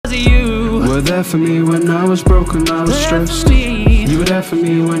were there for me when I was broken, I was stressed. You were there for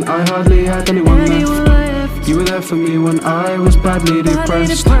me when I hardly had anyone left. You were there for me when I was badly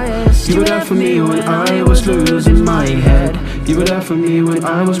depressed. You were there for me when I was losing my head. You were there for me when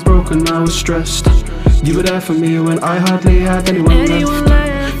I was broken, I was stressed. You were there for me when I hardly had anyone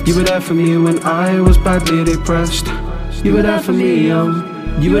left. You were there for me when I was badly depressed. You were there for me, yo.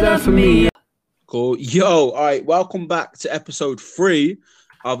 You were there for me. Cool. Yo, all right, welcome back to episode 3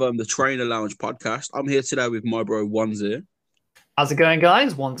 of the Trainer Lounge podcast. I'm here today with my bro Wanzi. How's it going,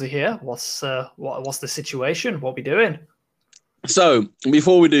 guys? Wanzi here. What's the situation? What we doing? So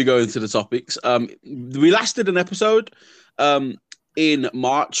before we do go into the topics, we last did an episode in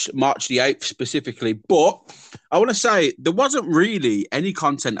March the 8th specifically, but I want to say there wasn't really any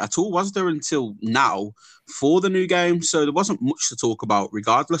content at all, was there, until now for the new game? So there wasn't much to talk about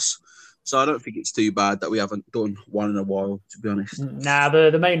regardless. So I don't think it's too bad that we haven't done one in a while, to be honest. Nah,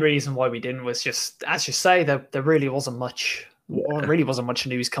 the main reason why we didn't was just, as you say, there really wasn't much. Well, really wasn't much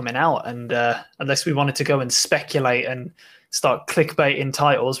news coming out, and unless we wanted to go and speculate and start clickbaiting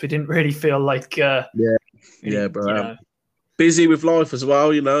titles, we didn't really feel like bro. You know. Busy with life as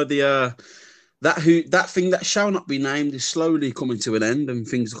well, you know. That thing that shall not be named is slowly coming to an end, and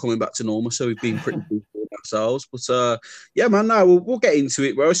things are coming back to normal. So we've been pretty busy with ourselves, but yeah, man. Now we'll get into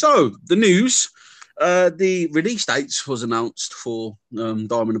it, bro. So the news, the release dates was announced for Diamond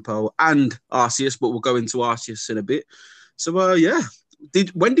and Pearl and Arceus, but we'll go into Arceus in a bit. So yeah,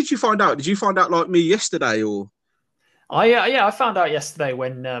 when did you find out? Did you find out like me yesterday, or? I found out yesterday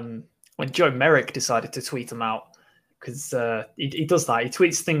when Joe Merrick decided to tweet them out, because he does that. He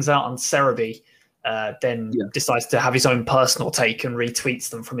tweets things out on Cerebi, then decides to have his own personal take and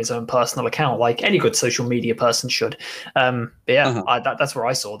retweets them from his own personal account, like any good social media person should. But yeah, that's where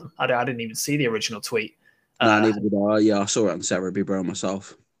I saw them. I didn't even see the original tweet. No, neither did I. Yeah, I saw it on Cerebi, bro,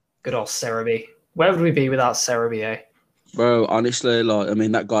 myself. Good old Cerebi. Where would we be without Cerebi, eh? Bro, honestly, like, I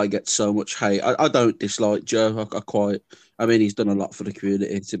mean, that guy gets so much hate. I don't dislike Joe. I mean, he's done a lot for the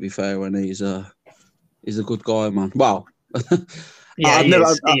community, to be fair, and he's a good guy, man. Well, yeah, I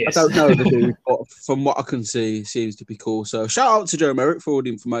don't know the dude, but from what I can see, he seems to be cool. So shout out to Joe Merrick for all the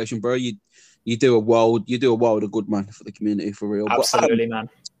information, bro. You do a world of good, man, for the community, for real. Absolutely, man.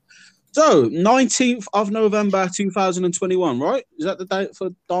 So 19th of November 2021, right? Is that the date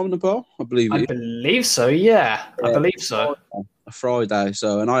for Diamond and Pearl? I believe so. Yeah, I believe so. A Friday.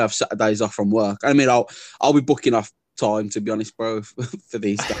 So, and I have Saturdays off from work. I mean, I'll be booking off time, to be honest, bro, for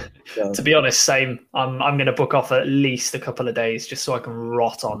these days. So. To be honest, same. I'm going to book off at least a couple of days just so I can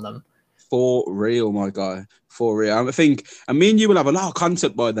rot on them. For real, my guy. For real. I think, and me and you will have a lot of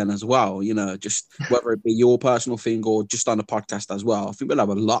content by then as well, you know, just whether it be your personal thing or just on the podcast as well. I think we'll have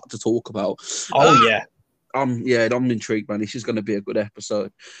a lot to talk about. Oh, yeah. I'm intrigued, man. This is going to be a good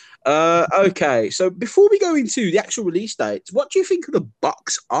episode. Okay, so before we go into the actual release dates, what do you think of the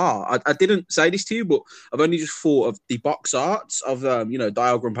box art? I didn't say this to you, but I've only just thought of the box arts of,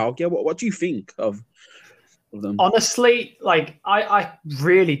 Dialga and Palkia. What do you think of them? Honestly, like, I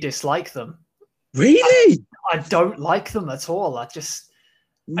really dislike them. Really? I don't like them at all. I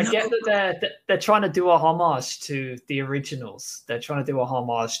get that they're trying to do a homage to the originals. They're trying to do a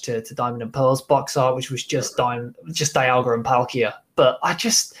homage to Diamond and Pearl's box art, which was just Dialga and Palkia. But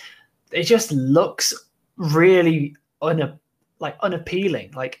it just looks really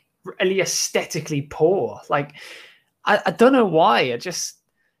unappealing, like really aesthetically poor. Like I don't know why.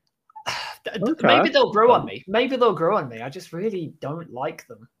 Maybe they'll grow on me. I just really don't like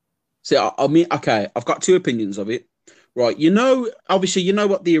them. See, I mean, okay, I've got two opinions of it. Right, obviously, you know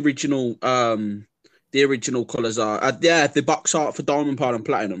what the original colours are. The box art for Diamond, Pearl, and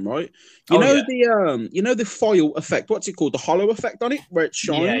Platinum, right? The foil effect. What's it called? The hollow effect on it, where it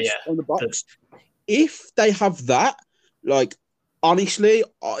shines on the box. If they have that, like, honestly,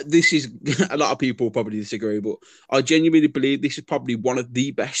 this is a lot of people probably disagree, but I genuinely believe this is probably one of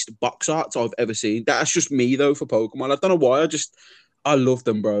the best box arts I've ever seen. That's just me though for Pokemon. I don't know why. I love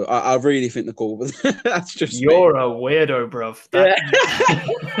them, bro. I really think they're cool, but that's just you're a weirdo, bruv.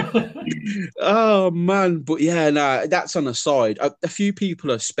 Oh man, but yeah, that's on the side. A few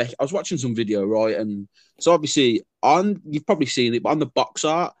people are I was watching some video, right, and so obviously you've probably seen it, but on the box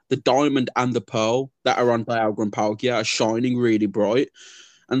art, the Diamond and the Pearl that are on Dialga and Palkia are shining really bright,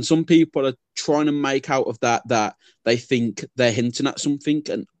 and some people are trying to make out of that they think they're hinting at something,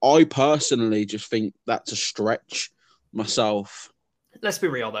 and I personally just think that's a stretch myself. Let's be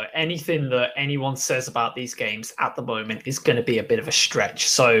real, though. Anything that anyone says about these games at the moment is going to be a bit of a stretch.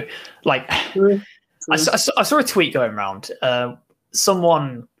 So, like, I saw a tweet going around.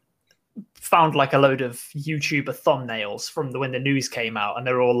 Someone found like a load of YouTuber thumbnails from when the news came out, and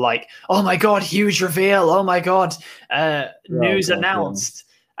they're all like, "Oh my god, huge reveal! Oh my god, news announced!"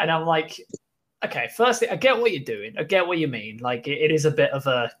 Yeah. And I'm like, okay, firstly, I get what you're doing. I get what you mean. Like, it is a bit of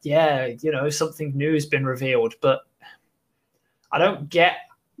a, something new has been revealed, but I don't get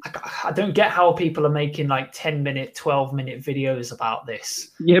how people are making like 10-minute, 12-minute videos about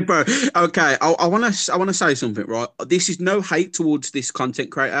this. Yeah, bro. Okay, I want to say something, right? This is no hate towards this content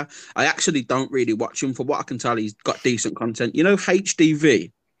creator. I actually don't really watch him. For what I can tell, he's got decent content. You know,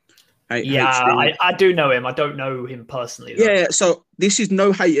 HDV. Yeah, HDV. I do know him. I don't know him personally, though. Yeah, so this is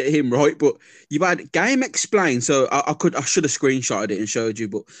no hate at him, right? But you've had Game Explain. So I should have screenshotted it and showed you.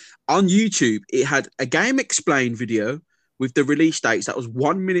 But on YouTube, it had a Game Explain video with the release dates that was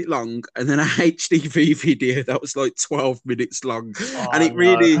 1 minute long, and then a HDV video that was like 12 minutes long. And it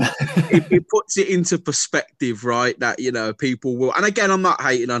really it puts it into perspective, right? That, people will, and again, I'm not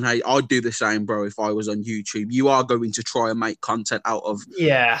hating on hate. I'd do the same, bro, if I was on YouTube. You are going to try and make content out of, you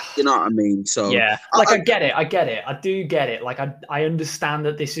know what I mean? So yeah, like I get it. I do get it. Like I understand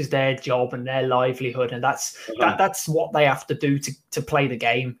that this is their job and their livelihood, and that's what they have to do to play the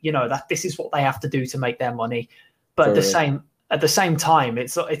game. That this is what they have to do to make their money. But at the same time,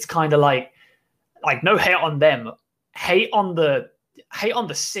 it's kind of like no hate on them, hate on the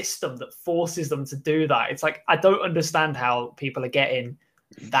system that forces them to do that. It's like, I don't understand how people are getting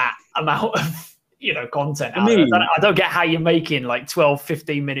that amount of content out of it. I don't get how you're making like 12,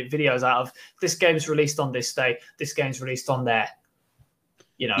 15-minute videos out of this game's released on this day, this game's released on there.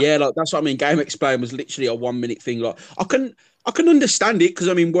 Yeah, like that's what I mean. Game Explain was literally a 1 minute thing. Like I can understand it, because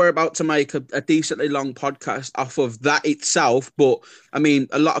I mean, we're about to make a decently long podcast off of that itself. But I mean,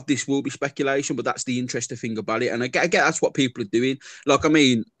 a lot of this will be speculation, but that's the interesting thing about it. And I get that's what people are doing. Like, I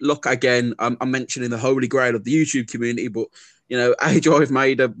mean, look, again, I'm mentioning the holy grail of the YouTube community, but AgeIve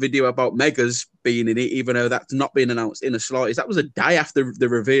made a video about Megas being in it, even though that's not been announced in the slightest. That was a day after the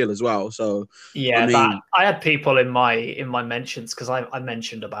reveal as well. So yeah, I had people in my mentions, because I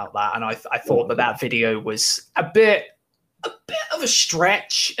mentioned about that, and I thought that video was a bit of a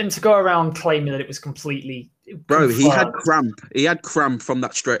stretch, and to go around claiming that it was completely confirmed. He had cramp from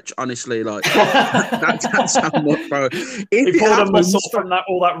that stretch, honestly. Like that's how much, bro. He pulled a muscle from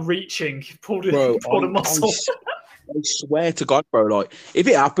all that reaching. He pulled a muscle. I swear to God, bro, like, if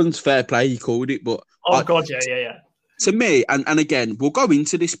it happens, fair play, he called it. But God, yeah. To me, and again, we'll go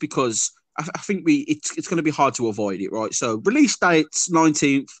into this because I think it's going to be hard to avoid it, right? So release dates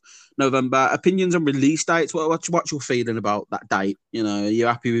 19th November. Opinions on release dates. What's your feeling about that date? Are you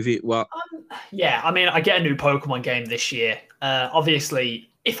happy with it? What? Yeah, I mean, I get a new Pokemon game this year. Obviously,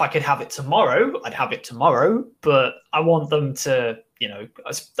 if I could have it tomorrow, I'd have it tomorrow. But I want them to,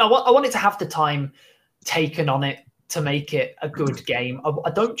 I want it to have the time taken on it to make it a good game. I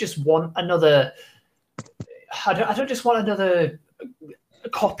don't just want another. I don't just want another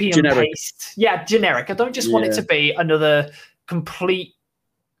copy and paste. Yeah, generic. I don't just want it to be another complete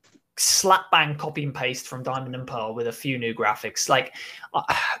slap bang copy and paste from Diamond and Pearl with a few new graphics. Like,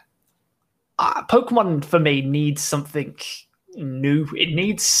 Pokemon for me needs something new. It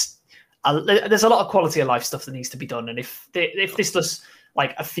needs. There's a lot of quality of life stuff that needs to be done, and if this does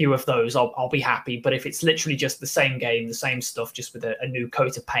like a few of those, I'll be happy. But if it's literally just the same game, the same stuff, just with a new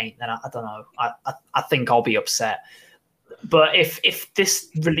coat of paint, then I don't know. I think I'll be upset. But if this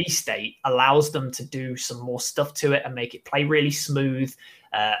release date allows them to do some more stuff to it and make it play really smooth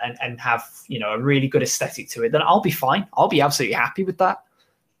and have a really good aesthetic to it, then I'll be fine. I'll be absolutely happy with that.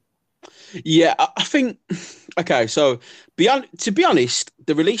 Yeah, I think. Okay, so to be honest,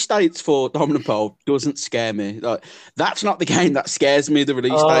 the release dates for Diamond and Pearl doesn't scare me. Like, that's not the game that scares me. The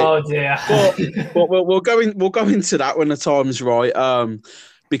release date. Oh dear. But we'll go into that when the time's right.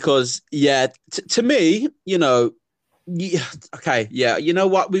 Because to me, okay, yeah. You know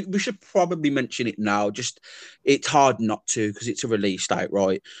what? We should probably mention it now. Just it's hard not to, because it's a release date,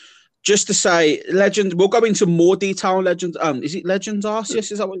 right? Just to say, Legends. We'll go into more detail on Legends. Is it Legends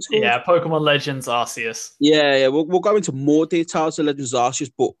Arceus? Is that what it's called? Yeah, Pokemon Legends Arceus. Yeah. We'll go into more details of Legends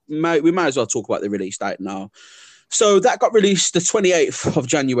Arceus, but we might as well talk about the release date now. So that got released the 28th of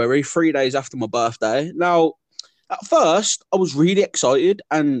January, 3 days after my birthday. Now, at first, I was really excited,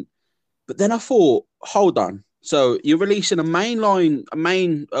 but then I thought, hold on. So you're releasing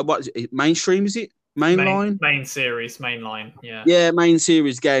what is it? Mainstream, is it? Mainline? Mainline, yeah. Yeah, main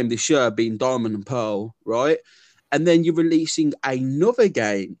series game this year being Diamond and Pearl, right? And then you're releasing another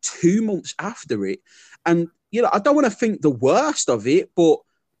game 2 months after it. And, I don't want to think the worst of it, but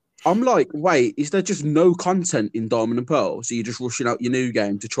I'm like, wait, is there just no content in Diamond and Pearl? So you're just rushing out your new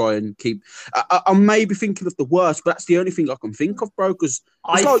game to try and keep. I'm maybe thinking of the worst, but that's the only thing I can think of, bro. Because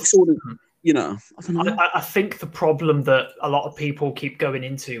it's like sort of, I don't know. I think the problem that a lot of people keep going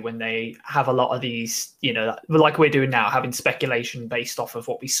into when they have a lot of these, like we're doing now, having speculation based off of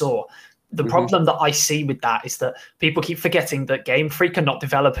what we saw. The problem that I see with that is that people keep forgetting that Game Freak are not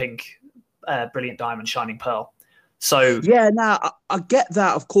developing Brilliant Diamond, Shining Pearl. So yeah, now I get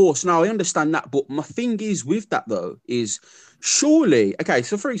that, of course. Now I understand that, but my thing is with that though is surely okay.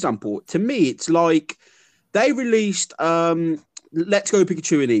 So for example, to me, it's like they released Let's Go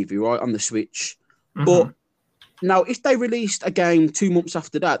Pikachu and Eevee right on the Switch, but now if they released a game 2 months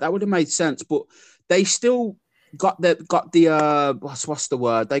after that, that would have made sense. But they still got the what's the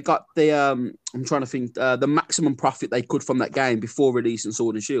word? They got the I'm trying to think the maximum profit they could from that game before releasing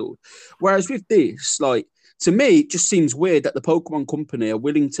Sword and Shield. Whereas with this, like. To me, it just seems weird that the Pokemon Company are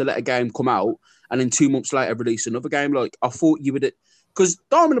willing to let a game come out and then 2 months later release another game. Like, I thought you would... Because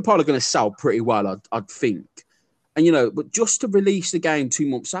Diamond and Pearl are going to sell pretty well, I'd think. And, but just to release the game 2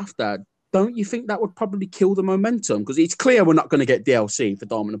 months after, don't you think that would probably kill the momentum? Because it's clear we're not going to get DLC for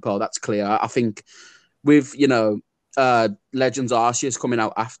Diamond and Pearl. That's clear. I think with, Legends Arceus coming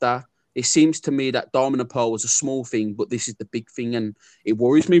out after... It seems to me that Diamond and Pearl was a small thing, but this is the big thing, and it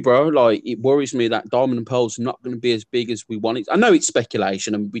worries me, bro. Like, it worries me that Diamond and Pearl's not going to be as big as we want it. I know it's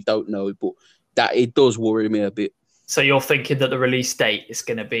speculation and we don't know, but that it does worry me a bit. So you're thinking that the release date is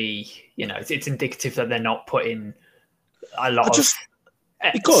going to be, it's indicative that they're not putting a lot of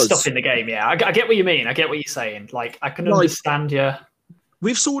stuff in the game. Yeah, I get what you mean. I get what you're saying. Like, I can understand you.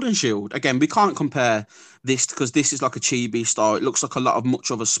 With Sword and Shield, again, we can't compare this because this is like a chibi style. It looks like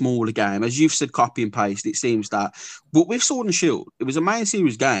much of a smaller game. As you've said, copy and paste, it seems that. But with Sword and Shield, it was a main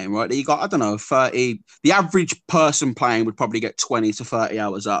series game, right? You got, 30. The average person playing would probably get 20 to 30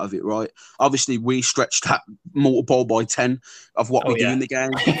 hours out of it, right? Obviously, we stretched that multiple by 10 of what we do in the game.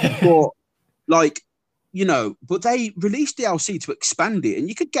 But, but they released DLC to expand it, and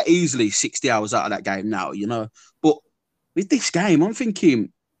you could get easily 60 hours out of that game now, But with this game, I'm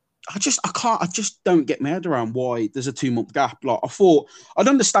thinking, I just don't get my head around why there's a 2 month gap. Like, I thought I'd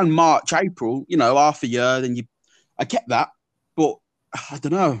understand March, April, half a year, then I get that. But I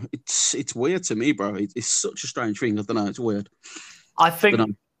don't know. It's weird to me, bro. It's such a strange thing. I don't know. It's weird. I think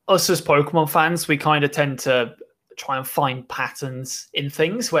us as Pokemon fans, we kind of tend to try and find patterns in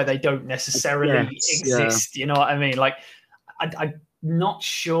things where they don't necessarily exist. Yeah. You know what I mean? Like, I'm not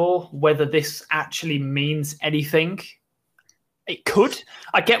sure whether this actually means anything. It could.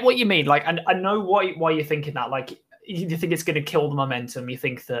 I get what you mean. Like, I know why you're thinking that. Like, you think it's going to kill the momentum. You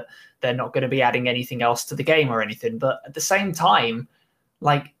think that they're not going to be adding anything else to the game or anything. But at the same time,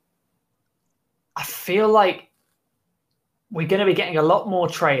 like, I feel like we're going to be getting a lot more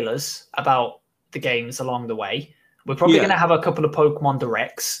trailers about the games along the way. We're probably going to have a couple of Pokemon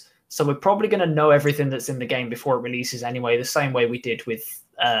Directs. So we're probably going to know everything that's in the game before it releases anyway, the same way we did with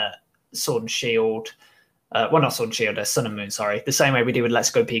Sword and Shield. Well, not Sword and Shield, Sun and Moon, sorry. The same way we did with Let's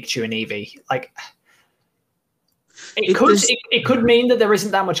Go Pikachu and Eevee. Like, it could mean that there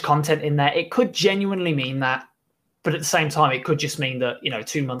isn't that much content in there. It could genuinely mean that. But at the same time, it could just mean that,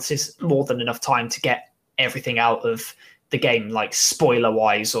 2 months is more than enough time to get everything out of the game, like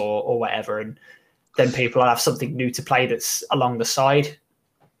spoiler-wise or whatever. And then people will have something new to play that's along the side.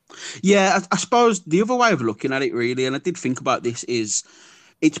 Yeah, I suppose the other way of looking at it, really, and I did think about this, is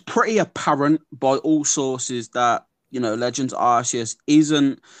it's pretty apparent by all sources that, Legends Arceus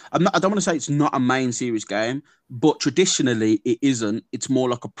isn't... I don't want to say it's not a main series game, but traditionally it isn't. It's more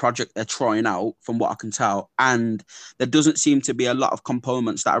like a project they're trying out, from what I can tell. And there doesn't seem to be a lot of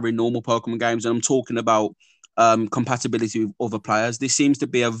components that are in normal Pokemon games. And I'm talking about compatibility with other players. This seems to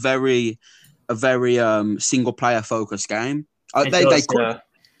be a very single-player focused game.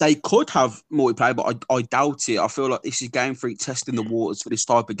 They could have multiplayer, but I doubt it. I feel like this is Game Freak testing the waters for this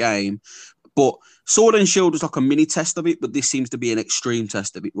type of game. But Sword and Shield was like a mini test of it, but this seems to be an extreme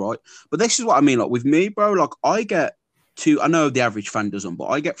test of it, right? But this is what I mean. Like, with me, bro, like, I get I know the average fan doesn't, but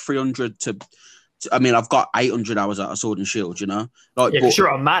I get 300 to I've got 800 hours out of Sword and Shield, Like, yeah, because you're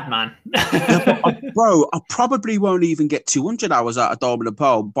a madman. Bro, I probably won't even get 200 hours out of Diamond and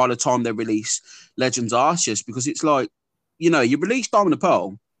Pearl by the time they release Legends Arceus, because it's like, you release Diamond and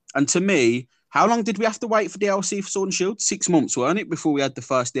Pearl, and to me, how long did we have to wait for DLC for Sword and Shield? 6 months, weren't it, before we had the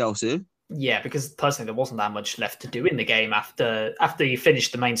first DLC? Yeah, because personally, there wasn't that much left to do in the game after you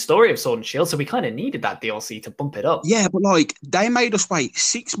finished the main story of Sword and Shield, so we kind of needed that DLC to bump it up. Yeah, but like, they made us wait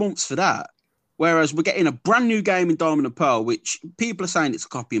 6 months for that, Whereas we're getting a brand new game in Diamond and Pearl, which people are saying it's a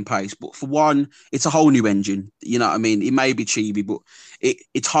copy and paste, but for one, it's a whole new engine. You know what I mean? It may be chibi, but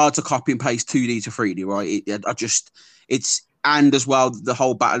it's hard to copy and paste 2D to 3D, right? And as well, the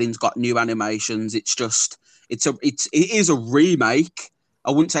whole battling's got new animations. It is a remake. I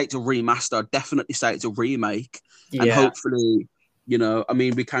wouldn't say it's a remaster. I'd definitely say it's a remake. Yeah. And hopefully, you know, I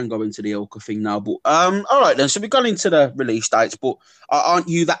mean, we can go into the Ilka thing now, but all right then. So we've gone into the release dates, but aren't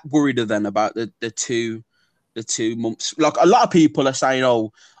you that worried then about the 2 months? Like a lot of people are saying,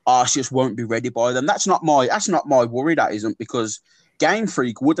 "Oh, Arceus won't be ready by then." That's not my worry. That isn't, because Game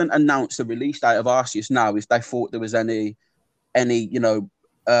Freak wouldn't announce the release date of Arceus now if they thought there was any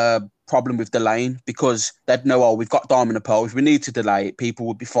problem with delaying, because they'd know, oh, we've got Diamond and Pearl. If we need to delay it, people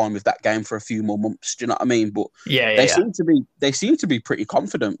would be fine with that game for a few more months. Do you know what I mean? But they seem to be pretty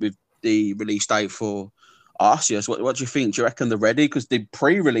confident with the release date for Arceus. What do you think? Do you reckon they're ready? Because the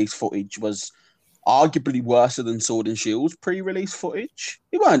pre-release footage was arguably worse than Sword and Shield's pre-release footage.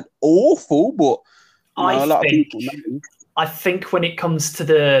 It weren't awful, but a lot of people know. I think when it comes to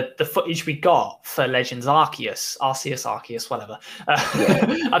the footage we got for Legends Arceus, whatever.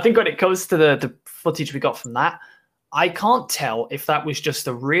 I think when it comes to the footage we got from that, I can't tell if that was just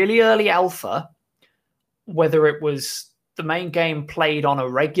a really early alpha, whether it was the main game played on a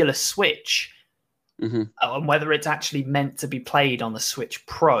regular Switch, and whether it's actually meant to be played on the Switch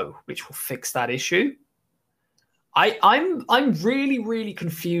Pro, which will fix that issue. I'm really, really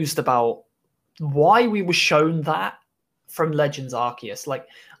confused about why we were shown that from Legends Arceus. Like,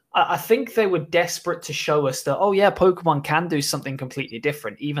 I think they were desperate to show us that, oh yeah, Pokemon can do something completely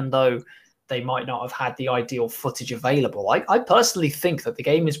different, even though they might not have had the ideal footage available. I personally think that the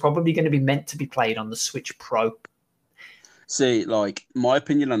game is probably going to be meant to be played on the Switch Pro. See, like, my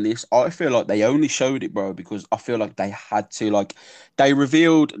opinion on this, I feel like they only showed it, bro, because I feel like they had to. Like, they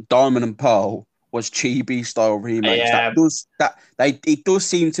revealed Diamond and Pearl was chibi style remakes. Yeah. It does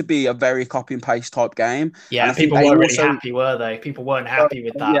seem to be a very copy and paste type game. Yeah, and people weren't really happy, were they? People weren't happy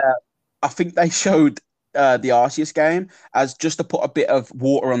with that. Yeah, I think they showed the Arceus game as just to put a bit of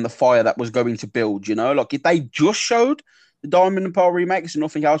water on the fire that was going to build. You know, like if they just showed the Diamond and Pearl remakes and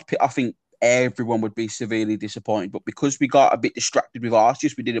nothing else, I think everyone would be severely disappointed. But because we got a bit distracted with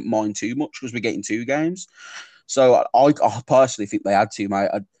Arceus, we didn't mind too much because we're getting 2 games. So I personally think they had to, mate.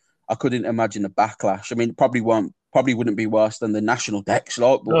 I couldn't imagine a backlash. I mean, it probably wouldn't be worse than the national Dex,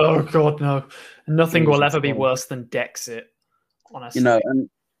 like. But, oh God, no! Nothing will ever be worse than Dexit, honestly. You know, and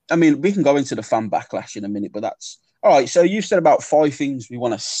I mean, we can go into the fan backlash in a minute, but that's all right. So you've said about 5 things we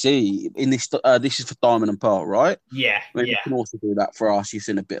want to see in this. This is for Diamond and Pearl, right? Yeah. We can also do that for Arceus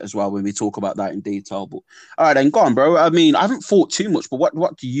in a bit as well when we talk about that in detail. But all right, then go on, bro. I mean, I haven't thought too much, but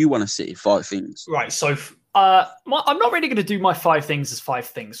what do you want to see? 5 things. Right. So. I'm not really going to do my 5 things as 5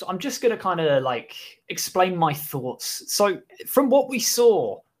 things. So I'm just going to kind of like explain my thoughts. So from what we've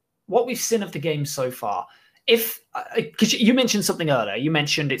seen of the game so far, because you mentioned something earlier, you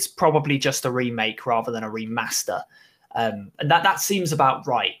mentioned it's probably just a remake rather than a remaster. And that seems about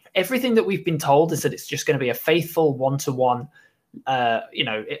right. Everything that we've been told is that it's just going to be a faithful 1-to-1,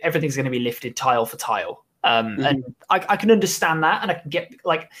 everything's going to be lifted tile for tile. And I can understand that, and I can get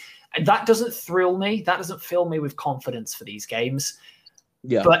like, that doesn't thrill me. That doesn't fill me with confidence for these games.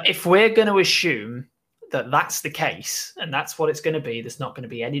 Yeah. But if we're going to assume that that's the case and that's what it's going to be, there's not going to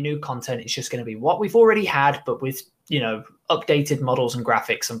be any new content. It's just going to be what we've already had, but with, updated models and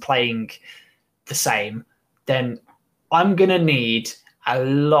graphics and playing the same, then I'm going to need a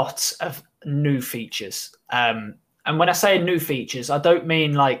lot of new features. And when I say new features, I don't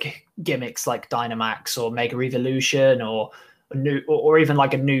mean like gimmicks like Dynamax or Mega Evolution or even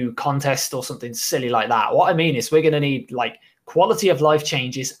like a new contest or something silly like that. What I mean is we're going to need like quality of life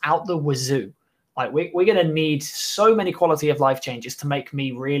changes out the wazoo. Like we're going to need so many quality of life changes to make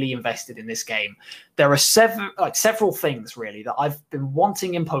me really invested in this game. There are several things really that I've been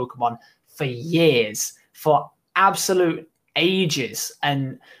wanting in Pokemon for years, for absolute ages.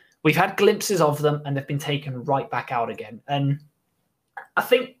 And we've had glimpses of them and they've been taken right back out again. And I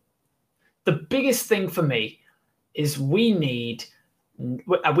think the biggest thing for me is we need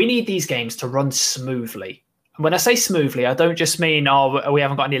these games to run smoothly. When I say smoothly, I don't just mean, we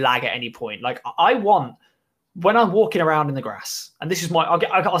haven't got any lag at any point. Like I want, when I'm walking around in the grass, and this is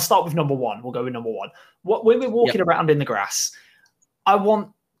I'll start with number 1. We'll go with number 1. When we're walking around in the grass, I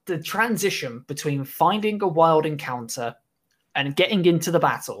want the transition between finding a wild encounter and getting into the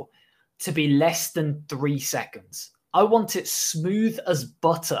battle to be less than 3 seconds. I want it smooth as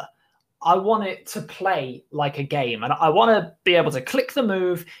butter I want it to play like a game, and I want to be able to click the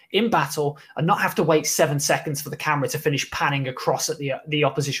move in battle and not have to wait 7 seconds for the camera to finish panning across at the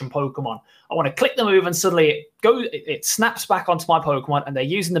opposition Pokemon. I want to click the move and suddenly it snaps back onto my Pokemon and they're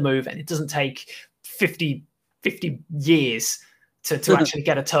using the move, and it doesn't take 50 years to actually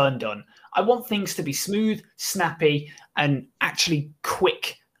get a turn done. I want things to be smooth, snappy, and actually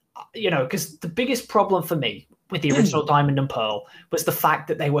quick, because the biggest problem for me with the original Diamond and Pearl was the fact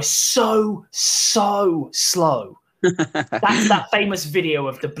that they were so slow. That's that famous video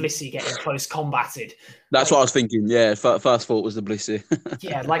of the Blissey getting close combated. That's what I was thinking. Yeah, first thought was the Blissey.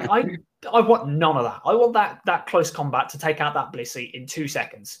 Yeah, like I want none of that. I want that close combat to take out that Blissey in 2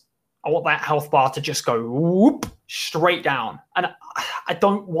 seconds. I want that health bar to just go whoop straight down. And I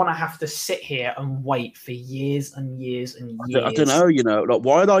don't want to have to sit here and wait for years and years and years. I don't know, like,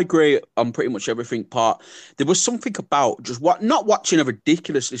 while I agree on pretty much everything part, there was something about just not watching a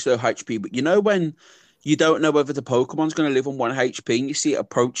ridiculously slow HP, but when you don't know whether the Pokemon's going to live on 1 HP and you see it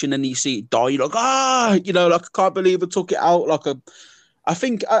approaching and you see it die, you're like, like, I can't believe I took it out. I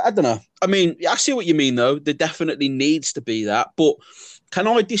think, I don't know. I mean, I see what you mean, though. There definitely needs to be that. But can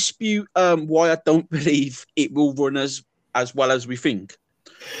I dispute why I don't believe it will run as well as we think?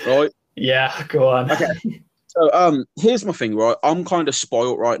 Right? Yeah, go on. Okay. So here's my thing, right? I'm kind of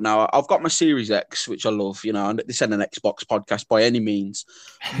spoiled right now. I've got my Series X, which I love, and this isn't an Xbox podcast by any means.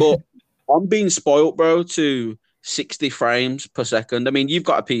 But I'm being spoiled, bro, to 60 frames per second. I mean, you've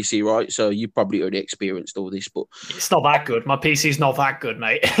got a PC, right? So you've probably already experienced all this, but it's not that good. My PC's not that good,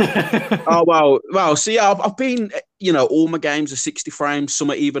 mate. Oh, well. See, I've been, all my games are 60 frames. Some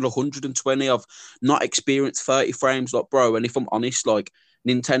are even 120. I've not experienced 30 frames, like, bro. And if I'm honest, like,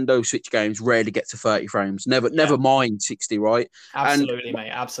 Nintendo Switch games rarely get to 30 frames. Never mind 60, right? Absolutely, mate.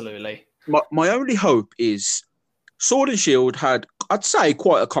 Absolutely. My only hope is Sword and Shield had, I'd say,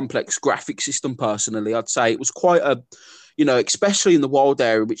 quite a complex graphic system, personally. I'd say it was quite a, especially in the wild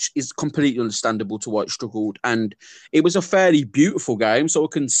area, which is completely understandable to why it struggled. And it was a fairly beautiful game. So I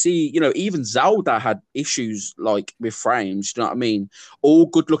can see, even Zelda had issues like with frames. You know what I mean? All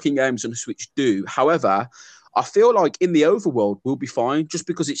good-looking games on the Switch do. However, I feel like in the overworld we'll be fine just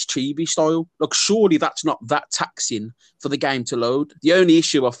because it's chibi style. Like, surely that's not that taxing for the game to load. The only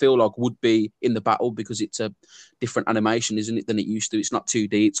issue I feel like would be in the battle because it's a different animation, isn't it, than it used to. It's not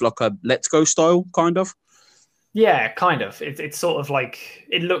 2D. It's like a Let's Go style, kind of. Yeah, kind of. It's sort of like,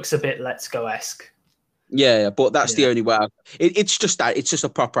 it looks a bit Let's Go-esque. Yeah, but that's the only way. It's just that. It's just a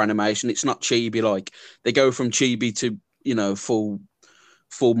proper animation. It's not chibi. Like, they go from chibi to, full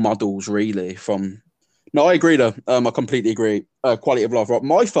models, really, from... No, I agree, though. I completely agree. Quality of life, right?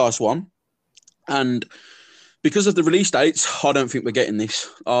 My first one, and because of the release dates, I don't think we're getting this.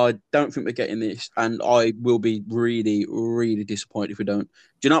 And I will be really, really disappointed if we don't.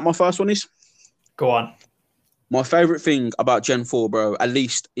 Do you know what my first one is? Go on. My favourite thing about Gen 4, bro, at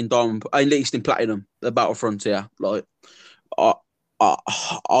least in Platinum, the Battle Frontier, like, I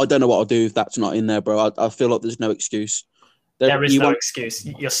don't know what I'll do if that's not in there, bro. I feel like there's no excuse. There is no excuse.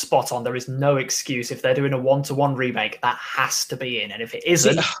 You're spot on. There is no excuse. If they're doing a 1-to-1 remake, that has to be in. And if it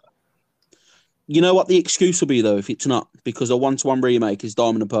isn't... You know what the excuse will be, though, if it's not? Because a 1-to-1 remake is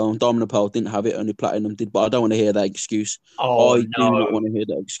Diamond and Pearl. Diamond and Pearl didn't have it, only Platinum did. But I don't want to hear that excuse. I do not want to hear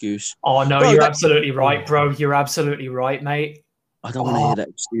that excuse. Oh, no, bro, you're absolutely right, bro. You're absolutely right, mate. I don't want to hear that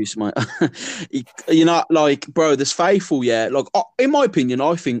excuse, mate. Bro, there's Faithful, yeah. Like, in my opinion,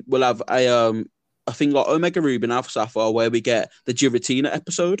 I think we'll have a thing like Omega Ruby and Alpha Sapphire where we get the Giratina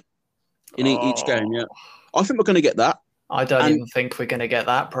episode in each game, yeah. I think we're going to get that. I don't even think we're going to get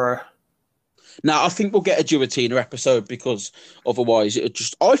that, bro. Now, I think we'll get a Giratina episode because otherwise it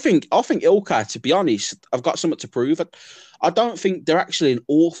just... I think Ilka, to be honest, I've got something to prove. I don't think they're actually an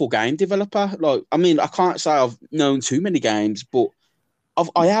awful game developer. Like, I mean, I can't say I've known too many games, but I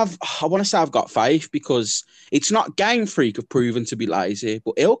want to say I've got faith because it's not Game Freak have proven to be lazy,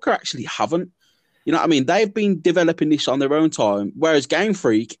 but Ilka actually haven't. You know what I mean? They've been developing this on their own time, whereas Game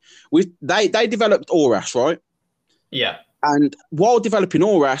Freak, they developed Oras, right? Yeah. And while developing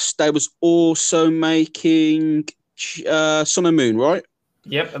Oras, they was also making Sun and Moon, right?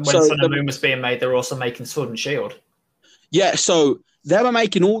 Yep, and when Sun and Moon was being made, they were also making Sword and Shield. Yeah, so they were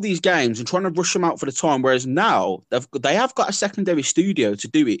making all these games and trying to rush them out for the time, whereas now they have got a secondary studio to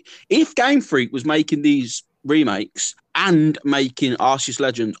do it. If Game Freak was making these remakes and making Arceus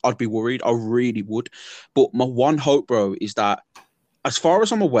Legends, I'd be worried. I really would. But my one hope, bro, is that as far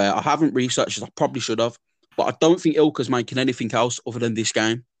as I'm aware, I haven't researched it. I probably should have, but I don't think Ilka's making anything else other than this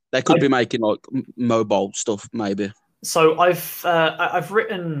game. They could be making like mobile stuff, maybe. So I've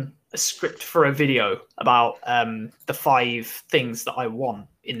written a script for a video about the 5 things that I want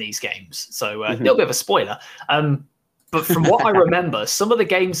in these games. So a little bit of a spoiler. But from what I remember, some of the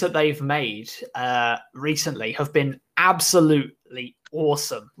games that they've made recently have been absolutely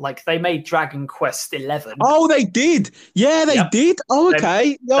awesome. Like they made Dragon Quest 11. Oh, they did. Yeah, they did. Oh,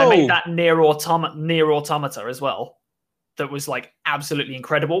 okay. They made that Nier Automata as well. That was like absolutely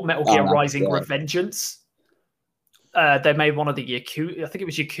incredible. Metal Gear Rising Revengeance. They made one of the Yakuza. I think it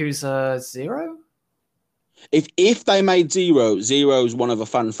was Yakuza 0. If they made Zero is one of a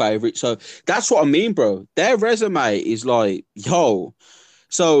fan favorite. So that's what I mean, bro. Their resume is like, yo.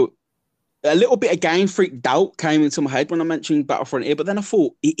 So a little bit of Game Freak doubt came into my head when I mentioned Battlefront here, but then I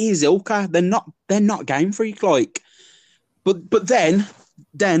thought it is Ilka. They're not Game Freak, like. But then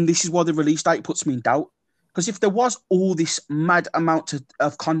this is why the release date puts me in doubt. Because if there was all this mad amount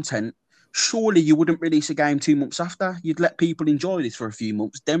of content, surely you wouldn't release a game 2 months after. You'd let people enjoy this for a few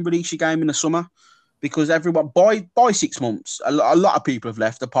months, then release your game in the summer. Because everyone, by 6 months, a lot of people have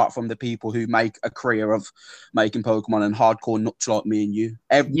left, apart from the people who make a career of making Pokemon and hardcore nuts like me and you.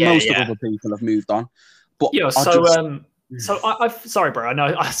 Most of other people have moved on. But I've sorry, bro. I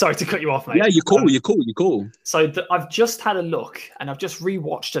know. Sorry to cut you off, mate. Yeah, you're cool. So I've just had a look, and I've just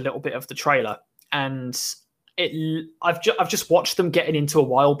rewatched a little bit of the trailer, and I've just watched them getting into a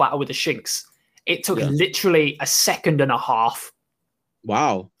wild battle with the Shinx. It took literally a second and a half.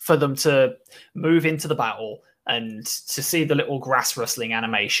 Wow. For them to move into the battle and to see the little grass rustling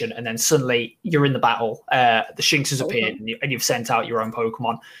animation, and then suddenly you're in the battle. The Shinx has appeared, and you've sent out your own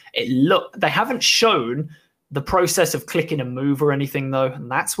Pokemon. They haven't shown the process of clicking a move or anything, though, and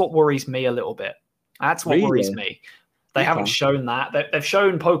that's what worries me a little bit. That's what worries me. They haven't shown that. They've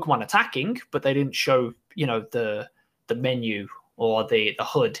shown Pokemon attacking, but they didn't show, the menu or the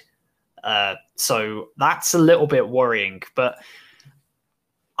HUD. So that's a little bit worrying, but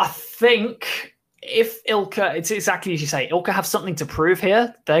I think if Ilka, it's exactly as you say, Ilka have something to prove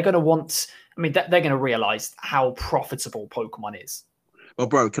here. They're going to they're going to realize how profitable Pokemon is. Well,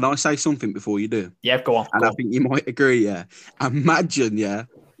 bro, can I say something before you do? Yeah, go on. And I think you might agree, Imagine,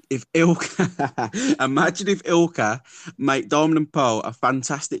 if Ilka make Diamond and Pearl a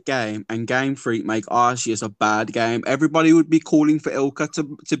fantastic game and Game Freak make Arceus a bad game, everybody would be calling for Ilka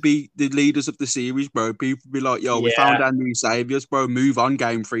to be the leaders of the series, bro. People would be like, yo, we found our new saviors, bro. Move on,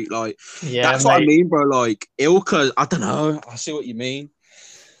 Game Freak. Like, that's what I mean, bro. Like, Ilka, I don't know. I see what you mean.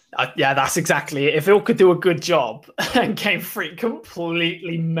 That's exactly it. If Ilka do a good job and Game Freak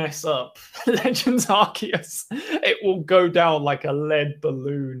completely mess up Legends Arceus, it will go down like a lead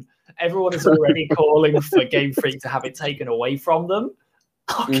balloon. Everyone is already calling for Game Freak to have it taken away from them.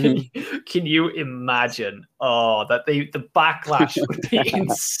 Can you imagine? Oh, that the backlash would be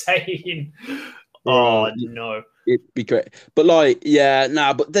insane. Oh, no. It'd be great. But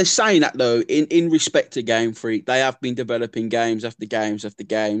but they're saying that though, in respect to Game Freak, they have been developing games after games after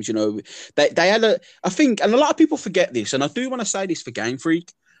games. They had I think, and a lot of people forget this, and I do want to say this for Game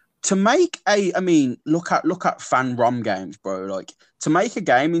Freak, to make look at fan ROM games, bro. Like, to make a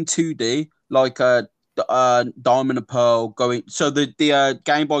game in 2D, like Diamond and Pearl the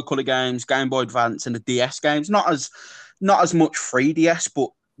Game Boy Color games, Game Boy Advance, and the DS games, not as much 3DS,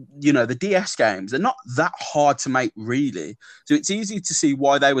 but the DS games, they're not that hard to make, really. So it's easy to see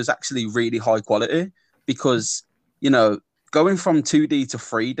why they was actually really high quality, because, going from 2D to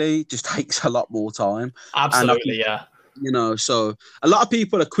 3D just takes a lot more time. Absolutely, So a lot of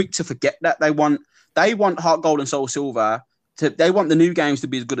people are quick to forget that. They want Heart Gold and Soul Silver, they want the new games to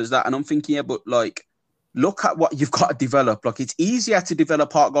be as good as that. And I'm thinking, but like, look at what you've got to develop. Like, it's easier to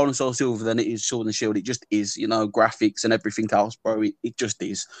develop Heart Gold and Soul Silver than it is Sword and Shield. It just is, graphics and everything else, bro. It just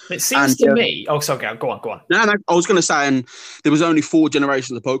is. It seems to me. Oh, sorry, go on. No, I was going to say, and there was only 4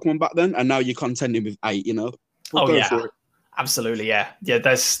 generations of Pokemon back then, and now you're contending with 8. Absolutely, yeah.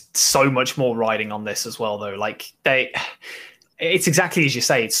 There's so much more riding on this as well, though. Like, it's exactly as you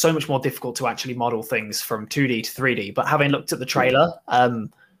say. It's so much more difficult to actually model things from 2D to 3D. But having looked at the trailer,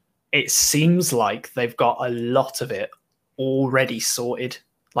 it seems like they've got a lot of it already sorted.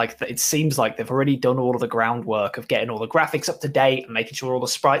 Like, it seems like they've already done all of the groundwork of getting all the graphics up to date and making sure all the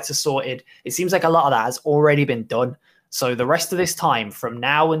sprites are sorted. It seems like a lot of that has already been done. So the rest of this time, from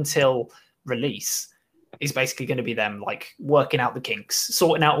now until release, is basically going to be them like working out the kinks,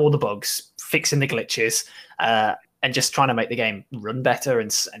 sorting out all the bugs, fixing the glitches, and just trying to make the game run better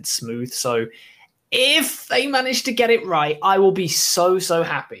and smooth. So if they manage to get it right, I will be so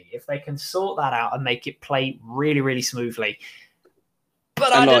happy if they can sort that out and make it play really, really smoothly.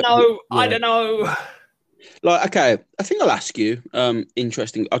 But I don't know. Like, okay, I think I'll ask you,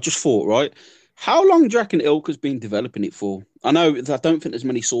 interesting. I just thought, right, how long do you reckon Ilka's been developing it for? I don't think there's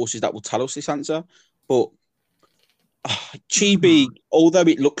many sources that will tell us this answer, but Chibi, although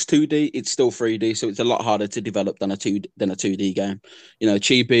it looks 2D, it's still 3D, so it's a lot harder to develop than a 2D game. You know,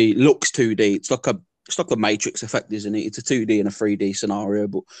 Chibi looks 2D. It's like the Matrix effect, isn't it? It's a 2D and a 3D scenario.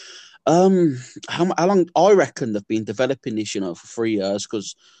 But how long? I reckon they've been developing this, you know, for 3 years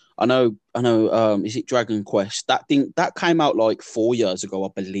because I know. Is it Dragon Quest? That thing that came out like 4 years ago, I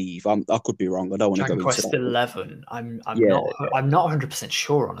believe. I could be wrong. I don't want to go into Dragon Quest that. 11. Yeah. I'm not 100%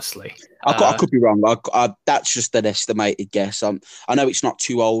 sure, honestly. I could be wrong. That's just an estimated guess. I know it's not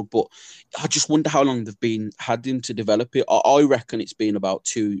too old, but I just wonder how long they've had him to develop it. I reckon it's been about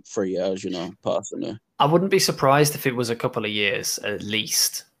 2-3 years. You know, personally. I wouldn't be surprised if it was a couple of years at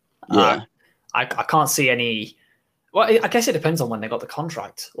least. Yeah. I can't see any. Well, I guess it depends on when they got the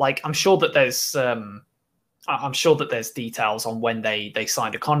contract. Like, I'm sure that there's details on when they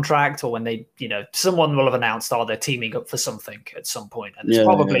signed a contract or when they, you know, someone will have announced, they're teaming up for something at some point. And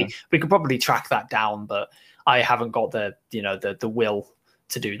we could probably track that down, but I haven't got the will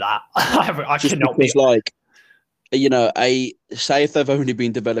to do that. I cannot be like, you know, say if they've only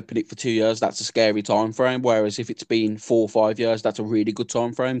been developing it for 2 years, that's a scary time frame. Whereas if it's been 4 or 5 years, that's a really good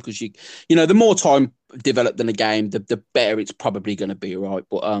time frame because you know, the more time developed in a game, the better it's probably going to be, right?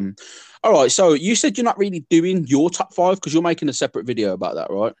 But all right. So you said you're not really doing your top 5 because you're making a separate video about that,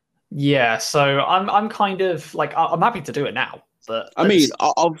 right? Yeah. So I'm kind of like I'm happy to do it now. But I mean,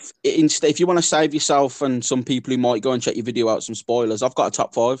 if you want to save yourself and some people who might go and check your video out some spoilers, I've got a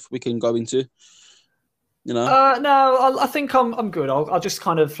top 5 we can go into. You know? No, I think I'm good. I'll just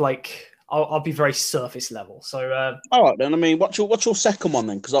kind of like I'll be very surface level. So all right then. I mean, what's your second one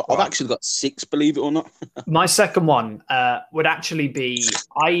then? Because I've actually got 6, believe it or not. My second one would actually be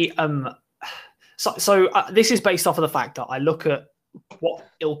I am. So this is based off of the fact that I look at what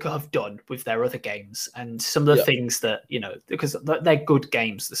ILCA have done with their other games and some of the things that, you know, because they're good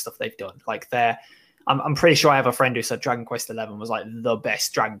games, the stuff they've done. Like I'm pretty sure I have a friend who said Dragon Quest 11 was like the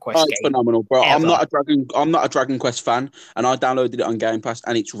best Dragon Quest game. It's phenomenal, bro. Ever. I'm not a Dragon Quest fan, and I downloaded it on Game Pass,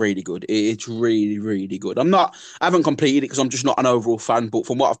 and it's really good. It's really, really good. I haven't completed it because I'm just not an overall fan, but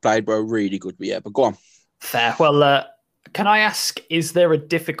from what I've played, bro, really good. But yeah, but go on. Fair. Well, can I ask, is there a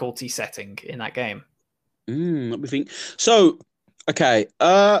difficulty setting in that game? Let me think. So, okay,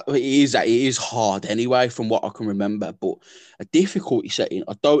 it is hard anyway, from what I can remember. But a difficulty setting,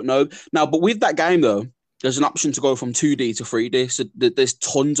 I don't know. Now, but with that game though, there's an option to go from 2D to 3D. So there's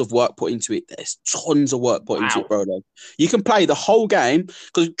tons of work put into it. There's tons of work put into it, bro. Like, you can play the whole game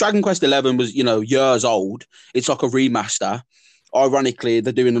because Dragon Quest 11 was, you know, years old. It's like a remaster. Ironically,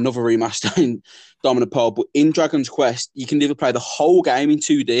 they're doing another remaster in Diamond and Pearl, but in Dragon's Quest, you can either play the whole game in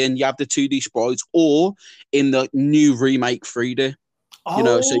 2D and you have the 2D sprites, or in the new remake 3D. Oh, you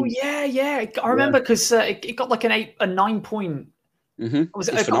know, so yeah. I remember because it got like a 9 point. Was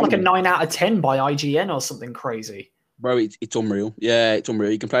it got like a 9 out of 10 by IGN or something crazy? Bro, it's unreal. Yeah, it's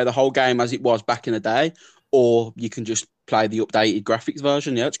unreal. You can play the whole game as it was back in the day, or you can just play the updated graphics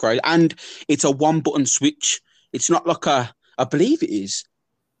version. Yeah, it's great. And it's a one-button switch. It's not like I believe it is.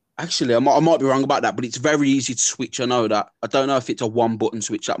 Actually, I might be wrong about that, but it's very easy to switch. I know that. I don't know if it's a one-button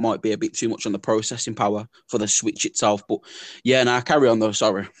switch. That might be a bit too much on the processing power for the switch itself. But yeah, no, carry on though.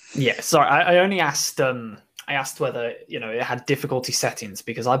 Sorry. Yeah, sorry. I only asked. I asked whether, you know, it had difficulty settings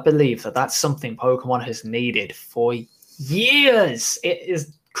because I believe that that's something Pokemon has needed for years. It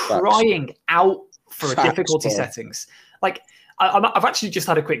is crying out for difficulty settings. Like, I've actually just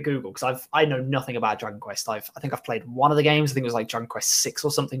had a quick Google because I know nothing about Dragon Quest. I think I've played one of the games. I think it was like Dragon Quest 6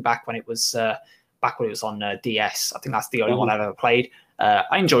 or something back when it was on DS. I think that's the only one I've ever played.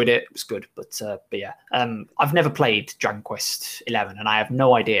 I enjoyed it. It was good, but yeah, I've never played Dragon Quest 11, and I have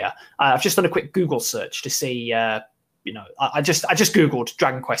no idea. I've just done a quick Google search to see. You know, I just Googled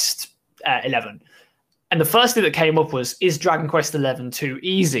Dragon Quest 11, and the first thing that came up was, is Dragon Quest 11 too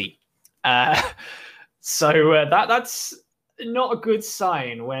easy? So that's not a good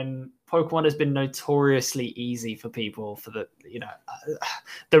sign when Pokemon has been notoriously easy for people. For the, you know,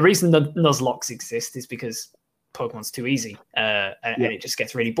 the reason the Nuzlocke exist is because Pokemon's too easy, and it just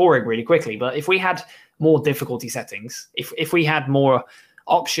gets really boring really quickly. But if we had more difficulty settings, if we had more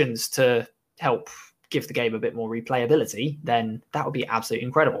options to help give the game a bit more replayability, then that would be absolutely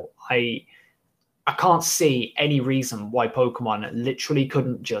incredible. I can't see any reason why Pokemon literally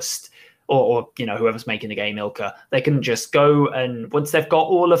couldn't just, or you know, whoever's making the game, ILCA, they can just go and, once they've got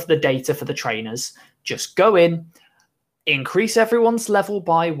all of the data for the trainers, just go in, increase everyone's level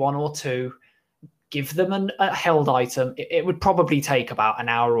by 1 or 2, give them a held item. It would probably take about an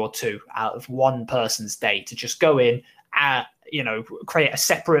hour or 2 out of one person's day to just go in, you know, create a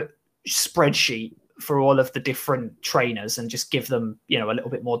separate spreadsheet for all of the different trainers and just give them, you know, a little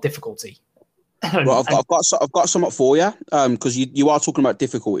bit more difficulty. Well, I've got something for you. Because you are talking about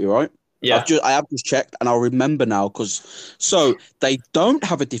difficulty, right? Yeah. I have just checked, and I'll remember now. So they don't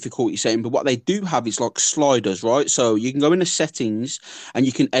have a difficulty setting, but what they do have is like sliders, right? So you can go into settings, and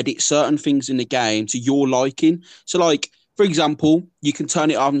you can edit certain things in the game to your liking. So, like, for example, you can turn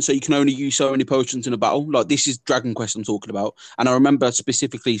it on so you can only use so many potions in a battle. Like, this is Dragon Quest I'm talking about, and I remember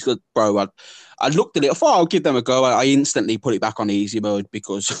specifically, bro, I looked at it. I thought I'll give them a go. I instantly put it back on easy mode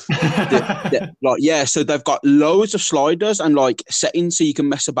because, so they've got loads of sliders and like settings so you can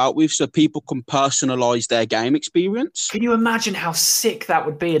mess about with, so people can personalize their game experience. Can you imagine how sick that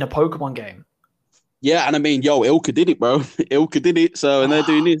would be in a Pokemon game? Yeah, and I mean, Ilka did it, bro. Ilka did it. So, and they're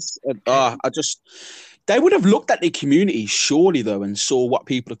doing this. They would have looked at the community, surely, though, and saw what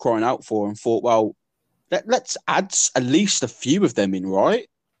people are crying out for and thought, well, let's add at least a few of them in, right?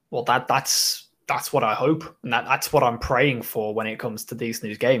 Well, that's what I hope, and that's what I'm praying for when it comes to these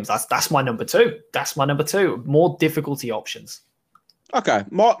new games. That's my number two. That's my number two. More difficulty options. Okay,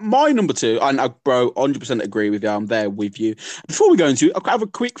 my number two, and bro, 100% agree with you. I'm there with you. Before we go into it, I'll have a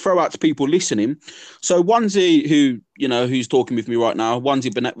quick throw out to people listening. So Onesie, who's talking with me right now,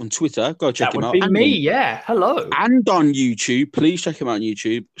 Onesie Burnett on Twitter, go check him out. That would be me, yeah. Hello. And on YouTube, please check him out on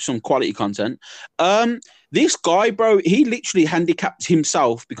YouTube. Some quality content. This guy, bro, he literally handicapped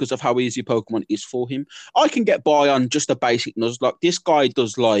himself because of how easy Pokemon is for him. I can get by on just a basic Nuzlocke. This guy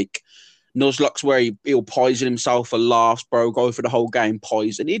does like Nuzlocke's where he'll poison himself for laughs, bro. Go for the whole game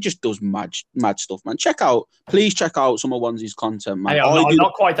poison. He just does mad stuff, man. Please check out some of Onesie's content, man. Hey, I'm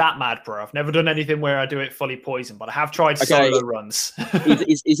not quite that mad, bro. I've never done anything where I do it fully poison, but I have tried solo runs.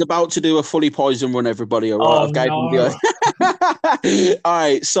 he's about to do a fully poison run, everybody. All right, all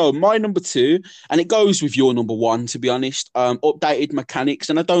right, so my number two, and it goes with your number one, to be honest. Updated mechanics,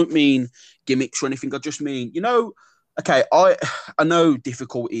 and I don't mean gimmicks or anything. I just mean, okay, I know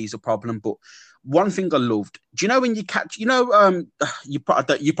difficulty is a problem, but one thing I loved, do you know when you catch, you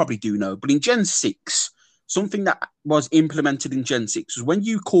probably do know, but in Gen 6, something that was implemented in Gen 6 was when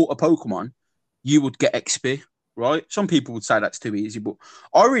you caught a Pokemon, you would get XP, right? Some people would say that's too easy, but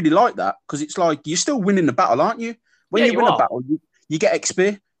I really like that because it's like you're still winning the battle, aren't you? When you win a battle, you get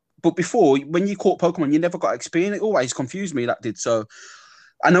XP. But before, when you caught Pokemon, you never got XP, and it always confused me, that did. So,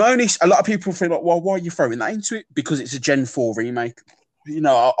 and a lot of people feel like, well, why are you throwing that into it? Because it's a Gen 4 remake.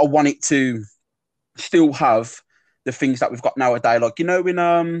 I want it to still have the things that we've got nowadays. Like,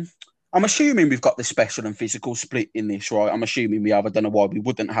 I'm assuming we've got the special and physical split in this, right? I'm assuming we have. I don't know why we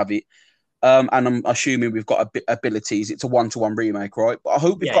wouldn't have it. And I'm assuming we've got abilities. It's a 1-to-1 remake, right? But I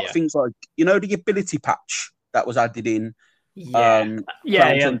hope we've got things like, the ability patch that was added in. Just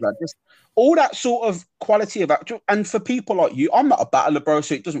all that sort of quality of actual. And for people like you, I'm not a battler, bro,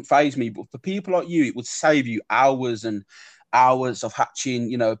 so it doesn't faze me. But for people like you, it would save you hours and hours of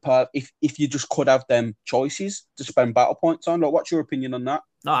hatching. If you just could have them choices to spend battle points on. Like, what's your opinion on that?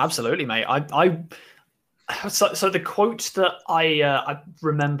 No, absolutely, mate. So the quote that I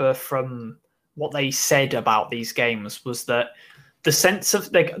remember from what they said about these games was that the sense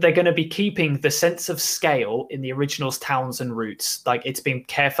of they're going to be keeping the sense of scale in the original's towns and routes, like it's been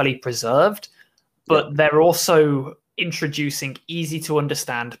carefully preserved, but they're also introducing easy to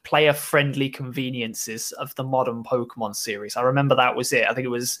understand, player friendly conveniences of the modern Pokemon series. I remember that was it. I think it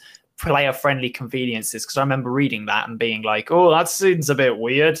was player friendly conveniences because I remember reading that and being like, oh, that seems a bit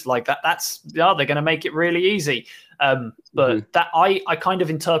weird. Like they're going to make it really easy. But that I kind of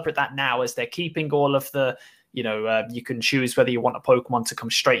interpret that now as they're keeping all of the, you can choose whether you want a Pokemon to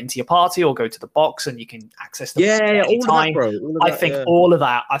come straight into your party or go to the box and you can access them any time. I think all of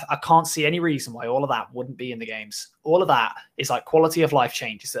that, I can't see any reason why all of that wouldn't be in the games. All of that is like quality of life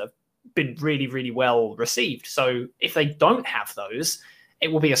changes that have been really, really well received. So if they don't have those, it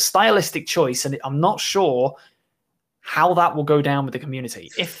will be a stylistic choice. And I'm not sure how that will go down with the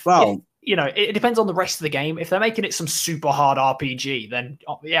community. If it depends on the rest of the game. If they're making it some super hard RPG, then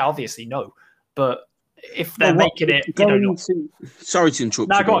obviously no. But if they're making it, sorry to interrupt.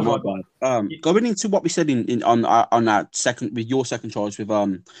 No, go on. Going into what we said on that second with your second choice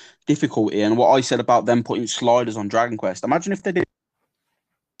with difficulty and what I said about them putting sliders on Dragon Quest. Imagine if they did.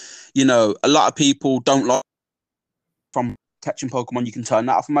 A lot of people don't like from catching Pokemon. You can turn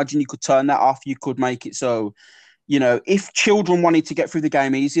that off. Imagine you could turn that off. You could make it so. If children wanted to get through the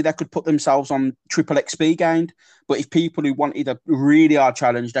game easy, they could put themselves on triple XP gained. But if people who wanted a really hard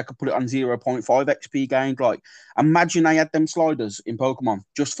challenge, they could put it on 0.5 XP gained. Like, imagine they had them sliders in Pokemon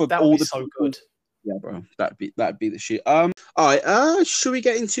just for that all would the. Be so good. Yeah, bro, that'd be the shit. All right. Should we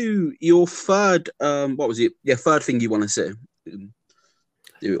get into your third? What was it? Yeah, third thing you want to say?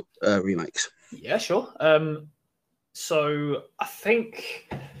 Do remakes. Yeah, sure. So I think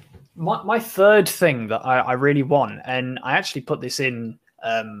My third thing that I really want, and I actually put this in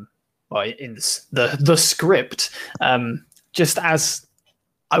in the script, just as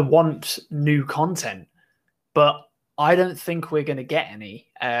I want new content, but I don't think we're going to get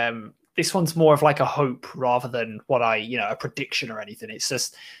any. This one's more of like a hope rather than a prediction or anything. It's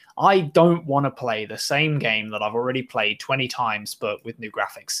just, I don't want to play the same game that I've already played 20 times, but with new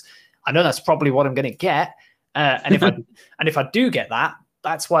graphics. I know that's probably what I'm going to get. And if I do get that,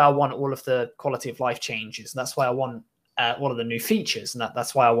 that's why I want all of the quality of life changes. That's why I want all of the new features, and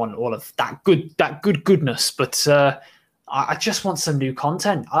that's why I want all of that goodness. But I just want some new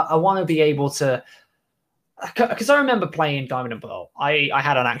content. I want to be able to, because I remember playing Diamond and Pearl. I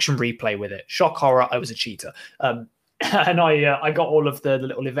had an action replay with it. Shock horror, I was a cheater. And I got all of the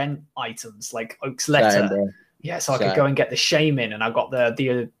little event items like Oak's Letter. So I could go and get the Shaman, and I got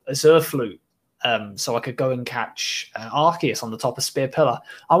the Azure Flute. So I could go and catch Arceus on the top of Spear Pillar.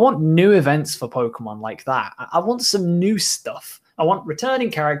 I want new events for Pokemon like that. I want some new stuff. I want returning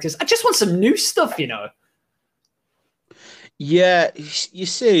characters. I just want some new stuff, Yeah, you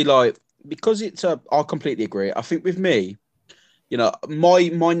see, like, because it's I completely agree. I think with me,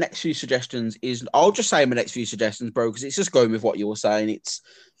 my next few suggestions is, I'll just say my next few suggestions, bro, because it's just going with what you were saying. It's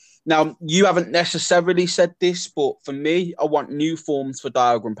now, you haven't necessarily said this, but for me, I want new forms for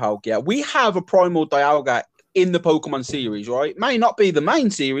Dialga and Palkia. We have a Primal Dialga in the Pokemon series, right? May not be the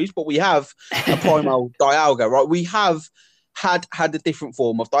main series, but we have a Primal Dialga, right? We have had a different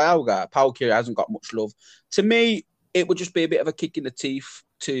form of Dialga. Palkia hasn't got much love. To me, it would just be a bit of a kick in the teeth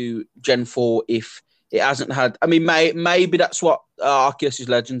to Gen 4 if it hasn't had... I mean, maybe that's what Arceus'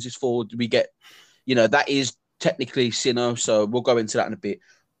 Legends is for. We get... that is technically Sinnoh, so we'll go into that in a bit.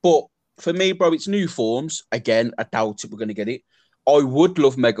 But for me, bro, it's new forms. Again, I doubt it we're going to get it. I would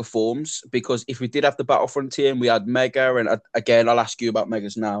love Mega forms, because if we did have the Battle Frontier and we had Mega, and again, I'll ask you about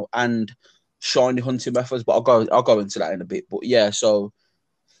Megas now, and shiny hunting methods, but I'll go into that in a bit. But yeah, so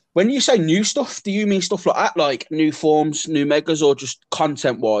when you say new stuff, do you mean stuff like that, like new forms, new Megas, or just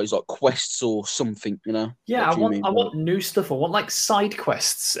content-wise, like quests or something, Yeah, I want new stuff. I want like side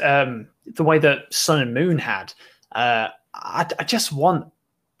quests, the way that Sun and Moon had. I just want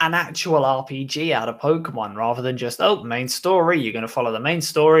an actual RPG out of Pokemon rather than just, main story. You're going to follow the main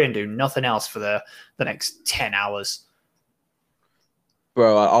story and do nothing else for the next 10 hours.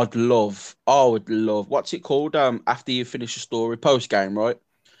 Bro, I would love, what's it called? After you finish a story, post game, right?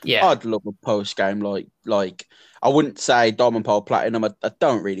 Yeah. I'd love a post game. Like I wouldn't say Diamond, Pearl, Platinum. I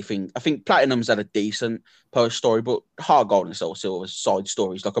don't really think. I think Platinum's had a decent post story, but Heart Gold and Soul Silver side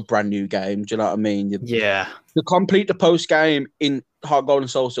stories, like a brand new game. Do you know what I mean? Yeah. To complete the post game in Heart Gold and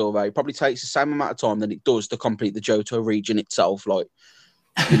Soul Silver, it probably takes the same amount of time than it does to complete the Johto region itself. Like,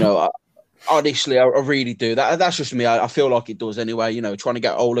 honestly, I really do. That's just me. I feel like it does anyway. Trying to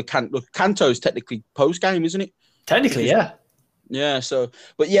get all the Kanto's technically post game, isn't it? Technically, yeah. Yeah. So,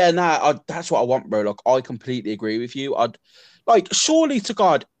 but yeah, that's what I want, bro. Like, I completely agree with you. Surely to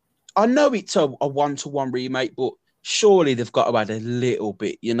God, I know it's a 1-to-1 remake, but surely they've got to add a little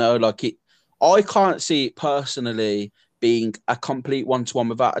bit. I can't see it personally being a complete 1-to-1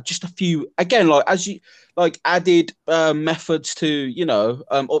 without just a few, again, added methods to,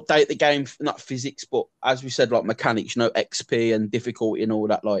 update the game, not physics, but as we said, like mechanics, XP and difficulty and all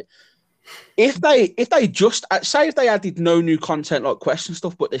that. Like, if they just say, if they added no new content like question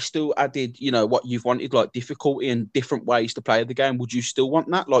stuff, but they still added, what you've wanted, like difficulty and different ways to play the game, would you still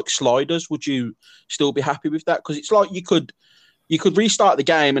want that? Like sliders, would you still be happy with that? Because it's like you could restart the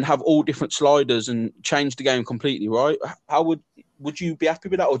game and have all different sliders and change the game completely, right? How would you be happy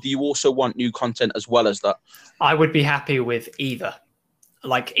with that, or do you also want new content as well as that? I would be happy with either.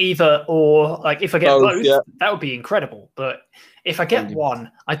 Like either or, like if I get both, yeah, that would be incredible. But if I get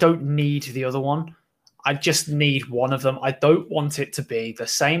one, I don't need the other one. I just need one of them. I don't want it to be the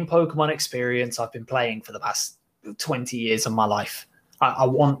same Pokemon experience I've been playing for the past 20 years of my life. I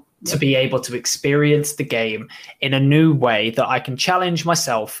want to be able to experience the game in a new way that I can challenge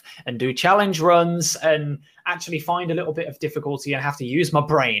myself and do challenge runs and actually find a little bit of difficulty and have to use my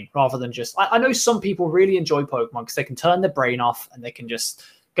brain rather than just... I know some people really enjoy Pokemon because they can turn their brain off and they can just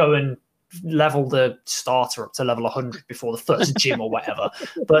go and level the starter up to level 100 before the first gym or whatever.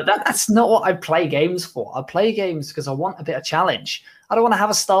 But that's not what I play games for. I play games because I want a bit of challenge. I don't want to have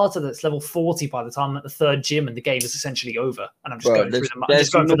a starter that's level 40 by the time I'm at the third gym and the game is essentially over and I'm just going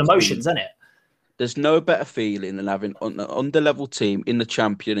through the motions, isn't it? There's no better feeling than having an under-level team in the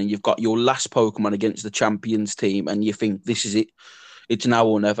champion and you've got your last Pokemon against the champions team and you think, this is it. It's now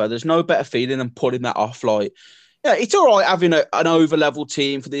or never. There's no better feeling than putting that off. Like, yeah, it's all right having an over-level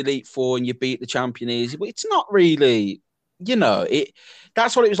team for the Elite Four and you beat the champion easy, but it's not really you know,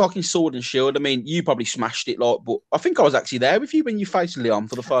 that's what it was like in Sword and Shield. I mean, you probably smashed it, like, but I think I was actually there with you when you faced Leon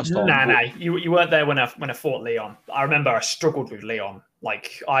for the first time. Nah, you weren't there when I fought Leon. I remember I struggled with Leon.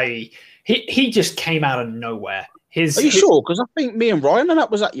 Like he just came out of nowhere. Are you sure? Because I think me and Ryan and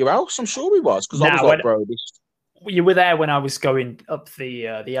that was at your house. I'm sure we was, because I was like, bro, this. You were there when I was going up the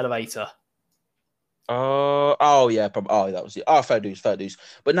elevator. Oh yeah, probably. That was it. Oh, fair dues.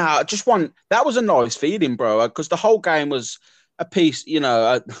 But now, that was a nice feeling, bro, because the whole game was a piece, you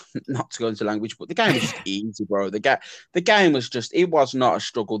know, not to go into language, but the game was just easy, bro. The game was just, it was not a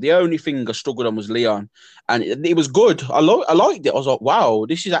struggle. The only thing I struggled on was Leon, and it was good. I liked it. I was like, wow,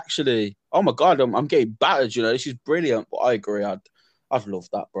 this is actually, oh my God, I'm getting battered, you know, this is brilliant. But I agree, I'd love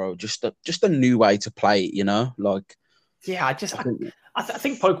that, bro. Just a new way to play it, you know, like. Yeah, I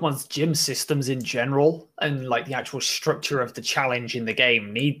think Pokemon's gym systems in general and like the actual structure of the challenge in the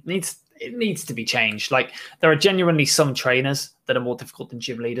game needs to be changed. Like there are genuinely some trainers that are more difficult than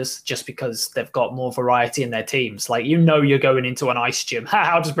gym leaders just because they've got more variety in their teams. Like, you know, you're going into an ice gym.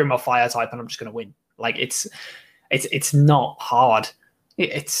 I'll just bring my fire type and I'm just going to win. Like it's not hard.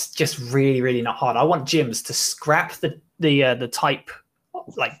 It's just really, really not hard. I want gyms to scrap the type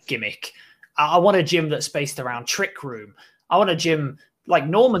like gimmick. I want a gym that's based around Trick Room. I want a gym like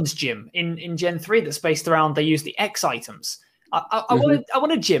Norman's gym in Gen 3 that's based around they use the X items. I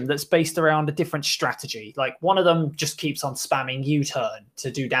want a gym that's based around a different strategy. Like one of them just keeps on spamming U-turn to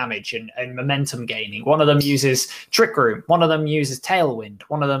do damage and momentum gaining. One of them uses Trick Room. One of them uses Tailwind.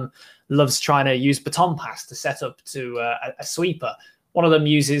 One of them loves trying to use Baton Pass to set up to a sweeper. One of them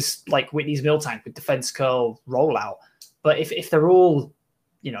uses like Whitney's Miltank with Defense Curl rollout. But if they're all,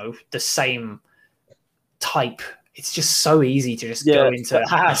 you know, the same type, it's just so easy to just go into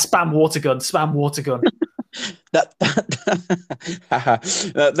spam water gun. That's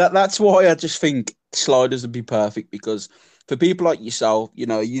why I just think sliders would be perfect, because for people like yourself, you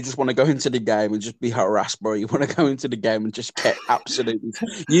know, you just want to go into the game and just be harassed, bro. You want to go into the game and just get absolutely.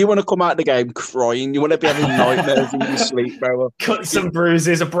 You want to come out of the game crying. You want to be having nightmares in your sleep, bro. Cut some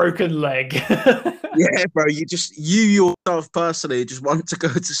bruises, a broken leg. Yeah, bro. You yourself personally just want to go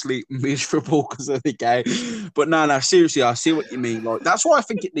to sleep miserable because of the game. But no, seriously, I see what you mean. Like, that's why I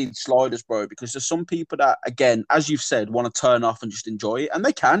think it needs sliders, bro. Because there's some people that, again, as you've said, want to turn off and just enjoy it, and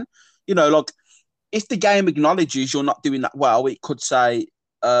they can. You know, like, if the game acknowledges you're not doing that well, it could say,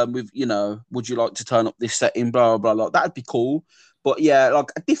 with, you know, would you like to turn up this setting, blah, blah, blah. Like, that'd be cool. But yeah, like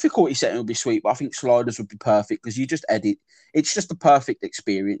a difficulty setting would be sweet, but I think sliders would be perfect because you just edit. It's just the perfect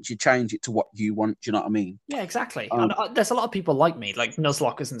experience. You change it to what you want. Do you know what I mean? Yeah, exactly. And there's a lot of people like me, like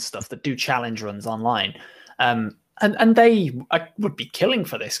Nuzlockers and stuff, that do challenge runs online. And they would be killing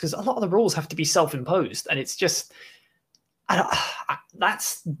for this because a lot of the rules have to be self-imposed. And it's just...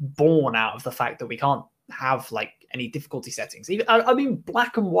 that's born out of the fact that we can't have like any difficulty settings. I mean,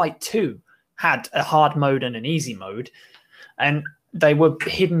 Black and White 2 had a hard mode and an easy mode, and they were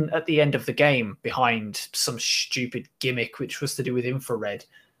hidden at the end of the game behind some stupid gimmick which was to do with infrared.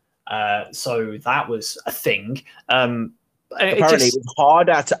 So that was a thing. Apparently, it was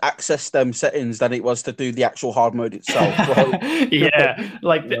harder to access them settings than it was to do the actual hard mode itself. Yeah,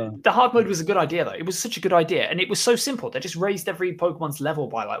 like the hard mode was a good idea, though. It was such a good idea, and it was so simple. They just raised every Pokemon's level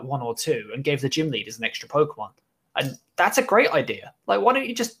by like 1 or 2 and gave the gym leaders an extra Pokemon. And that's a great idea. Like, why don't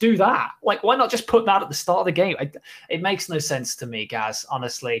you just do that? Like, why not just put that at the start of the game? It makes no sense to me, Gaz,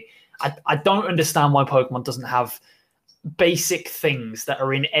 honestly. I don't understand why Pokemon doesn't have basic things that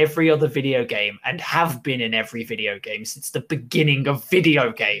are in every other video game and have been in every video game since the beginning of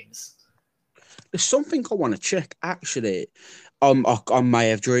video games. There's something I want to check, actually. I may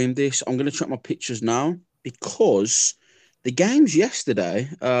have dreamed this. I'm going to check my pictures now because the games yesterday...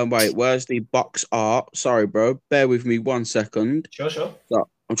 wait, where's the box art? Sorry, bro. Bear with me 1 second. Sure. So,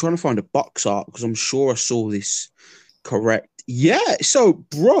 I'm trying to find a box art because I'm sure I saw this correct. Yeah, so,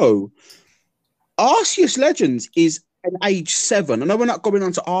 bro, Arceus Legends is an age 7. I know we're not going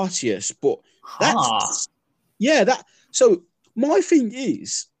on to Arceus, but that's... Yeah, that... So, my thing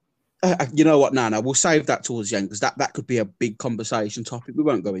is... you know what, Nana? We'll save that towards the end because that could be a big conversation topic. We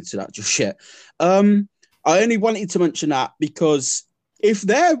won't go into that just yet. I only wanted to mention that because if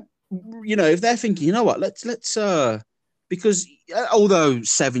they're thinking, you know what, let's because although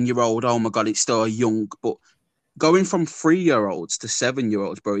 7-year-old, oh my God, it's still young, but going from 3-year-olds to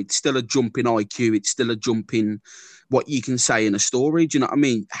 7-year-olds, bro, it's still a jump in IQ. It's still a jump in what you can say in a story. Do you know what I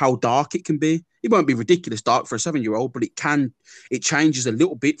mean? How dark it can be. It won't be ridiculous dark for a 7-year-old, but it changes a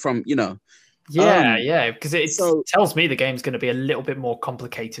little bit from, you know. Yeah, because it tells me the game's going to be a little bit more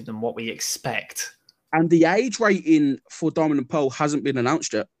complicated than what we expect. And the age rating for Diamond and Pearl hasn't been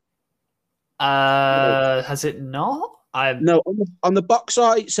announced yet. Has it not? No, on the box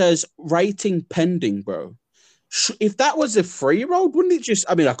art it says rating pending, bro. If that was a 3-year-old, wouldn't it just?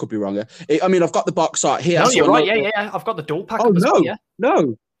 I mean, I could be wrong. I mean, I've got the box art here. No, you're right. Yeah. I've got the dual pack. Oh as no, well, yeah.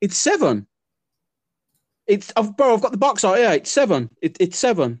 no, it's 7. I've got the box art. Yeah, it's 7. It's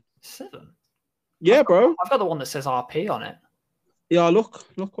 7. 7. Yeah, bro. I've got the one that says RP on it. Yeah, look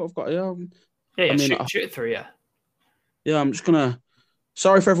what I've got here. Yeah. I mean, shoot it through. Yeah. Yeah, I'm just gonna.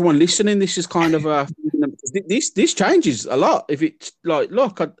 Sorry for everyone listening. This is kind of this changes a lot. If it's like,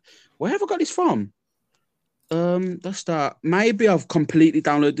 look, where have I got this from? That's that. Maybe I've completely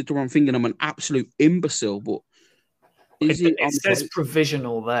downloaded the wrong thing and I'm an absolute imbecile. But it says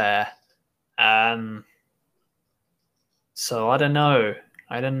provisional there. So I don't know.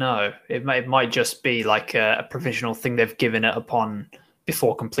 It might just be like a provisional thing they've given it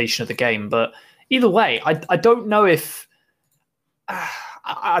before completion of the game. But either way, I don't know if.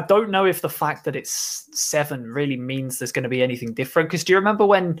 I don't know if the fact that it's 7 really means there's going to be anything different. Because do you remember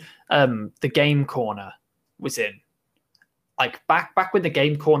when the Game Corner was in? Like back when the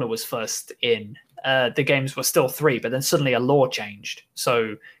Game Corner was first in, the games were still 3, but then suddenly a law changed,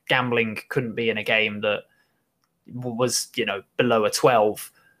 so gambling couldn't be in a game that was below a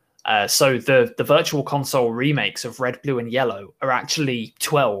 12. So the Virtual Console remakes of Red, Blue, and Yellow are actually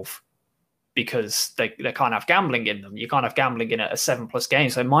 12. Because they can't have gambling in them. You can't have gambling in a 7+ game.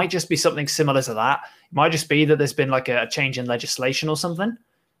 So it might just be something similar to that. It might just be that there's been like a change in legislation or something.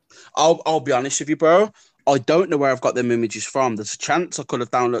 I'll be honest with you, bro. I don't know where I've got them images from. There's a chance I could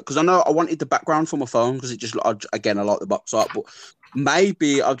have downloaded, because I know I wanted the background for my phone because it just, again, I like the box art, but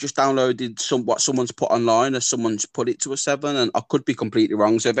maybe I've just downloaded what someone's put online, or someone's put it to a 7, and I could be completely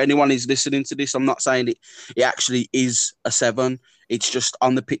wrong. So if anyone is listening to this, I'm not saying it actually is a 7. It's just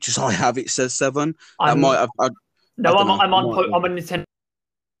on the pictures I have, it says 7. I'm on Nintendo.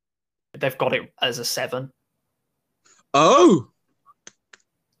 They've got it as a 7. Oh,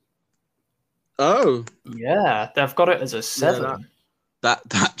 yeah, they've got it as a 7. Yeah,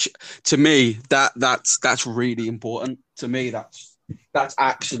 that to me, that's really important. To me, that's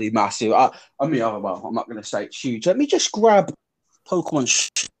actually massive. I mean, well, I'm not going to say it's huge. Let me just grab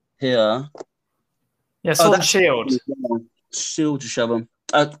Pokemon here. Yeah, Sword and Shield. Shield to show them.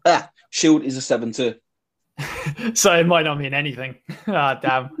 Shield is a 7 too. So it might not mean anything. Ah,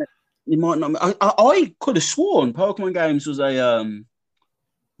 damn. It might not. I could have sworn Pokemon games was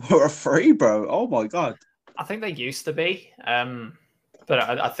were a 3, bro. Oh my god. I think they used to be, but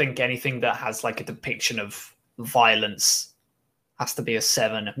I think anything that has like a depiction of violence has to be a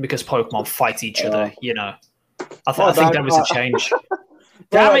 7 because Pokemon fight each other. I think there was a change.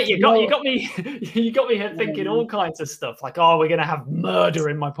 Damn it! You got me here thinking all kinds of stuff. Like, we're gonna have murder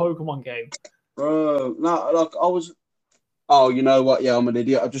in my Pokemon game. Bro, no, like I was. Oh, you know what? Yeah, I'm an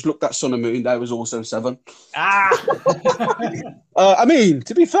idiot. I just looked at Sun and Moon. That was also 7. I mean,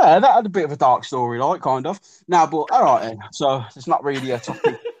 to be fair, that had a bit of a dark story, like kind of. Now, but all right, then. So it's not really a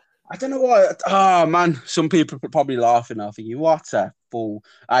topic. I don't know why. Oh man, some people are probably laughing now, thinking, "What a fool!"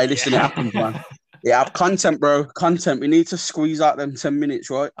 Hey, listen, It happens, man. Yeah, content, bro. Content. We need to squeeze out them 10 minutes,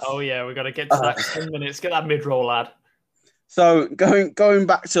 right? Oh yeah, we got to get to that 10 minutes. Get that mid-roll, lad. So going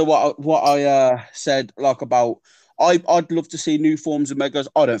back to what I said, like about, I'd love to see new forms of Megas.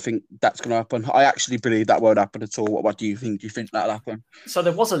 I don't think that's going to happen. I actually believe that won't happen at all. What do you think? Do you think that'll happen? So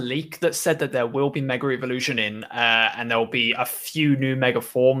there was a leak that said that there will be Mega Evolution in, and there will be a few new Mega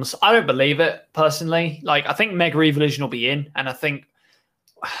forms. I don't believe it personally. Like, I think Mega Evolution will be in, and I think.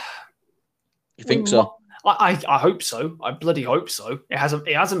 You think so? I hope so. I bloody hope so. It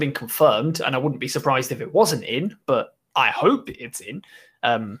hasn't been confirmed, and I wouldn't be surprised if it wasn't in. But I hope it's in.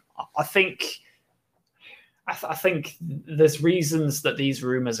 I think there's reasons that these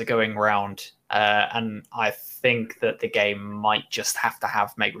rumors are going around, and I think that the game might just have to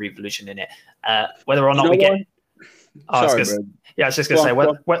have Mega Evolution in it. Whether or not we get. I was just going to say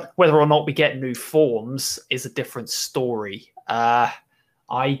whether or not we get new forms is a different story.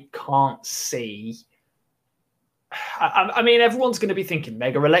 I can't see. I mean, everyone's going to be thinking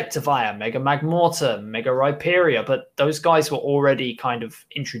Mega Electivire, Mega Magmortar, Mega Rhyperior, but those guys were already kind of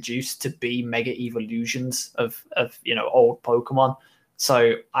introduced to be Mega Evolutions of old Pokemon.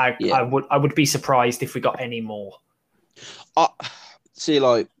 So I would be surprised if we got any more. See,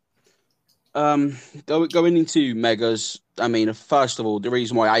 like, going into Megas. I mean, first of all, the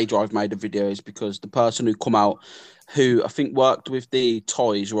reason why A-Drive made a video is because the person who come out, who I think worked with the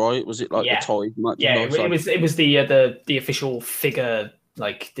toys, right? Was it like the toys? It was the official figure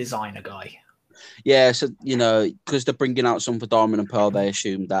like designer guy. Yeah, so because they're bringing out some for Diamond and Pearl, they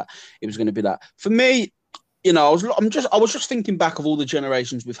assumed that it was going to be that. For me, you know, I was just thinking back of all the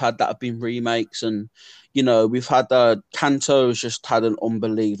generations we've had that have been remakes, and you know, we've had Kanto's just had an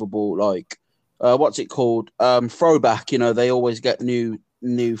unbelievable like, what's it called? Throwback. You know, they always get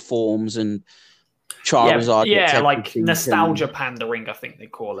new forms, and Charizard. Yeah, like nostalgia pandering, I think they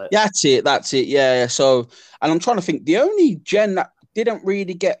call it. That's it. Yeah. So, and I'm trying to think. The only gen that didn't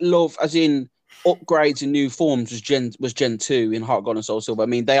really get love, as in upgrades and new forms, was Gen 2 in Heart Gold and Soul Silver. I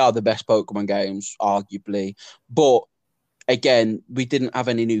mean, they are the best Pokemon games, arguably, but again, we didn't have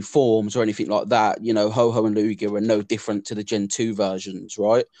any new forms or anything like that. You know, Ho-Oh and Lugia were no different to the Gen 2 versions,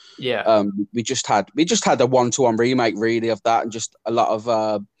 right? Yeah. We just had a 1-to-1 remake really of that, and just a lot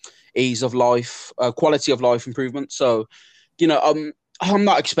of ease of life, quality of life improvement. So, you know, I'm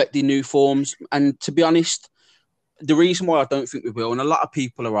not expecting new forms, and to be honest, the reason why I don't think we will, and a lot of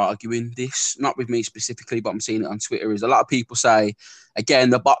people are arguing this, not with me specifically, but I'm seeing it on Twitter, is a lot of people say, again,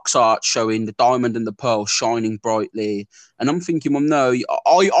 the box art showing the diamond and the pearl shining brightly. And I'm thinking, well, no,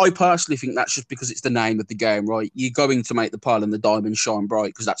 I personally think that's just because it's the name of the game, right? You're going to make the pearl and the diamond shine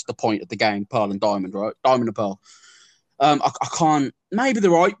bright because that's the point of the game, pearl and diamond, right? Diamond and pearl. I can't, maybe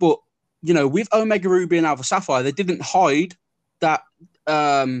they're right, but, you know, with Omega Ruby and Alpha Sapphire, they didn't hide that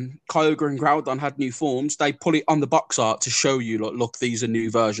Kyogre and Groudon had new forms. They put it on the box art to show you, like, look, these are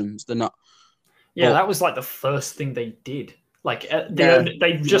new versions. They're not. Yeah, that was like the first thing they did. Like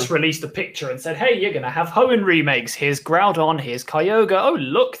they just released a picture and said, "Hey, you're gonna have Hoenn remakes. Here's Groudon. Here's Kyogre. Oh,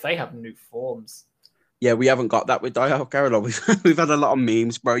 look, they have new forms." Yeah, we haven't got that with Dialga. We've had a lot of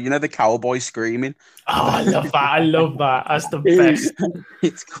memes, bro. You know, the cowboy screaming. Oh, I love that. That's the best.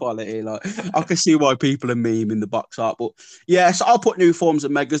 It's quality. Like, I can see why people are memeing the box art, but yeah, so I'll put new forms of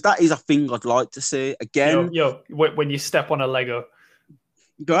Megas. That is a thing I'd like to see again. When you step on a Lego.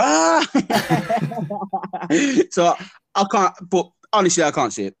 So I can't. But honestly, I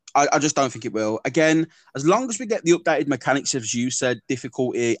can't see it. I just don't think it will. Again, as long as we get the updated mechanics, as you said,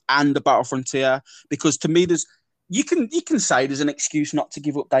 difficulty and the Battle Frontier, because to me, you can say there's an excuse not to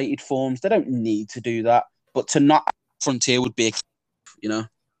give updated forms. They don't need to do that, but to not Frontier would be, you know.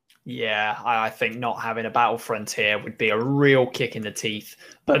 Yeah, I think not having a Battle Frontier would be a real kick in the teeth.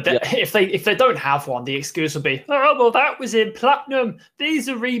 But if they don't have one, the excuse would be, oh, well, that was in Platinum. These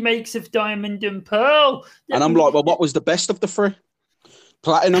are remakes of Diamond and Pearl. And I'm like, well, what was the best of the three?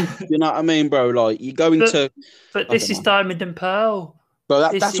 Platinum, you know what I mean, bro? Like, you're going to... But this is Diamond and Pearl.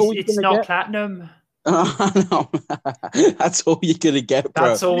 But that's all you're it's not get. Platinum. No. That's all you're going to get, bro.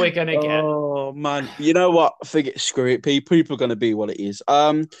 That's all we're going to get. Oh, man. You know what? Screw it. People are going to be what it is.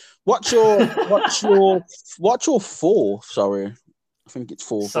 What's your fourth? Sorry. I think it's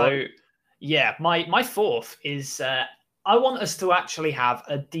fourth. So, right? Yeah, my fourth is I want us to actually have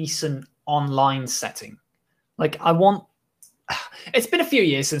a decent online setting. Like, I want... It's been a few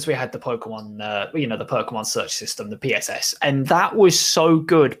years since we had the Pokemon, the Pokemon search system, the PSS, and that was so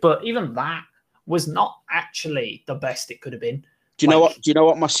good. But even that was not actually the best it could have been. Do you know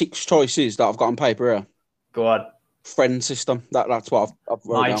what my sixth choice is that I've got on paper here? Go on. Friend system. That's what I've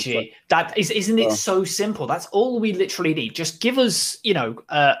wrote down. IG. That isn't it so simple? That's all we literally need. Just give us,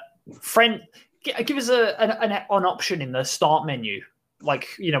 friend. Give us an option in the start menu. Like,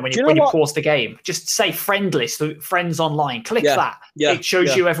 when you pause the game, just say friend list, friends online. Click that. Yeah, it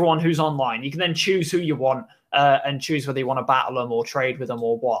shows you everyone who's online. You can then choose who you want and choose whether you want to battle them or trade with them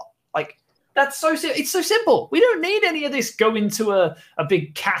or what. Like, that's it's so simple. We don't need any of this. Go into a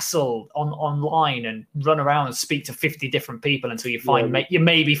big castle online and run around and speak to 50 different people until you you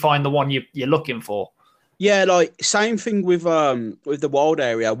maybe find the one you're looking for. Yeah, like same thing with the wild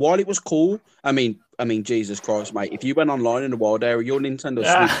area. While it was cool, I mean, Jesus Christ, mate! If you went online in the wild area, your Nintendo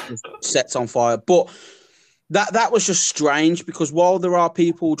Switch sets on fire. But that was just strange because while there are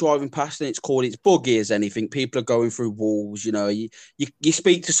people driving past and it's buggy as anything, people are going through walls. You know, you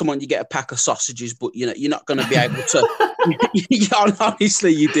speak to someone, you get a pack of sausages, but you're not going to be able to.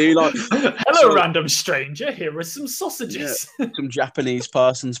 Honestly, you do. Like, hello, random stranger. Here are some sausages. Yeah, some Japanese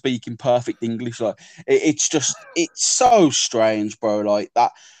person speaking perfect English. Like, it's so strange, bro. Like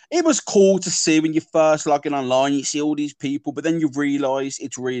that. It was cool to see when you first log in online. You see all these people, but then you realise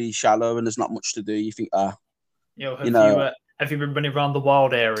it's really shallow and there's not much to do. You think, have you been running around the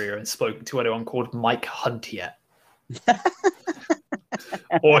wild area and spoken to anyone called Mike Hunt yet?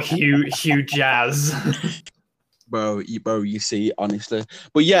 Or Hugh Jazz? Bro, you see, honestly.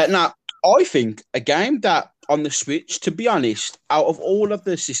 But yeah, now, I think a game that on the Switch, to be honest, out of all of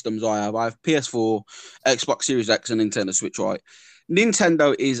the systems I have PS4, Xbox Series X, and Nintendo Switch, right?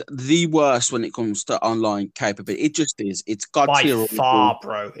 Nintendo is the worst when it comes to online capability. It just is. It's god tier. By far,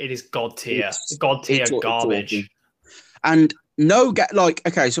 bro. It is god tier. God tier garbage. And No, get like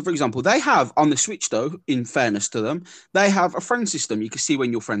okay. So, for example, they have on the Switch, though. In fairness to them, they have a friend system. You can see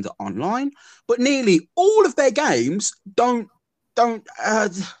when your friends are online, but nearly all of their games don't.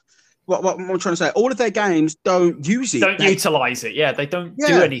 What am I trying to say? All of their games don't use it. Don't utilize it. Yeah, they don't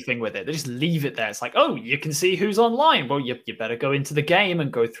do anything with it. They just leave it there. It's like, oh, you can see who's online. Well, you better go into the game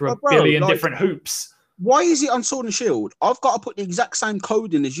and go through a billion different hoops. Why is it on Sword and Shield? I've got to put the exact same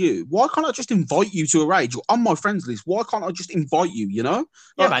code in as you. Why can't I just invite you to a raid? You're on my friends list. Why can't I just invite you? You know?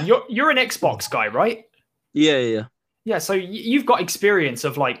 Yeah, man. You're an Xbox guy, right? Yeah. Yeah. So you've got experience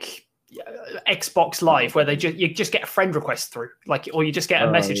of like Xbox Live, where you just get a friend request through, like, or you just get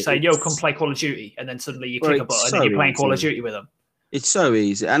a message saying, "Yo, come play Call of Duty," and then suddenly you click a button and you're playing Call of Duty with them. It's so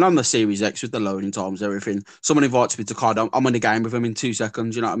easy. And on the Series X with the loading times, everything, someone invites me to card, I'm in the game with them in 2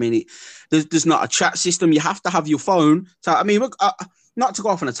 seconds. You know what I mean? There's not a chat system. You have to have your phone. So, I mean, not to go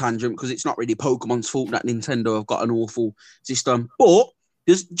off on a tangent because it's not really Pokemon's fault that Nintendo have got an awful system. But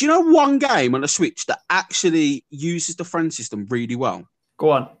do you know one game on the Switch that actually uses the friend system really well?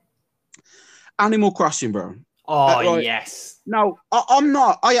 Go on. Animal Crossing, bro. Oh, yes. No, I'm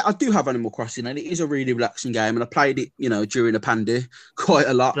not. I do have Animal Crossing, and it is a really relaxing game. And I played it, during the pandy quite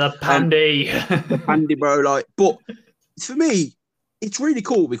a lot. The pandy, the pandy, bro. Like, but for me, it's really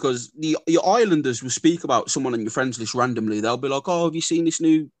cool because your islanders will speak about someone on your friends list randomly. They'll be like, "Oh, have you seen this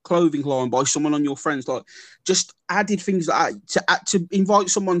new clothing line by someone on your friends?" Like, just added things like that to invite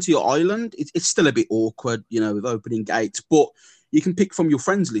someone to your island. It's still a bit awkward, with opening gates, but you can pick from your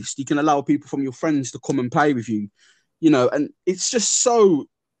friends list. You can allow people from your friends to come and play with you, and it's just so,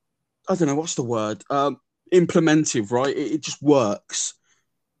 I don't know, what's the word? Implementive, right? It just works.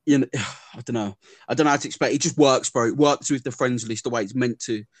 I don't know how to explain. It just works, bro. It works with the friends list the way it's meant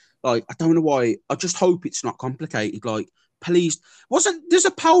to. Like, I don't know why. I just hope it's not complicated. Like, please, there's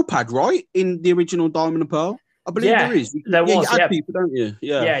a Pal Pad, right, in the original Diamond and Pearl? I believe there is. There was, you add people, don't you?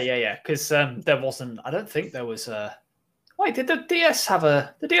 Yeah. Because there wasn't. I don't think there was a. Wait, did the DS have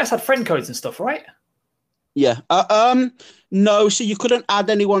the DS had friend codes and stuff, right? Yeah. No, so you couldn't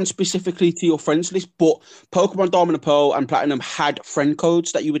add anyone specifically to your friends list, but Pokemon Diamond and Pearl and Platinum had friend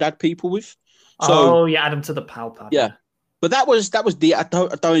codes that you would add people with. So, add them to the Pal Pad. Yeah. But that was I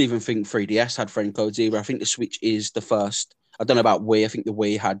don't even think 3DS had friend codes either. I think the Switch is the first. I don't know about Wii. I think the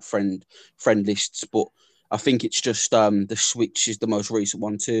Wii had friend lists, but I think it's just the Switch is the most recent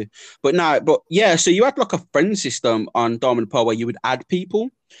one too. But so you had like a friend system on Diamond and Pearl where you would add people.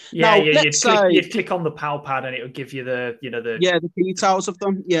 Yeah, now, you'd click on the Pal Pad and it would give you the details of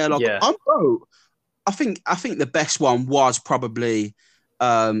them. Yeah, I think the best one was probably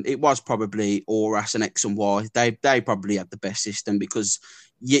Auras and X and Y. They probably had the best system because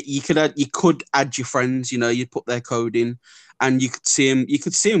you could add your friends. You'd put their code in. And you could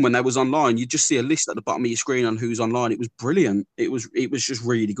see them when they was online. You just see a list at the bottom of your screen on who's online. It was brilliant. It was just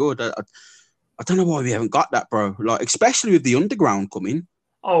really good. I don't know why we haven't got that, bro. Like, especially with the Underground coming.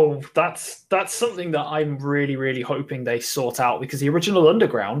 Oh, that's something that I'm really, really hoping they sort out because the original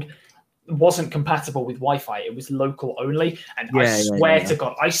Underground wasn't compatible with Wi-Fi. It was local only. And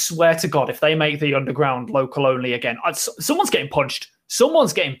I swear to God, if they make the Underground local only again, someone's getting punched.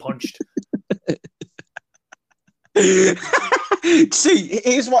 Someone's getting punched. See,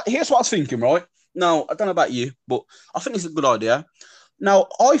 here's what I was thinking, right? Now, I don't know about you, but I think it's a good idea. Now,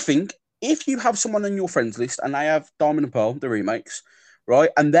 I think if you have someone on your friends list and they have Diamond and Pearl, the remakes, right,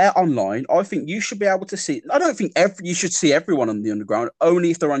 and they're online, I think you should be able to see. I don't think you should see everyone on the Underground,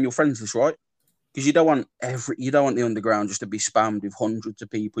 only if they're on your friends list, right? Because you don't want the Underground just to be spammed with hundreds of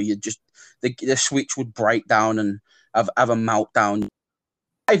people. The Switch would break down and have a meltdown.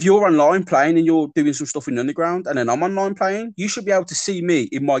 If you're online playing and you're doing some stuff in the Underground and then I'm online playing, you should be able to see me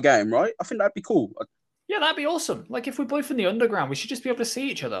in my game, right? I think that'd be cool. Yeah, that'd be awesome. Like, if we're both in the Underground, we should just be able to see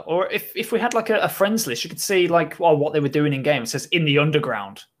each other. Or if we had like a friends list, you could see like, what they were doing in game. It says in the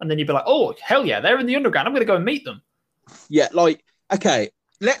Underground. And then you'd be like, oh, hell yeah, they're in the Underground. I'm going to go and meet them. Yeah, like, okay,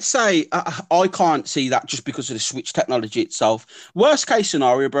 let's say I can't see that just because of the Switch technology itself. Worst case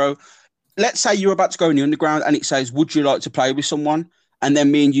scenario, bro, let's say you're about to go in the Underground and it says, would you like to play with someone? And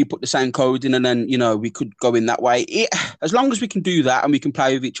then me and you put the same code in and then, we could go in that way. As long as we can do that and we can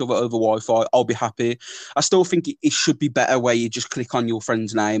play with each other over Wi-Fi, I'll be happy. I still think it should be better where you just click on your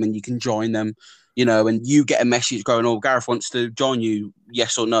friend's name and you can join them, and you get a message going, oh, Gareth wants to join you,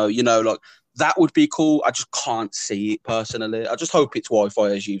 yes or no, like that would be cool. I just can't see it personally. I just hope it's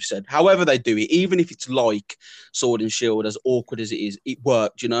Wi-Fi, as you've said. However they do it, even if it's like Sword and Shield, as awkward as it is, it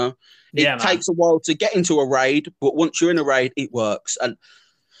worked, It takes a while to get into a raid, but once you're in a raid, it works. And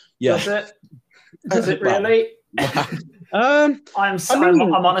yeah. Does it? Does it really? I'm I'm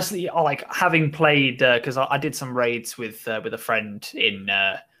honestly like having played because I did some raids with a friend in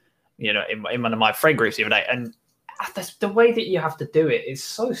in one of my friend groups the other day, and the way that you have to do it is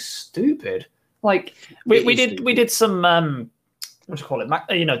so stupid. Like we did some what do you call it?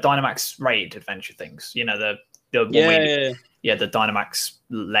 Dynamax raid adventure things. The the Dynamax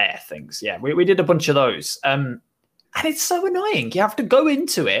lair things. Yeah, we did a bunch of those. And it's so annoying. You have to go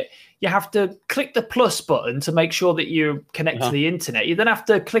into it. You have to click the plus button to make sure that you connect to the internet. You then have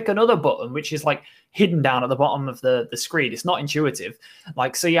to click another button, which is like hidden down at the bottom of the screen. It's not intuitive.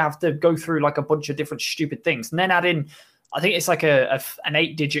 Like, so you have to go through like a bunch of different stupid things and then add in, I think it's like an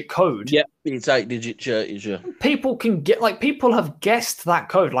 8-digit code. Yeah, it's 8-digit. Yeah. People can people have guessed that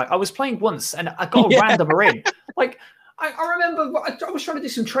code. Like I was playing once and I got a randomer in. Like, I remember I was trying to do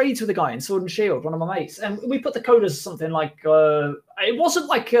some trades with a guy in Sword and Shield, one of my mates, and we put the code as something like it wasn't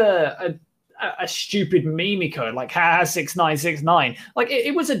like a stupid meme code like 6969. Like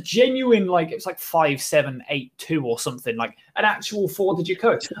it was a genuine it was like 5782 or something, like an actual 4-digit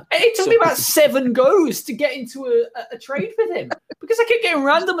code. It took me about 7 goes to get into a trade with him because I kept getting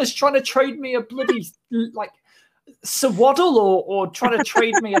randomers trying to trade me a bloody Swaddle or trying to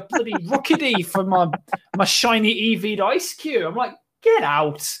trade me a bloody Rookidee for my shiny EV'd Ice Cube. I'm like, get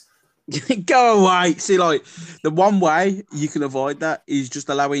out. Go away. See, like, the one way you can avoid that is just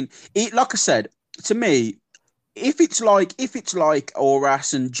allowing it. Like I said, to me, if it's like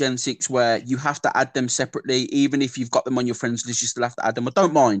Auras and Gen 6 where you have to add them separately, even if you've got them on your friends list, you still have to add them. I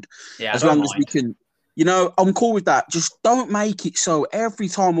don't mind. Yeah, as long as we can. I'm cool with that. Just don't make it so every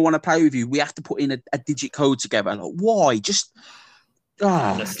time I want to play with you, we have to put in a digit code together. Like, why?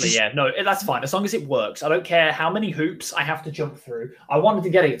 Honestly, yeah. No, that's fine. As long as it works. I don't care how many hoops I have to jump through. I wanted to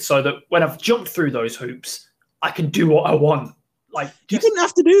get it so that when I've jumped through those hoops, I can do what I want. You didn't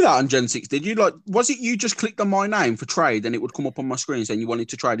have to do that on Gen 6, did you? Like, was it you just clicked on my name for trade and it would come up on my screen saying you wanted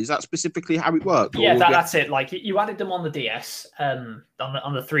to trade? Is that specifically how it worked? Yeah, that's it. Like, you added them on the DS, on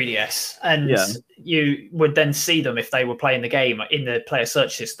the 3DS, and you would then see them if they were playing the game in the player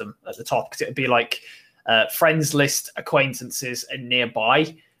search system at the top, because it would be like friends list, acquaintances, and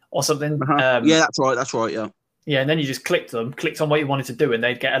nearby or something. Yeah, that's right. Yeah. Yeah, and then you just clicked on what you wanted to do, and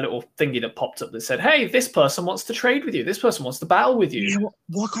they'd get a little thingy that popped up that said, "Hey, this person wants to trade with you. This person wants to battle with you." Yeah,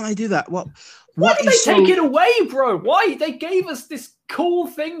 why can't I do that? Why did they take it away, bro? Why? They gave us this cool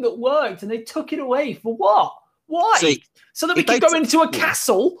thing that worked, and they took it away for what? Why? See, so that we could go into a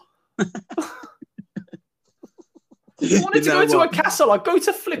castle. If you wanted to go to a castle, I'd go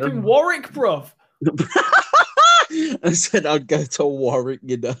to flipping Warwick, bruv. I said I'd go to Warwick,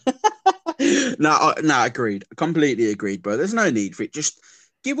 No, agreed. Completely agreed, bro. There's no need for it. Just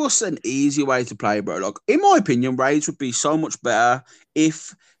give us an easy way to play, bro. Like, in my opinion, raids would be so much better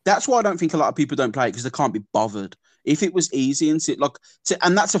if... That's why I don't think a lot of people don't play it, because they can't be bothered. If it was easy and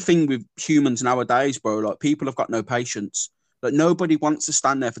and that's a thing with humans nowadays, bro. Like, people have got no patience. Like, nobody wants to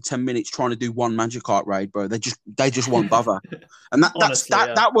stand there for 10 minutes trying to do one Magic Art raid, bro. They just won't bother. And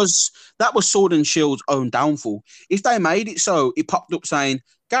that was Sword and Shield's own downfall. If they made it so it popped up saying,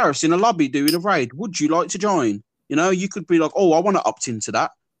 Gareth's in a lobby doing a raid, would you like to join? You could be like, oh, I want to opt into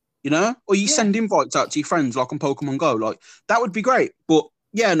that. Or you send invites out to your friends like on Pokemon Go. Like, that would be great. But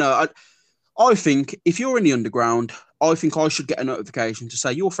yeah, no, I think if you're in the underground, I think I should get a notification to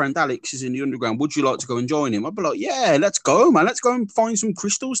say your friend Alex is in the underground. Would you like to go and join him? I'd be like, yeah, let's go, man. Let's go and find some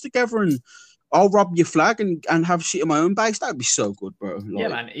crystals together, and I'll rob your flag and have shit in my own base. That'd be so good, bro. Like, yeah,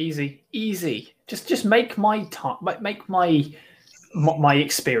 man, easy. Just make my time, make my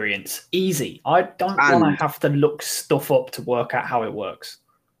experience easy. I don't want to have to look stuff up to work out how it works.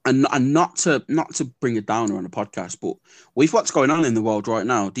 And not to bring it down on a podcast, but with what's going on in the world right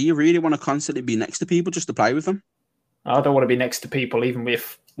now, do you really want to constantly be next to people just to play with them? I don't want to be next to people, even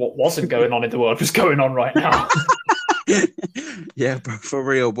if what wasn't going on in the world was going on right now. Yeah, bro, for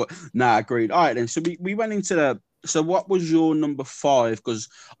real. But agreed. All right, then. So we went into so what was your number 5? Because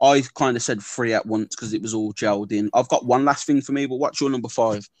I kind of said 3 at once because it was all gelled in. I've got one last thing for me, but what's your number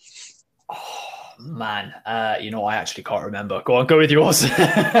 5? Oh, man. I actually can't remember. Go on, go with yours.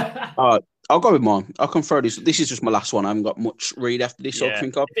 All right. I'll go with mine. I can throw this. This is just my last one. I haven't got much read after this. I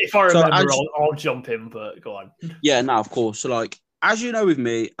think of. If I remember, I'll jump in. But go on. Yeah, no, of course. So, like, as you know, with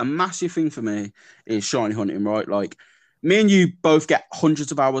me, a massive thing for me is shiny hunting. Right, like, me and you both get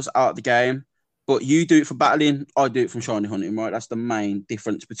hundreds of hours out of the game, but you do it for battling. I do it from shiny hunting. Right, that's the main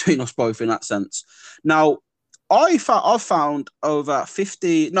difference between us both in that sense. Now, I found over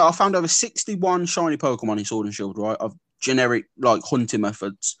 61 shiny Pokemon in Sword and Shield. Right, of generic like hunting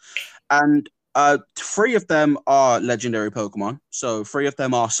methods. And 3 of them are legendary Pokemon. So 3 of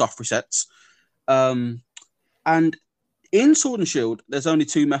them are soft resets. And in Sword and Shield, there's only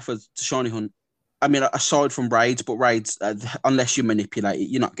two methods to shiny hunt. I mean, aside from raids, but raids, unless you manipulate it,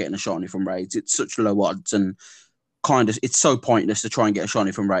 you're not getting a shiny from raids. It's such low odds and it's so pointless to try and get a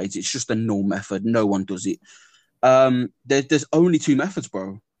shiny from raids. It's just a null method. No one does it. There's only two methods,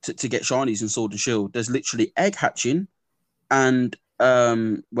 bro, to get shinies in Sword and Shield. There's literally egg hatching and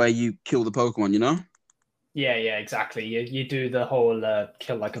where you kill the Pokemon, you know? Yeah, exactly. You do the whole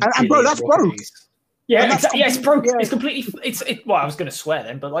kill like a and bro, that's broke. Yeah, exactly. Yeah, it's broke. Yeah. It's completely. Well, I was going to swear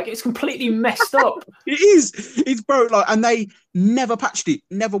then, but like it's completely messed up. It is. It's broke. Like, and they never patched it,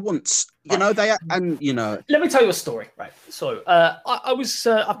 never once. You know Let me tell you a story. Right. So,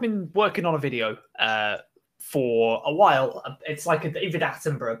 I've been working on a video for a while. It's like a David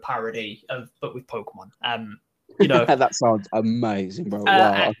Attenborough parody but with Pokemon. That sounds amazing, bro.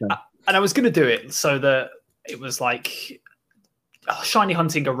 Wow. Okay. And I was going to do it so that it was like. Shiny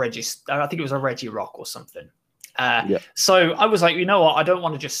hunting a I think it was a Regirock or something. So I was like, you know what? I don't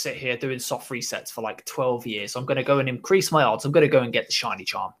want to just sit here doing soft resets for like 12 years. I'm going to go and increase my odds. I'm going to go and get the shiny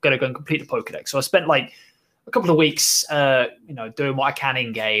charm. I'm going to go and complete the Pokedex. So I spent like a couple of weeks, doing what I can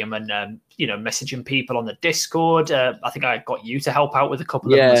in game and, messaging people on the Discord. I think I got you to help out with a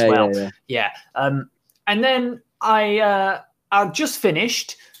couple of them as well. Yeah. And then I just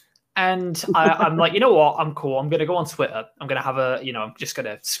finished. And I'm like, you know what? I'm cool. I'm going to go on Twitter. I'm going to have I'm just going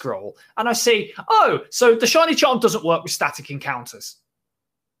to scroll. And I see, so the shiny charm doesn't work with static encounters.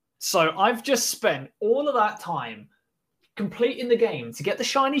 So I've just spent all of that time completing the game to get the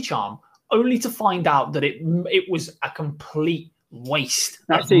shiny charm, only to find out that it was a complete waste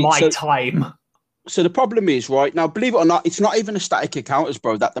of my time. So the problem is, right now, believe it or not, it's not even a static encounters,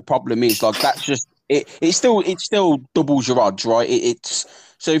 bro. That the problem is, like, that's just it still doubles your odds, right?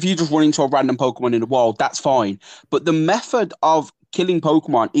 So if you just run into a random Pokemon in the wild, that's fine. But the method of killing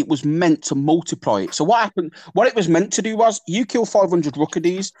Pokemon, it was meant to multiply it. So what happened? What it was meant to do was you kill 500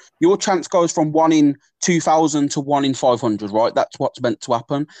 Rookidis, your chance goes from 1 in 2,000 to 1 in 500, right? That's what's meant to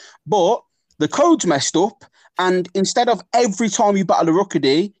happen. But the code's messed up. And instead of every time you battle a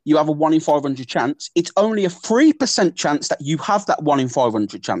Rookidee, you have a 1 in 500 chance, it's only a 3% chance that you have that 1 in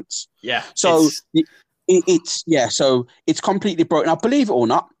 500 chance. Yeah. So so it's completely broken. Now, believe it or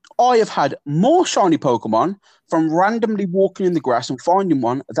not, I have had more shiny Pokemon from randomly walking in the grass and finding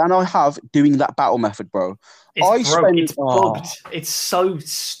one than I have doing that battle method, bro. It's bugged. It's so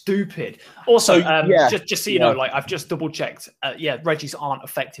stupid. Also, just so you know, like I've just double checked. Regis aren't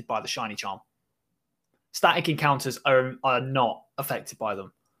affected by the shiny charm. Static encounters are not affected by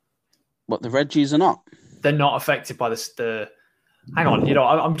them. What, the Regis are not? They're not affected by the Hang on,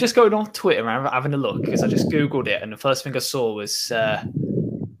 I'm just going on Twitter and having a look because I just Googled it and the first thing I saw was hang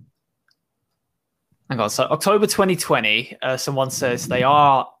on, so October 2020, someone says they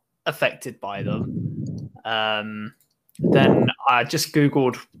are affected by them. Then I just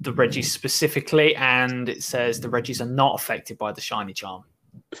Googled the Regis specifically and it says the Regis are not affected by the shiny charm.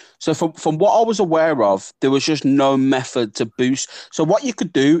 So from what I was aware of, there was just no method to boost. So what you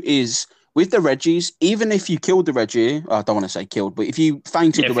could do is with the Regis, even if you killed the Reggie, I don't want to say killed, but if you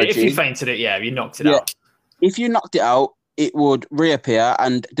fainted the Reggie. If you fainted it, you knocked it out. If you knocked it out, it would reappear.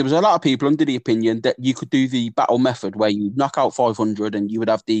 And there was a lot of people under the opinion that you could do the battle method where you knock out 500 and you would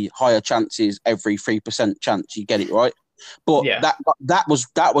have the higher chances every 3% chance you get it right. But that was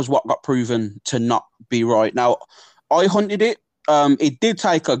what got proven to not be right. Now, I hunted it. It did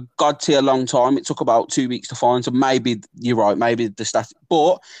take a god tier long time. It took about 2 weeks to find. So maybe you're right. Maybe the stats.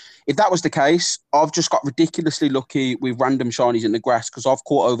 But if that was the case, I've just got ridiculously lucky with random shinies in the grass because I've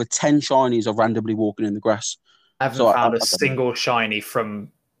caught over 10 shinies of randomly walking in the grass. I haven't found a single shiny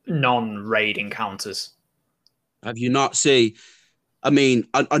from non-raid encounters. Have you not? See, I mean,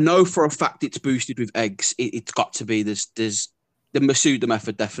 I know for a fact it's boosted with eggs. It's got to be. There's the Masuda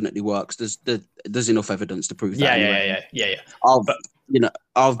method definitely works. There's enough evidence to prove that. Yeah.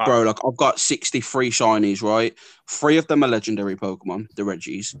 I've got 63 shinies, right? 3 of them are legendary Pokemon, the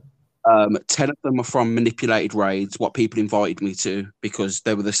Regis. 10 of them are from manipulated raids, what people invited me to because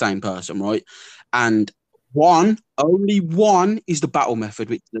they were the same person, right? And only one is the battle method,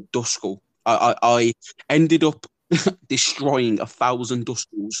 which is the Duskull. I ended up destroying 1,000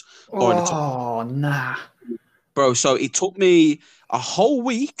 Duskulls. Oh, nah. Bro, so it took me a whole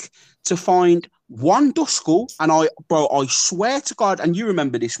week to find one Duskull, and I swear to God, and you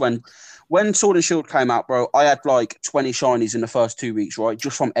remember this when Sword and Shield came out, bro, I had like 20 shinies in the first 2 weeks, right?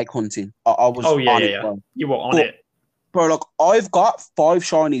 Just from egg hunting. I was on it, bro. You were on it. Bro, look, I've got 5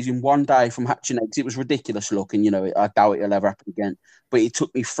 shinies in one day from hatching eggs. It was ridiculous looking, I doubt it'll ever happen again. But it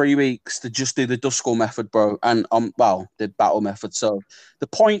took me 3 weeks to just do the Duskull method, bro, and the battle method. So the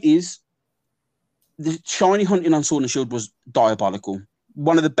point is, the shiny hunting on Sword and Shield was diabolical.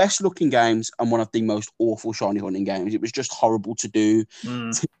 One of the best looking games and one of the most awful shiny hunting games. It was just horrible to do.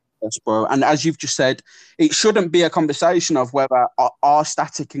 Yes, bro. And as you've just said, it shouldn't be a conversation of whether our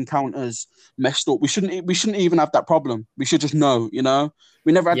static encounters messed up. We shouldn't even have that problem. We should just know, you know.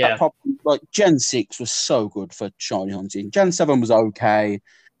 We never had that problem. Like Gen 6 was so good for shiny hunting. Gen 7 was okay,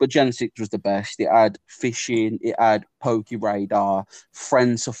 but Gen 6 was the best. It had fishing, it had Poke Radar,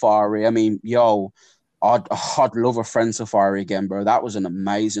 Friend Safari. I mean, I'd love a Friend Safari again, bro. That was an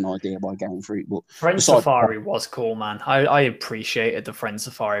amazing idea by Game Freak. But Friend Safari was cool, man. I appreciated the Friend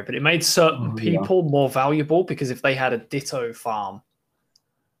Safari, but it made certain people more valuable because if they had a Ditto farm.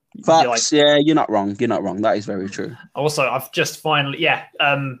 Facts, yeah, you're not wrong. You're not wrong. That is very true. Also, I've just finally,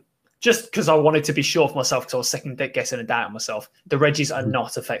 just because I wanted to be sure for myself because I was second guessing and doubting myself, the Regis are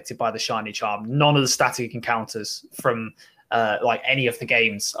not affected by the Shiny Charm. None of the static encounters from like any of the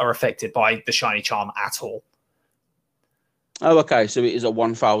games are affected by the Shiny Charm at all. Oh, okay. So it is a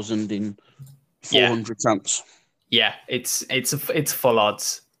 1,000 in 400 chance. Yeah, it's full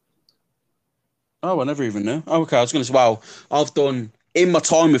odds. Oh, I never even knew. Oh, okay. I was going to say, well, I've done in my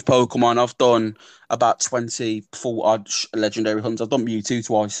time with Pokemon, I've done about 20 full odd legendary hunts. I've done Mewtwo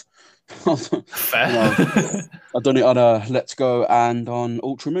twice. Fair. You know, I've done it on Let's Go and on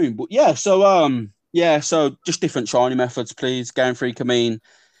Ultra Moon. But yeah, so just different shiny methods, please. Game Freak. I mean,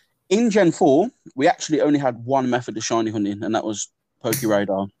 in Gen 4, we actually only had one method of shiny hunting, and that was Poke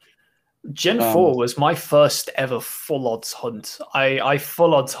Radar. Gen 4 was my first ever full odds hunt. I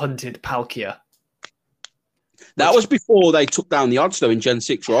full odds hunted Palkia. That was before they took down the odds, though, in Gen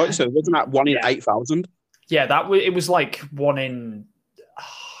 6, right? So wasn't that 1 in 8,000? Yeah, it was like 1 in, I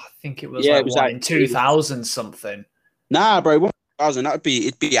think it was like 1 in 2,000 something. Nah, bro, 1,000, it'd be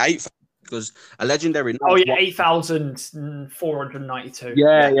 8,000 because a legendary. 8,492.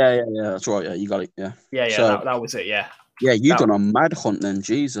 Yeah, that's right. Yeah, you got it. Yeah. Yeah, so, that was it. Yeah. Yeah, you done a mad hunt then,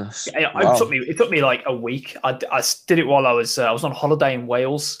 Jesus. Yeah, wow. It took me like a week. I did it while I was on holiday in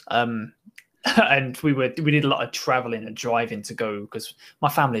Wales. And we did a lot of traveling and driving to go because my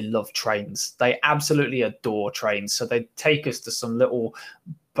family love trains. They absolutely adore trains. So they take us to some little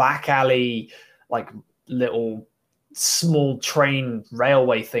back alley, like little small train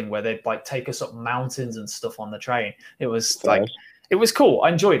railway thing where they'd like take us up mountains and stuff on the train. It was it was cool. I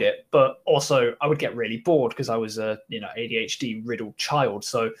enjoyed it, but also I would get really bored because I was a ADHD riddled child.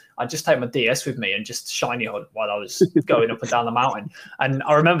 So I'd just take my DS with me and just shiny hunt while I was going up and down the mountain. And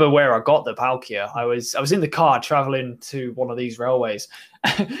I remember where I got the Palkia. I was in the car traveling to one of these railways,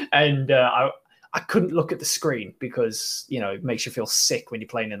 and I couldn't look at the screen because it makes you feel sick when you're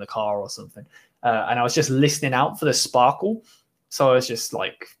playing in the car or something. And I was just listening out for the sparkle. So I was just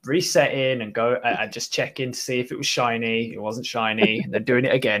like resetting and just checking to see if it was shiny. It wasn't shiny. And they're doing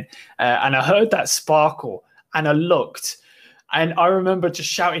it again. And I heard that sparkle and I looked and I remember just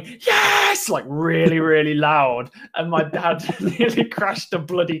shouting, yes, like really, really loud. And my dad nearly crashed a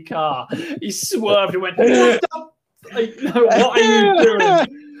bloody car. He swerved and went, stop! Like, no, what are you doing?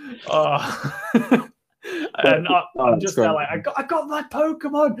 And I'm just there like, I got my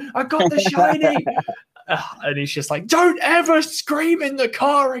Pokemon. I got the shiny. And he's just like, don't ever scream in the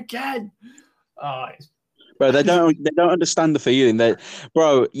car again. Bro, they don't understand the feeling.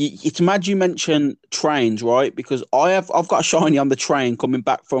 Bro, it's mad you mention trains, right? Because I've got a shiny on the train coming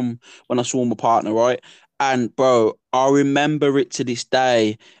back from when I saw my partner, right? And bro, I remember it to this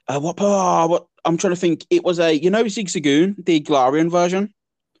day. What I'm trying to think. It was Zigzagoon, the Galarian version.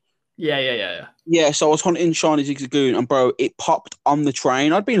 Yeah. Yeah, so I was hunting shiny Zigzagoon, and bro, it popped on the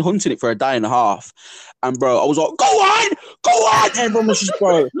train. I'd been hunting it for a day and a half, and bro, I was like, "Go on!" Everyone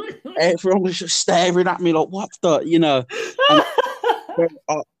was just staring at me like, "What the?"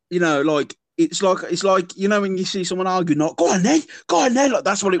 Like it's like when you see someone argue, not go on then, like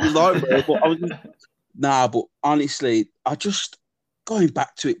that's what it was like, bro. But honestly, I just going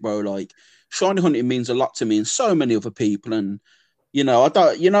back to it, bro. Like shiny hunting means a lot to me and so many other people, and. I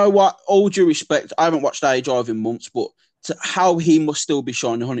don't. You know what? All due respect, I haven't watched Age of in months, but how he must still be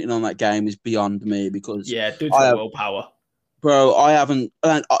shiny hunting on that game is beyond me because dude's got willpower, bro. I haven't,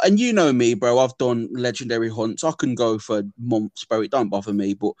 and you know me, bro. I've done legendary hunts. I can go for months, bro. It don't bother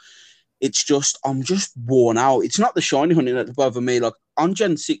me, but it's just I'm just worn out. It's not the shiny hunting that bother me. Like on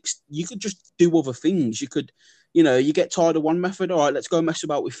Gen 6, you could just do other things. You could. You get tired of one method. All right, let's go mess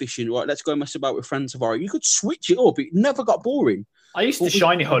about with fishing. Right, let's go mess about with Friend Safari. You could switch it up. It never got boring. I used to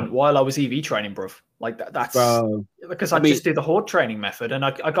shiny hunt while I was EV training, bruv. Like that's because I just did the horde training method, and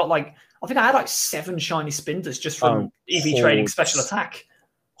I got I think I had like 7 shiny Spinders just from EV training special attack.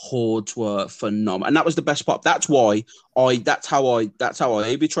 hordes were phenomenal, and that was the best part. That's how I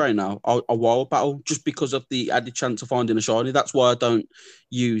A/B trade now. I wild battle just because of the added chance of finding a shiny. That's why I don't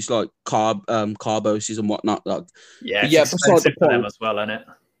use like carboses and whatnot. Like, yeah, it's expensive for them as well, isn't it?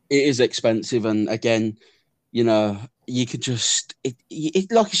 It is expensive, and again, you know, you could just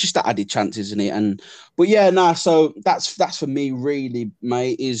it like it's just that added chance, isn't it? But yeah, nah. So that's for me, really,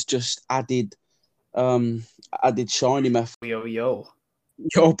 mate. Is just added shiny method.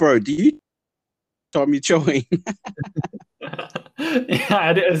 Yo, bro, do you time you join? Yeah, I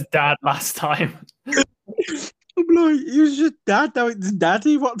had it as dad last time. I'm like, you was just dad. Now it's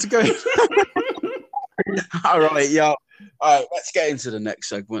daddy. What's going on? All right, yeah. All right, let's get into the next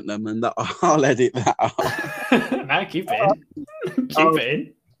segment then, and I'll edit that out. No, keep it in. Keep it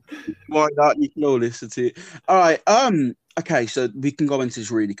in. Why not? You can all listen to it. All right. Okay, so we can go into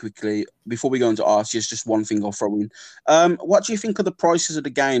this really quickly. Before we go into Arceus, just one thing I'll throw in. What do you think of the prices of the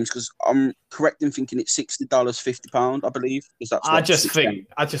games? Because I'm correct in thinking it's $60, £50, I believe. I just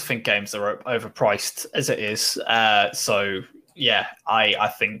think games are overpriced as it is. So yeah, I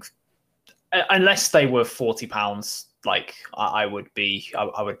think unless they were £40, like I would be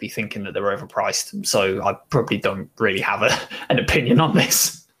thinking that they're overpriced. So I probably don't really have an opinion on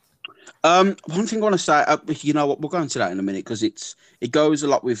this. One thing I want to say, you know what, we'll go into that in a minute because it goes a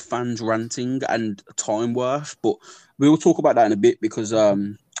lot with fans ranting and time worth, but we will talk about that in a bit because,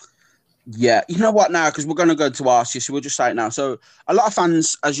 yeah, you know what now, because we're going to go to Arceus, so we'll just say it now. So a lot of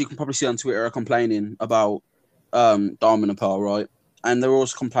fans, as you can probably see on Twitter, are complaining about Diamond and Pearl, right? And they're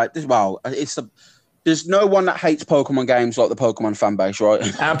always complaining, well, there's no one that hates Pokemon games like the Pokemon fan base, right?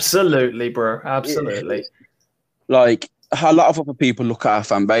 Absolutely, bro. Absolutely. Like, a lot of other people look at our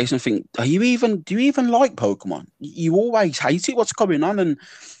fan base and think, do you even like Pokemon? You always hate it. What's going on? And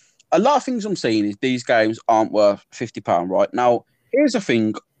a lot of things I'm saying is these games aren't worth £50, right? Now, here's a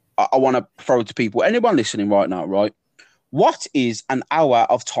thing I want to throw to people. Anyone listening right now, right? What is an hour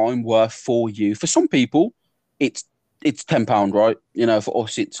of time worth for you? For some people, it's £10, right? You know, for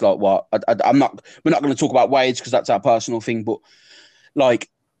us, it's like what? We're not going to talk about wage because that's our personal thing, but like,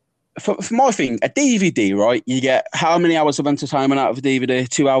 for my thing, a DVD, right? You get how many hours of entertainment out of a DVD?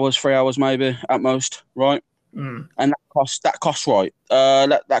 2 hours, 3 hours, maybe at most, right? Mm. And that costs right.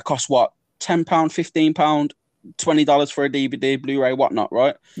 That costs what? £10, £15, $20 for a DVD, Blu-ray, whatnot,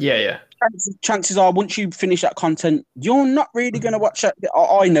 right? Yeah. Chances are, once you finish that content, you're not really going to watch that.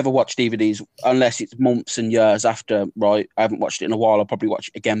 I never watch DVDs unless it's months and years after, right? I haven't watched it in a while. I'll probably watch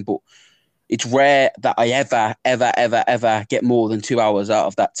it again, but it's rare that I ever get more than 2 hours out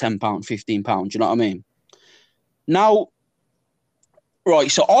of that £10, £15. You know what I mean? Now,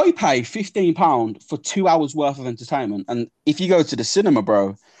 right, so I pay £15 for 2 hours worth of entertainment. And if you go to the cinema,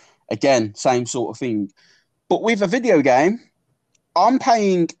 bro, again, same sort of thing. But with a video game, I'm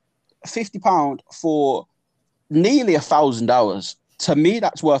paying £50 for nearly 1,000 hours. To me,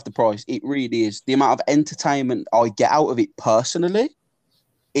 that's worth the price. It really is. The amount of entertainment I get out of it personally,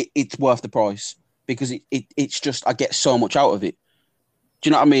 it's worth the price because it's just I get so much out of it. Do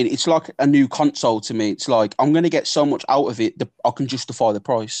you know what I mean? It's like a new console to me. It's like I'm going to get so much out of it that I can justify the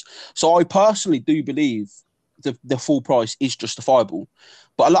price. So I personally do believe the full price is justifiable.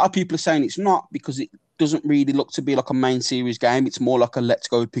 But a lot of people are saying it's not because it doesn't really look to be like a main series game. It's more like a Let's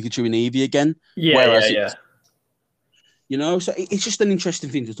Go Pikachu and Eevee again. Yeah. You know, so it's just an interesting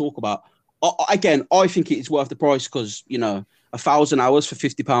thing to talk about. Again, I think it's worth the price because, you know, 1,000 hours for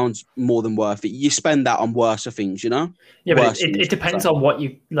 £50 more than worth it. You spend that on worse things, you know? Yeah, but it depends on what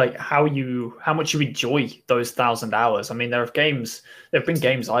you like, how much you enjoy those 1,000 hours. I mean, there have been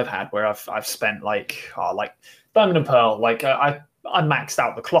games I've had where I've spent like Diamond and Pearl, like I maxed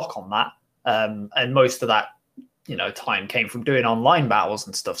out the clock on that. And most of that, you know, time came from doing online battles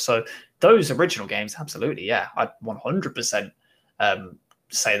and stuff. So those original games, absolutely, yeah, I'd 100%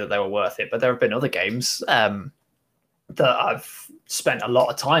 say that they were worth it. But there have been other games that I've spent a lot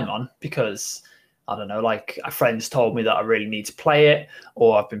of time on because I don't know, like a friend's told me that I really need to play it,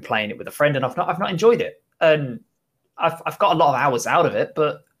 or I've been playing it with a friend and I've not enjoyed it, and I've got a lot of hours out of it,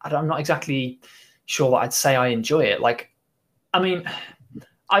 but I'm not exactly sure that I'd say I enjoy it. Like, I mean,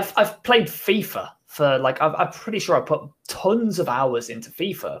 I've played FIFA for like I'm pretty sure I put tons of hours into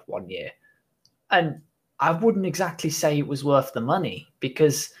FIFA one year, and I wouldn't exactly say it was worth the money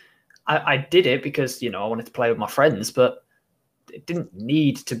because I did it because, you know, I wanted to play with my friends, but it didn't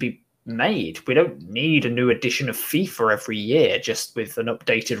need to be made. We don't need a new edition of FIFA every year just with an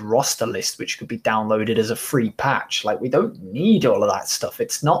updated roster list, which could be downloaded as a free patch. Like, we don't need all of that stuff.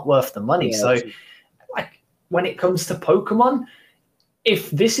 It's not worth the money. Yeah, so, like, when it comes to Pokemon,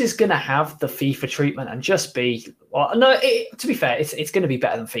 if this is going to have the FIFA treatment and just be, well, no, to be fair, it's going to be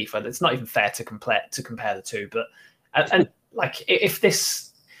better than FIFA. It's not even fair to compare the two. But and like if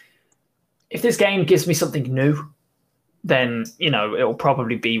this game gives me something new, then it'll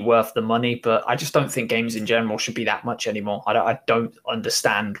probably be worth the money. But I just don't think games in general should be that much anymore. I don't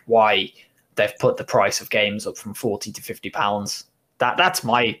understand why they've put the price of games up from £40 to £50. That's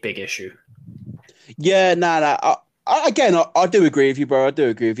my big issue. Yeah, I do agree with you, bro. I do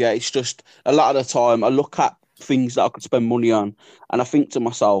agree with you. It's just a lot of the time I look at things that I could spend money on, and I think to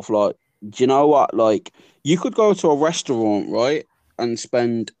myself, like, do you know what? Like, you could go to a restaurant, right, and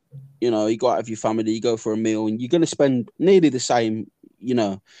spend, you go out with your family, you go for a meal, and you're going to spend nearly the same,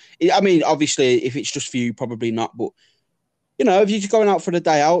 I mean, obviously, if it's just for you, probably not, but, if you're just going out for the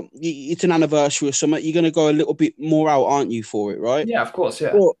day out, it's an anniversary or something, you're going to go a little bit more out, aren't you, for it, right? Yeah, of course,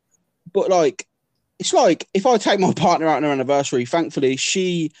 yeah. But like, it's like if I take my partner out on her anniversary, thankfully,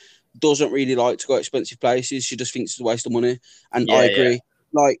 she doesn't really like to go expensive places. She just thinks it's a waste of money. And I agree. Yeah.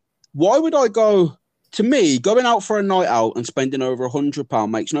 Like, why would I go? To me, going out for a night out and spending over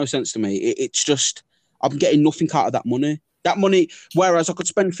 £100 makes no sense to me. It's just, I'm getting nothing out of that money. Whereas I could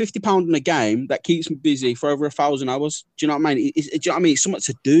spend £50 on a game that keeps me busy for over 1,000 hours. Do you know what I mean? Do you know what I mean? It's something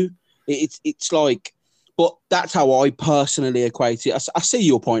to do. It's like, but that's how I personally equate it. I see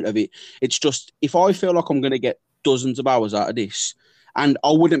your point of it. It's just, if I feel like I'm going to get dozens of hours out of this, and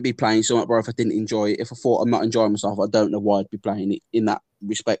I wouldn't be playing something, bro, if I didn't enjoy it. If I thought I'm not enjoying myself, I don't know why I'd be playing it in that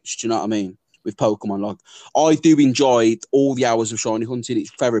respect. Do you know what I mean? With Pokemon, like, I do enjoy all the hours of shiny hunting. It's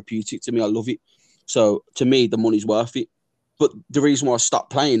therapeutic to me. I love it. So to me, the money's worth it. But the reason why I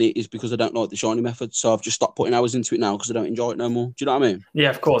stopped playing it is because I don't like the shiny method. So I've just stopped putting hours into it now because I don't enjoy it no more. Do you know what I mean? Yeah,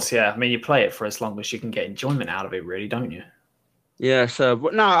 of course. Yeah. I mean, you play it for as long as you can get enjoyment out of it, really, don't you? Yeah. So,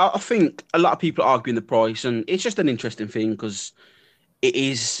 but no, I think a lot of people are arguing the price, and it's just an interesting thing because it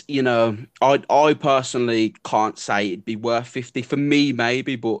is, I personally can't say it'd be worth 50 for me,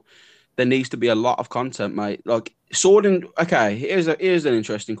 maybe, but there needs to be a lot of content, mate. Like okay, here's an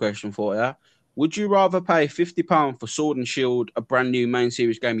interesting question for you. Would you rather pay £50 for Sword and Shield, a brand new main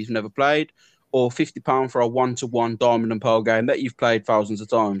series game you've never played, or £50 for a 1-to-1 Diamond and Pearl game that you've played thousands of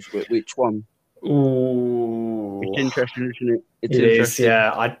times? Which one? Ooh. It's interesting, isn't it? It is,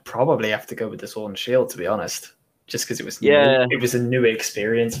 yeah. I'd probably have to go with the Sword and Shield, to be honest, just because it was it was a new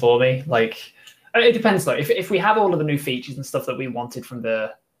experience for me. Like, it depends, though. If we have all of the new features and stuff that we wanted from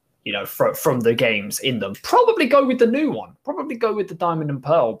the from the games in them, probably go with the new one. Probably go with the Diamond and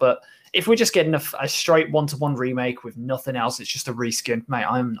Pearl. But if we're just getting a straight 1-to-1 remake with nothing else, it's just a reskin, mate,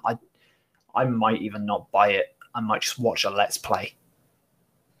 I might even not buy it. I might just watch a Let's Play.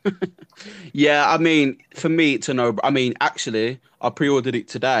 Yeah, I mean, for me, it's a no. I mean, actually, I pre-ordered it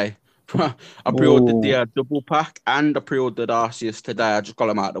today. I pre-ordered the double pack, and I pre-ordered Arceus today. I just got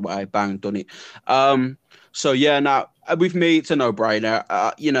them out of the way, bang, done it. So yeah, now with me, it's a no-brainer.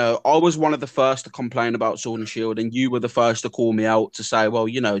 I was one of the first to complain about Sword and Shield, and you were the first to call me out to say, well,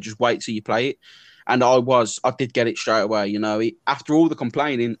 just wait till you play it. And I did get it straight away. After all the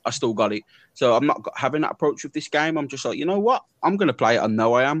complaining, I still got it. So I'm not having that approach with this game. I'm just like, you know what? I'm going to play it. I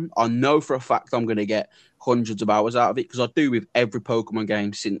know I am. I know for a fact I'm going to get hundreds of hours out of it because I do with every Pokemon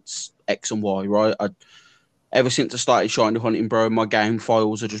game since X and Y, right? Ever since I started shiny hunting, bro, my game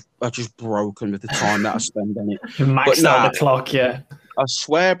files are just broken with the time that I spend on it. Maxed out the clock, yeah. I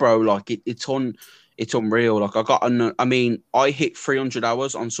swear, bro, like it's unreal. Like I hit 300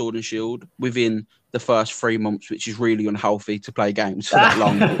 hours on Sword and Shield within the first 3 months, which is really unhealthy to play games for that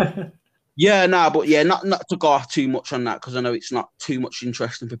long. Not to go off too much on that because I know it's not too much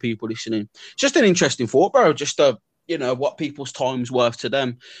interesting for people listening. It's just an interesting thought, bro. Just what people's time's worth to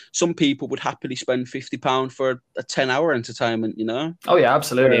them. Some people would happily spend £50 for a 10-hour entertainment, Oh yeah,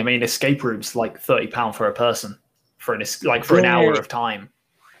 absolutely. I mean, escape rooms like £30 for a person for an hour of time.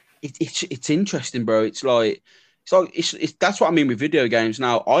 It's interesting, bro. It's that's what I mean with video games.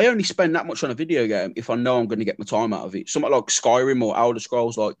 Now, I only spend that much on a video game if I know I'm going to get my time out of it. Something like Skyrim or Elder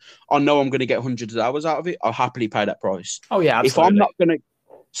Scrolls, like I know I'm going to get hundreds of hours out of it. I'll happily pay that price. Oh yeah, absolutely. If I'm not going to.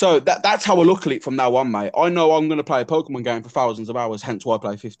 So that's how I look at it from now on, mate. I know I'm going to play a Pokemon game for thousands of hours, hence why I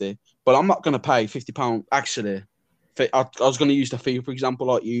play 50. But I'm not going to pay £50. Actually, I was going to use the FIFA, for example,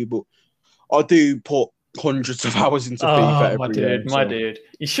 like you, but I do put hundreds of hours into FIFA every year. My dude.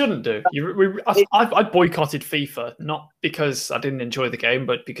 You shouldn't do. I boycotted FIFA, not because I didn't enjoy the game,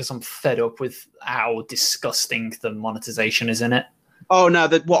 but because I'm fed up with how disgusting the monetization is in it. Oh, no,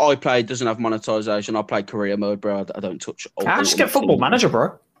 what I play doesn't have monetization. I play career mode, bro. I don't touch. I just get Football Manager,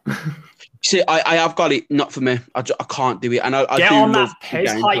 bro. See, I have got it. Not for me. I can't do it. And I Get do on love that the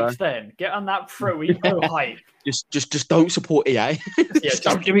PES gameplay. hype then. Get on that Pro Evo hype. Just don't support EA. Yeah, just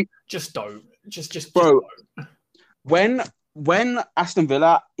don't do it. Just don't. Just Bro. don't. When Aston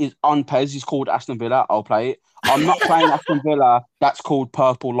Villa is on PES is called Aston Villa, I'll play it. I'm not playing Aston Villa that's called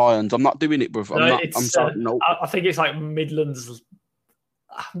Purple Lions. I'm not doing it, bro. I'm sorry. No. I think it's like Midlands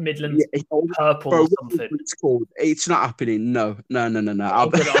Yeah, Purple bro, or something. It's called. It's not happening. No.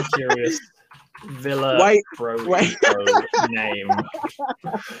 I'm curious. Villa Pro name.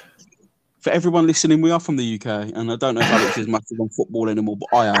 For everyone listening, we are from the UK, and I don't know if Alex is massive on football anymore,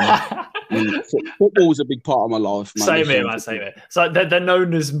 but I am. Football is a big part of my life, man. Same here, man. Same here. So they're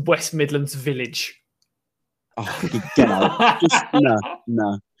known as West Midlands Village. Oh, get out. Just,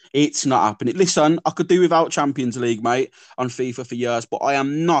 no. It's not happening. Listen, I could do without Champions League, mate, on FIFA for years, but I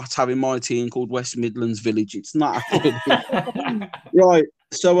am not having my team called West Midlands Village. It's not happening. Right.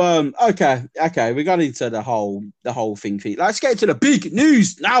 So, okay, we got into the whole thing. Let's get into the big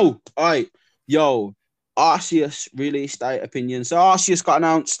news now. All right, yo, Arceus release date opinion. So Arceus got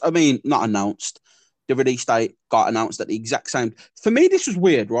announced. I mean, not announced. The release date got announced at the exact same. For me, this was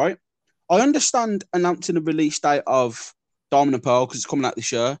weird, right? I understand announcing the release date of Diamond and Pearl because it's coming out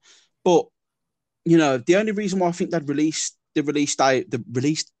this year, but you know, the only reason why I think they'd released the release date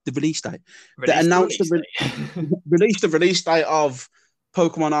of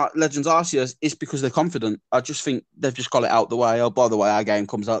Pokemon Legends Arceus is because they're confident. I just think they've just got it out the way. Oh, by the way, our game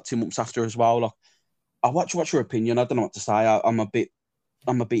comes out 2 months after as well. Like, what's your opinion? I don't know what to say. I'm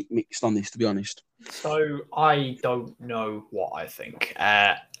a bit mixed on this, to be honest. So I don't know what I think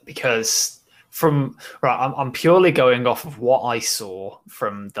because I'm purely going off of what I saw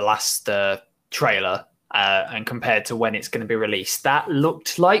from the last trailer and compared to when it's going to be released. That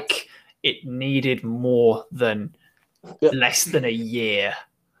looked like it needed more than. Less than a year.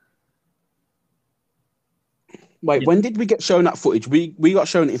 Wait, when did we get shown that footage? We got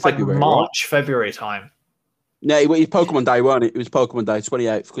shown it in February. March, right? February time. No, it was Pokemon Day, weren't it? It was Pokemon Day,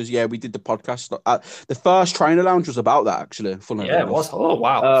 28th, because, we did the podcast. The first trainer lounge was about that, actually. It was. Oh,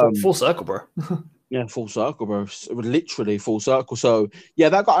 wow. Full circle, bro. Yeah, full circle, bro. It was literally full circle. So,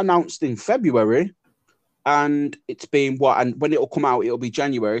 that got announced in February. And it's been and when it'll come out, it'll be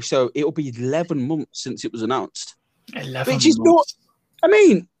January. So, it'll be 11 months since it was announced. 11 Which is months. not, I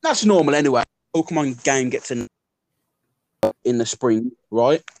mean, that's normal anyway. Pokemon game gets in the spring,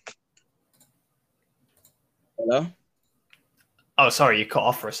 right? Hello? Oh, sorry, you cut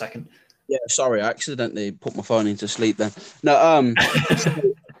off for a second. Yeah, sorry, I accidentally put my phone into sleep then. No,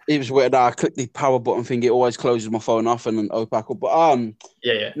 it was weird. I clicked the power button thing, it always closes my phone off and then open back up. But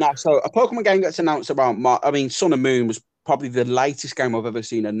no, so a Pokemon game gets announced about Sun and Moon was probably the latest game I've ever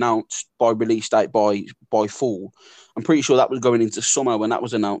seen announced by release date by fall. I'm pretty sure that was going into summer when that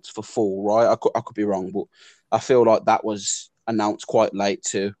was announced for fall, right? I could be wrong, but I feel like that was announced quite late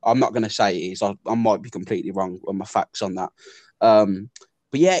too. I'm not going to say it is. I might be completely wrong on my facts on that.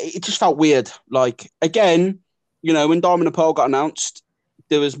 But yeah, it just felt weird. Like, again, when Diamond and Pearl got announced,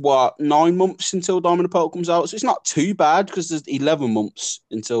 there was 9 months until Diamond and Pearl comes out. So it's not too bad because there's 11 months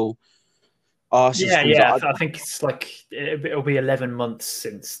until Arceus comes out. I think it's like it'll be 11 months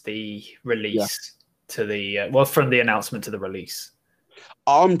since the release to the from the announcement to the release.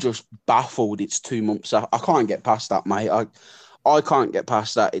 I'm just baffled. It's 2 months. I can't get past that, mate. I can't get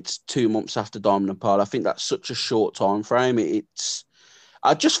past that. It's 2 months after Diamond and Pearl. I think that's such a short time frame. It's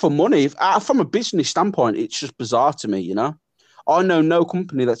just for money. From a business standpoint, it's just bizarre to me. I know no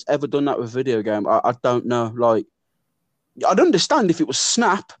company that's ever done that with a video game. I don't know. Like, I'd understand if it was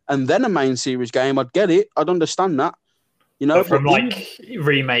Snap and then a main series game. I'd get it. I'd understand that. But from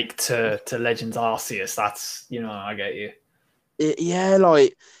remake to Legends Arceus, that's I get you.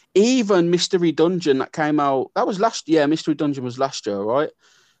 Like even Mystery Dungeon that came out. That was last year. Mystery Dungeon was last year, right?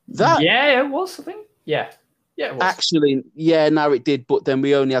 It was. I think. Yeah, it was. Actually, no, it did. But then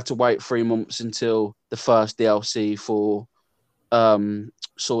we only had to wait 3 months until the first DLC for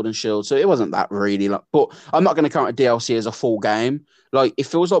Sword and Shield, so it wasn't that really but I'm not going to count a DLC as a full game. Like, it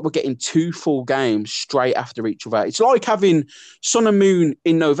feels like we're getting 2 full games straight after each other. It's like having Sun and Moon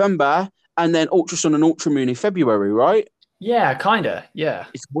in November and then Ultra Sun and Ultra Moon in February, right? Yeah, kind of. Yeah,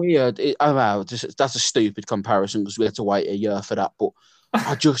 it's weird. That's a stupid comparison because we had to wait a year for that. But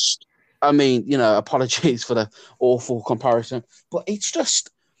apologies for the awful comparison, but it's just.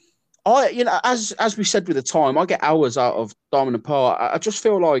 As we said with the time, I get hours out of Diamond and Pearl. I just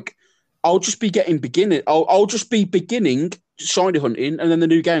feel like I'll just be beginning shiny hunting, and then the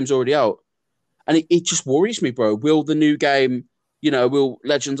new game's already out, and it just worries me, bro. Will the new game will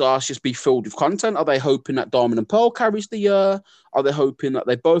Legends Arceus be filled with content? Are they hoping that Diamond and Pearl carries the year? Are they hoping that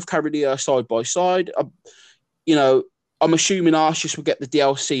they both carry the year side by side? I'm assuming Arceus will get the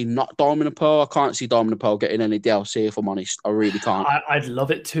DLC, not Diamond and Pearl. I can't see Diamond and Pearl getting any DLC, if I'm honest. I really can't. I'd love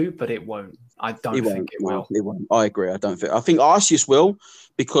it to, but it won't. I don't think it will. It won't. I agree. I think Arceus will,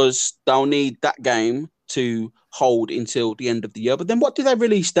 because they'll need that game to hold until the end of the year. But then what do they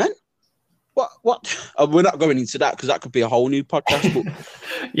release then? What? We're not going into that because that could be a whole new podcast. But,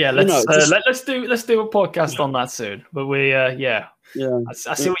 yeah, let's do a podcast on that soon. But I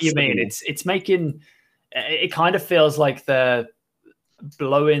see what you mean. It's making it kind of feels like they're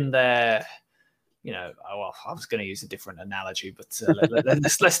blowing their. I was going to use a different analogy, but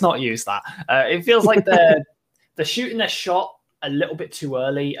let's not use that. It feels like they're shooting their shot a little bit too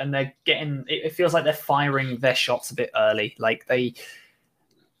early, and they're getting. It feels like they're firing their shots a bit early, like they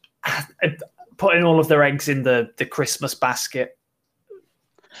putting all of their eggs in the Christmas basket.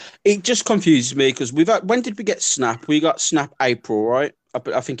 It just confuses me because when did we get Snap? We got Snap April, right?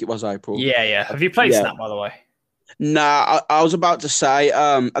 I think it was April. Yeah. Have you played Snap, by the way? Nah, I was about to say,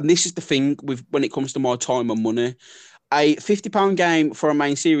 and this is the thing when it comes to my time and money. A £50 game for a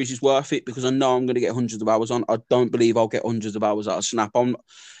main series is worth it because I know I'm going to get hundreds of hours on. I don't believe I'll get hundreds of hours out of Snap.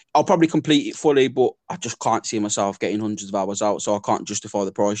 I'll probably complete it fully, but I just can't see myself getting hundreds of hours out, so I can't justify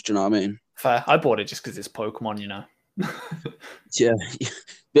the price. Do you know what I mean? Fair. I bought it just because it's Pokemon, Yeah.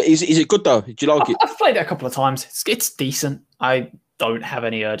 But is it good, though? Do you like it? I've played it a couple of times. It's decent. I don't have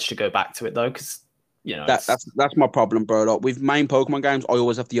any urge to go back to it, though, because, that's my problem, bro. Like, with main Pokemon games, I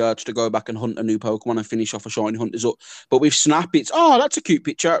always have the urge to go back and hunt a new Pokemon and finish off a shiny hunters up. But with Snap, it's, that's a cute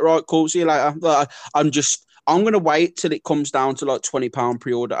picture. Right, cool. See you later. I'm going to wait till it comes down to like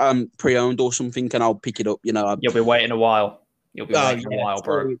 £20 pre-owned or something, and I'll pick it up. You'll be waiting a while. You'll be waiting a while,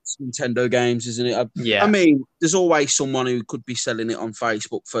 bro. It's Nintendo games, isn't it? Yeah. I mean, there's always someone who could be selling it on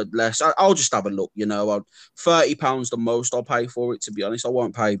Facebook for less. I'll just have a look, £30 the most I'll pay for it, to be honest. I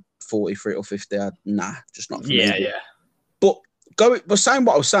won't pay 40 for it or 50. Nah, just not for me. Yeah. But saying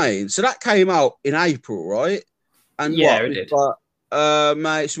what I was saying, so that came out in April, right? And it did.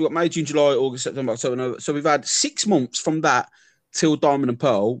 May, so we've got May, June, July, August, September, October, November. So we've had 6 months from that till Diamond and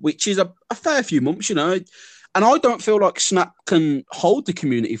Pearl, which is a fair few months, And I don't feel like Snap can hold the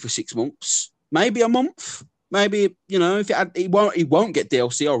community for 6 months. Maybe a month. Maybe, if it won't get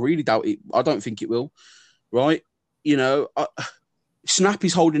DLC. I really doubt it. I don't think it will. Right? Snap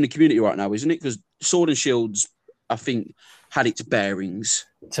is holding the community right now, isn't it? Because Sword and Shield's, I think, had its bearings.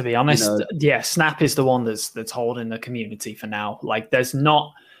 To be honest, Snap is the one that's holding the community for now. Like, there's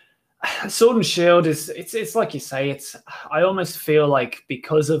not Sword and Shield it's like you say. I almost feel like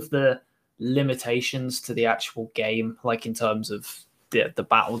because of the limitations to the actual game, like in terms of the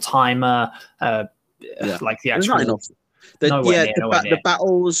battle timer, like the actual. The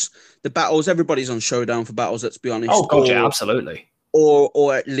battles. Everybody's on Showdown for battles. Let's be honest. Oh god, yeah, absolutely.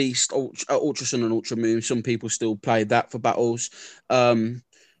 Or at least Ultra Sun and Ultra Moon. Some people still play that for battles.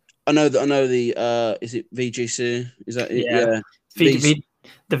 I know the is it VGC? Is that it? Yeah.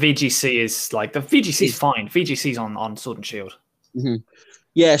 The VGC is like the VGC is fine. VGC's on Sword and Shield. Mm-hmm.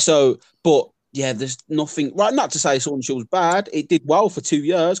 Yeah. So, but yeah, there's nothing. Right, not to say Sword and Shield's bad. It did well for 2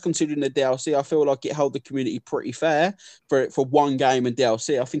 years, considering the DLC. I feel like it held the community pretty fair for one game and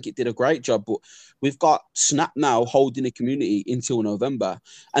DLC. I think it did a great job. But we've got Snap now holding the community until November,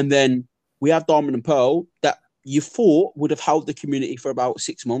 and then we have Diamond and Pearl that you thought would have held the community for about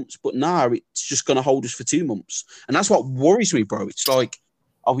 6 months, but now it's just going to hold us for 2 months, and that's what worries me, bro. It's like,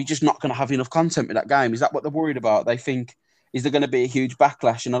 are we just not going to have enough content with that game? Is that what they're worried about? They think, is there going to be a huge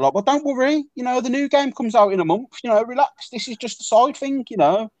backlash? And a lot, well, don't worry, the new game comes out in a month. Relax. This is just a side thing.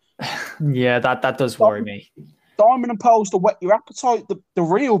 Yeah, that does worry me. Diamond and Pearl's to whet your appetite. The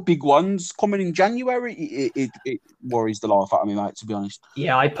real big ones coming in January, it worries the life out of me, mate, to be honest.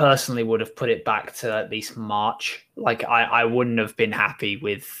 Yeah, I personally would have put it back to at least March. Like, I wouldn't have been happy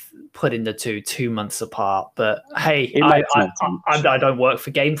with putting the 2 months apart. But hey, I don't work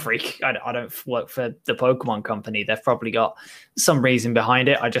for Game Freak. I don't work for the Pokemon company. They've probably got some reason behind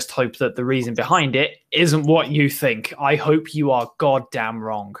it. I just hope that the reason behind it isn't what you think. I hope you are goddamn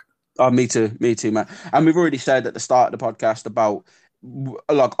wrong. Oh, me too, man. And we've already said at the start of the podcast about,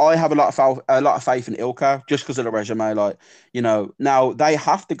 like, I have a lot of faith in ILCA just because of the resume. Like, now they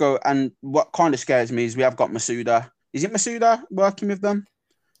have to go. And what kind of scares me is we have got Masuda. Is it Masuda working with them?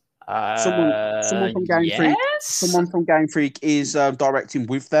 Someone from Game Freak. Someone from Game Freak is directing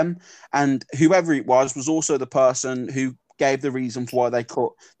with them, and whoever it was also the person who gave the reason for why they cut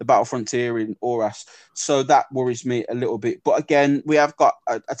the Battle Frontier in Oras. So that worries me a little bit. But again, we have got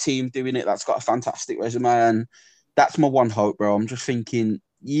a team doing it that's got a fantastic resume, and That's my one hope, bro. I'm just thinking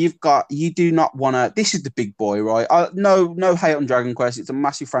you do not want to. This is the big boy, right? No hate on Dragon Quest. It's a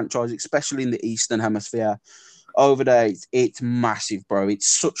massive franchise, especially in the Eastern Hemisphere. Over there, it's massive, bro. It's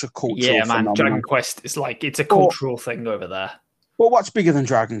such a cultural phenomenon. Dragon Quest is like it's a cultural thing over there. Well, what's bigger than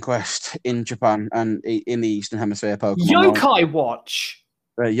Dragon Quest in Japan and in the Eastern Hemisphere? Pokemon. Yokai Watch.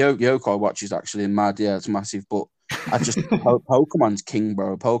 Yokai Watch is actually mad. Yeah, it's massive. But I just Pokemon's king,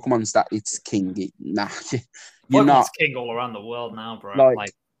 bro. It's king. Pokemon's king all around the world now, bro.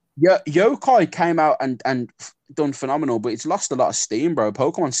 Like Yokai came out and done phenomenal, but it's lost a lot of steam, bro.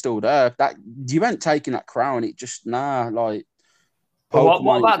 Pokemon's still there. That you ain't taking that crown. It just like.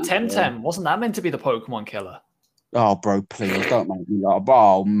 What about Temtem? Wasn't that meant to be the Pokemon killer? Oh, bro, please don't make me laugh.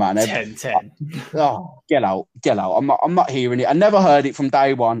 Oh, man. 10-10. Oh, get out. I'm not hearing it. I never heard it from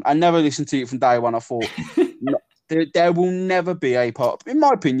day one. I never listened to it from day one. I thought, no, there will never be a Pokemon. In my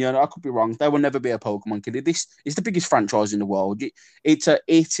opinion, I could be wrong. There will never be a Pokemon killer. This is the biggest franchise in the world. It's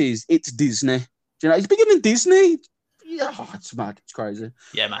Disney. Do you know, it's bigger than Disney. Yeah, it's mad. It's crazy.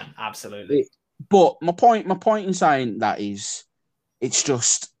 Yeah, man. Absolutely. But my point in saying that is, it's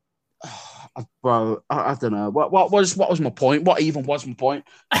just... bro, I don't know. What was my point? What even was my point?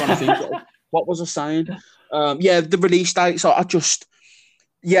 I'm trying to think. What was I saying? The release date. So I just,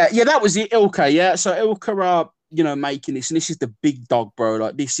 that was it. Ilka, yeah. So Ilka are, making this, and this is the big dog, bro.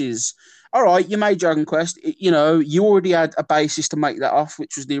 Like, this is all right. You made Dragon Quest. You already had a basis to make that off,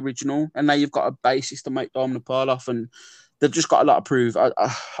 which was the original, and now you've got a basis to make Diamond and Pearl off, and they've just got a lot to prove. I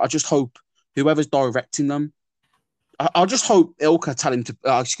just hope whoever's directing them. I just hope Ilka tell him to,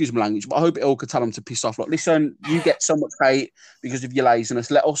 excuse my language, but I hope Ilka tell him to piss off. Like, listen, you get so much hate because of your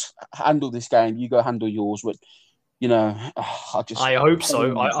laziness. Let us handle this game. You go handle yours. But, I hope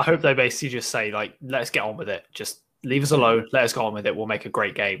so. I hope they basically just say, like, let's get on with it. Just leave us alone. Let us go on with it. We'll make a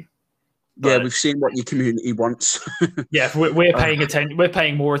great game. But, we've seen what your community wants. Yeah, we're paying attention. We're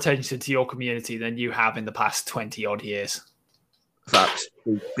paying more attention to your community than you have in the past 20 odd years. Facts.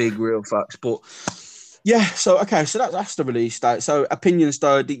 Big real facts. But... yeah, so that's the release date. So opinions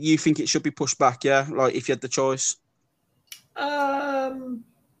though, do you think it should be pushed back? Yeah, like if you had the choice. I'm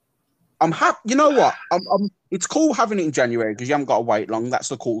happy. You know what? It's cool having it in January because you haven't got to wait long. That's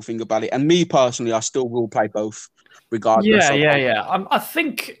the cool thing about it. And me personally, I still will play both, regardless. Yeah. I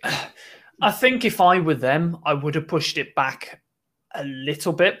think if I were them, I would have pushed it back a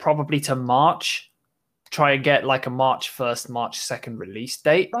little bit, probably to March. Try and get like a March 1st, March 2nd release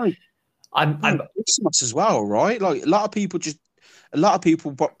date. Right. I'm Christmas as well, right? Like a lot of people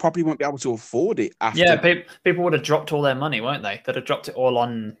probably won't be able to afford it after. Yeah, people would have dropped all their money, won't they? They'd have dropped it all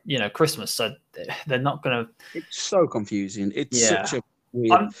on, Christmas. So they're not going to. It's so confusing. It's such a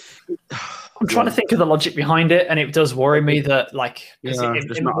weird. I'm trying to think of the logic behind it, and it does worry me that, like,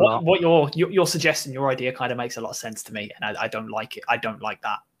 what you're suggesting, your idea kind of makes a lot of sense to me, and I don't like it. I don't like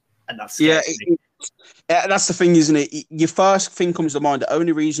that, and that's that's the thing, isn't it? Your first thing comes to mind. The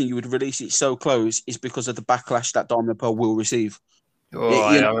only reason you would release it so close is because of the backlash that Diamond and Pearl will receive.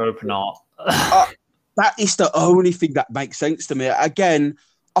 I hope not. That is the only thing that makes sense to me. Again,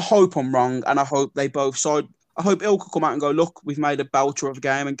 I hope I'm wrong, and I hope they both side. I hope Ilka come out and go, look, we've made a belter of a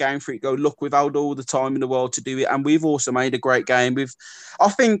game, and Game Freak go, look, we've had all the time in the world to do it, and we've also made a great game. I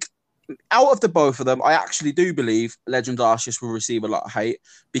think out of the both of them, I actually do believe Legends Arceus will receive a lot of hate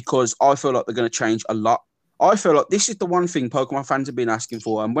because I feel like they're going to change a lot. I feel like this is the one thing Pokemon fans have been asking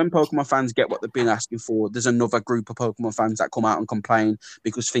for, and when Pokemon fans get what they've been asking for, there's another group of Pokemon fans that come out and complain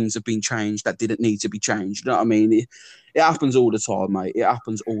because things have been changed that didn't need to be changed. You know what I mean? It happens all the time, mate. It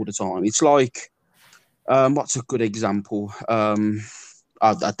happens all the time. It's like, what's a good example? I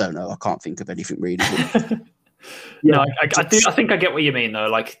don't know. I can't think of anything really. But... No, I think I get what you mean though.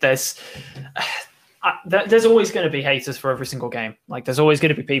 Like there's always going to be haters for every single game. Like there's always going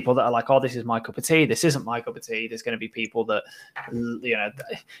to be people that are like, oh, this is my cup of tea. This isn't my cup of tea. There's going to be people that,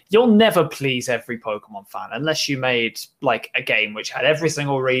 you'll never please every Pokemon fan unless you made like a game which had every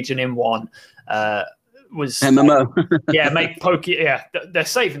single region in one. Was MMO. Make Poke. Yeah, they're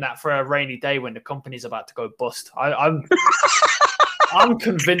saving that for a rainy day when the company's about to go bust. I'm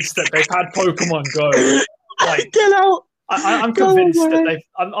convinced that they've had Pokemon Go. Like, get out! I'm convinced that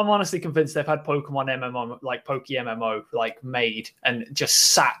I'm honestly convinced they've had Pokemon MMO, like Poke MMO, like made and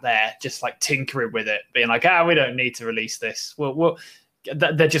just sat there, just like tinkering with it, being like, we don't need to release this.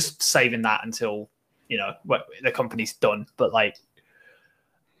 They're just saving that until the company's done. But like,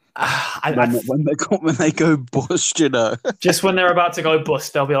 when they go bust, just when they're about to go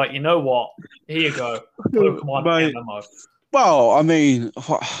bust, they'll be like, you know what? Here you go, Pokemon MMO. Well, I mean.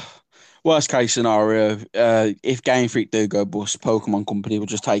 Worst case scenario, if Game Freak do go bust, Pokemon Company will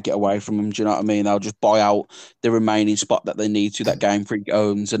just take it away from them. Do you know what I mean? They'll just buy out the remaining spot that they need to that Game Freak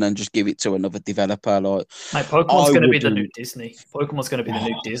owns, and then just give it to another developer. Like, Mate, Pokemon's going to be the new Disney. Pokemon's going to be the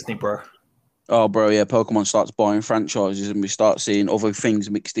new Disney, bro. Oh, bro, yeah, Pokemon starts buying franchises and we start seeing other things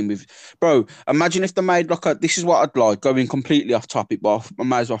mixed in with... Bro, imagine if they made like a... This is what I'd like, going completely off topic, but I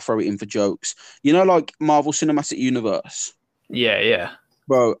might as well throw it in for jokes. You know, like Marvel Cinematic Universe? Yeah, yeah.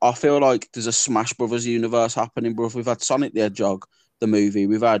 Bro, I feel like there's a Smash Brothers universe happening, bro. We've had Sonic the Hedgehog, the movie.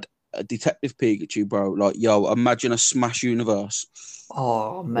 We've had Detective Pikachu, bro. Like, yo, imagine a Smash universe.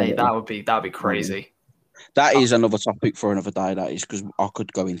 Oh, mate, that'd be crazy. That is another topic for another day, that is, because I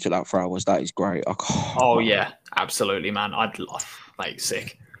could go into that for hours. That is great. Yeah, absolutely, man. I'd love, like,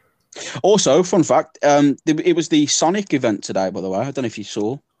 sick. Also, fun fact, it was the Sonic event today, by the way. I don't know if you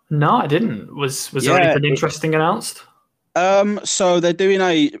saw. No, I didn't. Was there anything interesting announced? So they're doing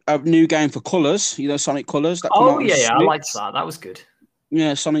a new game for Colors, you know, Sonic Colors. I liked that. That was good.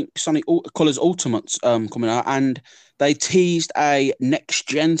 Yeah, Sonic Colors Ultimates coming out, and they teased a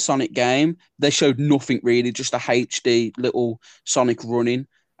next-gen Sonic game. They showed nothing really, just a HD little Sonic running,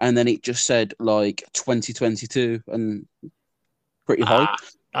 and then it just said like 2022 and pretty high.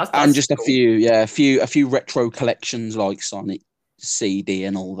 That's and just cool. a few retro collections like Sonic CD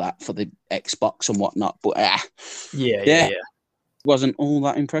and all that for the Xbox and whatnot. But yeah, wasn't all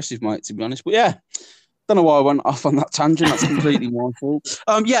that impressive, mate, to be honest. But yeah. Don't know why I went off on that tangent. That's completely my fault.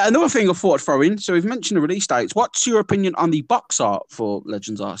 Another thing I thought I'd throw in. So we've mentioned the release dates. What's your opinion on the box art for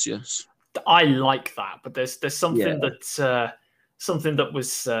Legends Arceus? I like that, but there's something that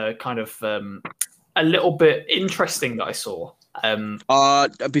was kind of a little bit interesting that I saw.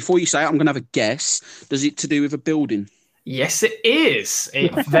 Before you say it, I'm going to have a guess. Does it to do with a building? Yes, it is.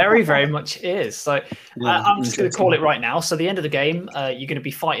 It very, very much is. So I'm just going to call it right now. So the end of the game, you're going to be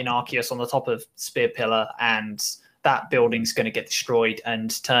fighting Arceus on the top of Spear Pillar, and that building's going to get destroyed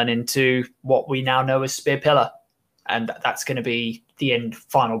and turn into what we now know as Spear Pillar. And that's going to be the end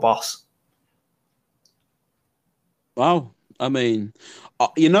final boss. Wow. I mean,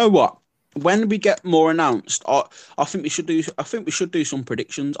 you know what? When we get more announced, I think we should do. I think we should do some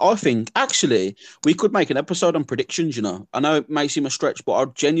predictions. I think actually we could make an episode on predictions. You know, I know it may seem a stretch, but I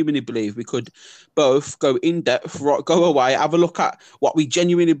genuinely believe we could both go in depth, go away, have a look at what we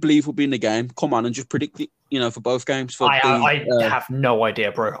genuinely believe will be in the game. Come on and just predict it. You know, for both games. I have no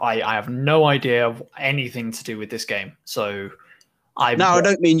idea, bro. I have no idea of anything to do with this game. So. I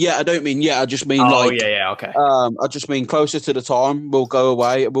don't mean yet. I just mean okay. I just mean closer to the time. We'll go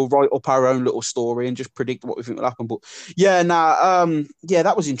away. We'll write up our own little story and just predict what we think will happen. But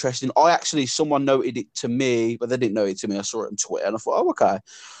that was interesting. Someone noted it to me, but they didn't know it to me. I saw it on Twitter and I thought, okay.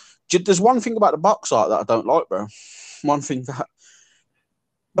 There's one thing about the box art that I don't like, bro. One thing that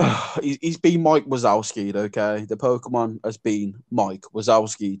he's been Mike Wazowski'd, okay? The Pokemon has been Mike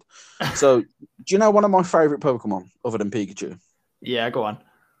Wazowski'd. So, do you know one of my favourite Pokemon other than Pikachu? Yeah, go on.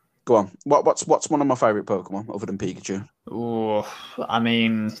 What's one of my favourite Pokemon other than Pikachu? Oh, I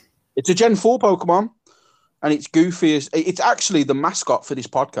mean... It's a Gen 4 Pokemon, and it's goofy as... It's actually the mascot for this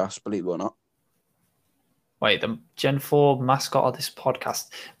podcast, believe it or not. Wait, the Gen 4 mascot of this podcast.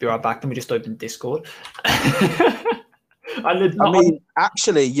 Be right back. Let me just open Discord.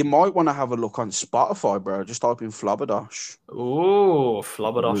 Actually, you might want to have a look on Spotify, bro. Just type in Flabberdash. Oh,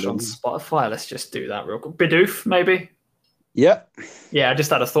 Flabberdash on Spotify. Let's just do that real quick. Bidoof, maybe? Yeah. Yeah, I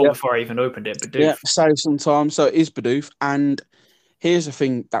just had a thought before I even opened it. Bidoof. Yeah, save some time. So it is Bidoof. And here's the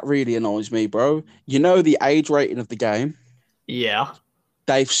thing that really annoys me, bro. You know the age rating of the game? Yeah.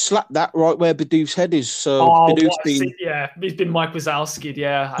 They've slapped that right where Bidoof's head is. So Bidoof's been... Yeah, he's been Mike Wazowski.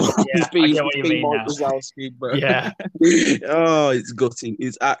 Yeah. I get what you mean Mike now. Wazowski, bro. Yeah. Oh, it's gutting.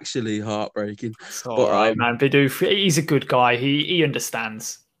 It's actually heartbreaking. It's all right, man. Bidoof, he's a good guy. He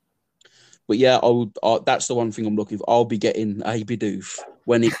understands. But yeah, that's the one thing I'm looking for. I'll be getting a Bidoof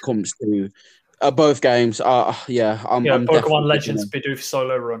when it comes to both games. I'm Pokemon Legends Bidoof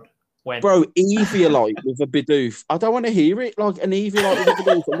solo run. When? Bro, Eviolite with a Bidoof. I don't want to hear it. Like an Eviolite with a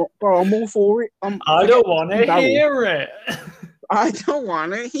Bidoof. I'm all for it. I don't want to hear it. I don't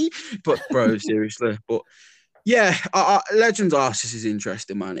want to hear. But bro, seriously. But yeah, Legends Arceus is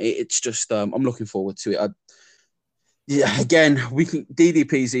interesting, man. It's just I'm looking forward to it. Again, we can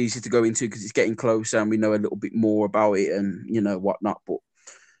DDP is easy to go into because it's getting closer and we know a little bit more about it and whatnot. But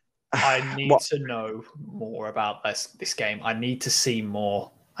I need to know more about this game. I need to see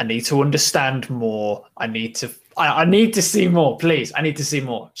more. I need to understand more. I need to see more, please. I need to see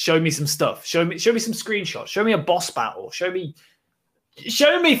more. Show me some stuff. Show me some screenshots. Show me a boss battle. Show me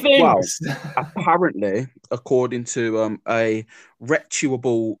things. Well, apparently, according to a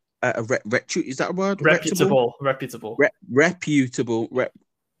reputable is that a word? Reputable. Reputable,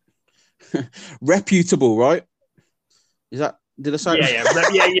 right? Is that? Did I say?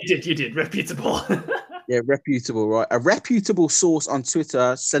 Yeah, you did. Reputable. Yeah, reputable, right? A reputable source on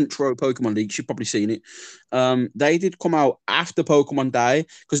Twitter, Centro Pokemon League, you've probably seen it. They did come out after Pokemon Day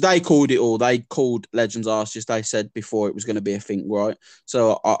because they called it all. They called Legends Arceus. They said before it was going to be a thing, right?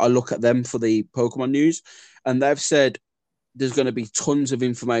 So I look at them for the Pokemon news, and they've said there's going to be tons of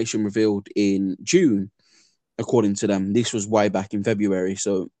information revealed in June, according to them. This was way back in February,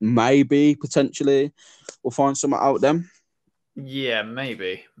 so maybe potentially we'll find something out then. Yeah,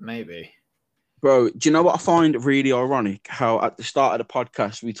 maybe. Bro, do you know what I find really ironic? How at the start of the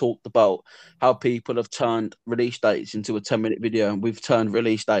podcast we talked about how people have turned release dates into a 10-minute video, and we've turned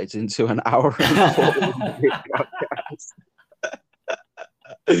release dates into an hour and 40-minute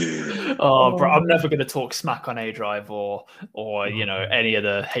podcast. Bro, I'm never going to talk smack on A Drive or any of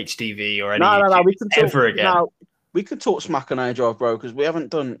the HDV or any no, we can talk, ever again. No, we could talk smack on A Drive, bro, because we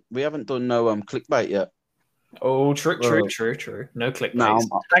haven't done no clickbait yet. Oh, true. No clickbait. No,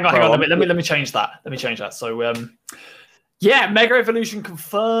 hang on. Let me change that. So, Mega Evolution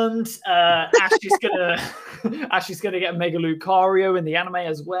confirmed. Ashley's gonna get Mega Lucario in the anime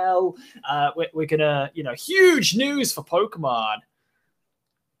as well. We're gonna, huge news for Pokemon.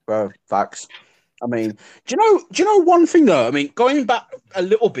 Bro, facts. I mean, do you know one thing though? I mean, going back a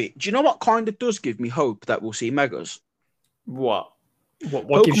little bit, do you know what kind of does give me hope that we'll see Megas? What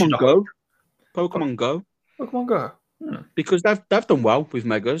Pokemon gives you Go. Pokemon Go. Pokemon Go. Because they've done well with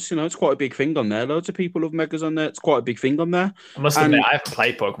Megas. It's quite a big thing on there. Loads of people have Megas on there. It's quite a big thing on there. I must admit, I haven't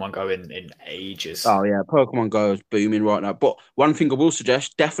played Pokemon Go in ages. Oh, yeah. Pokemon Go is booming right now. But one thing I will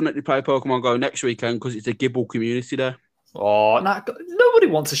suggest, definitely play Pokemon Go next weekend because it's a Gible community there. Oh, nobody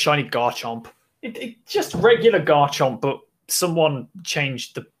wants a shiny Garchomp. It's just regular Garchomp, but someone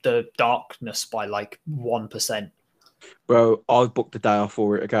changed the darkness by like 1%. Bro, I've booked the day off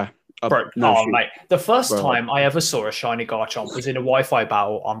for it, okay? Mate. The first time I ever saw a shiny Garchomp was in a Wi-Fi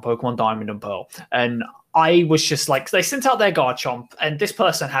battle on Pokemon Diamond and Pearl. And I was just like, they sent out their Garchomp, and this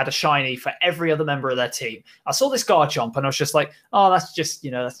person had a shiny for every other member of their team. I saw this Garchomp, and I was just like, oh, that's just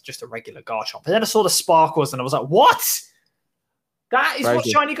a regular Garchomp. And then I saw the Sparkles, and I was like, what? That is what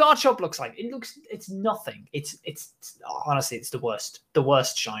shiny Garchomp looks like. It's nothing. It's honestly, it's the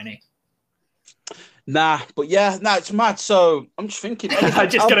worst shiny. Nah, but it's mad. So I'm just thinking. I'm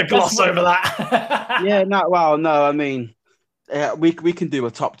just gonna gloss over that. I mean, we can do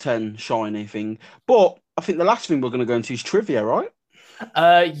a top 10 shiny thing, but I think the last thing we're gonna go into is trivia, right?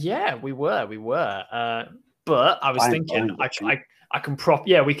 Yeah, we were. But I was thinking, I can prop.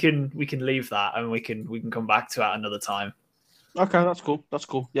 Yeah, we can leave that, and we can come back to that another time. Okay, that's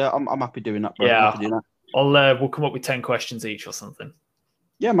cool. Yeah, I'm happy doing that, bro. Yeah, we'll come up with 10 questions each or something.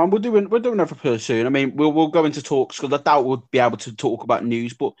 Yeah, man, we're doing every person soon. I mean, we'll go into talks because I doubt we'll be able to talk about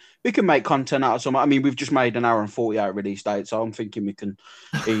news, but we can make content out of some. I mean, we've just made an hour and 40 hour release date, so I'm thinking we can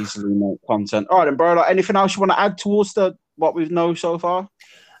easily make content. All right, then, bro. Anything else you want to add towards what we've known so far?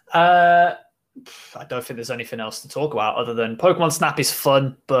 I don't think there's anything else to talk about other than Pokemon Snap is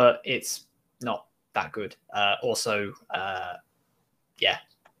fun, but it's not that good. That's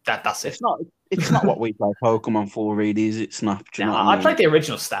it. It's not what we play Pokemon for, really, is it? Snap. I played the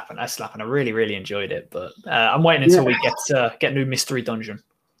original Snap, and I really, really enjoyed it. But I'm waiting until we get new Mystery Dungeon.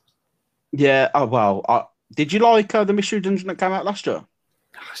 Yeah. Oh well. Did you like the Mystery Dungeon that came out last year?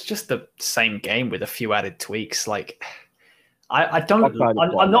 It's just the same game with a few added tweaks. Like, I'm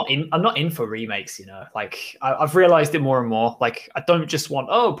not in for remakes. Like I've realized it more and more. Like I don't just want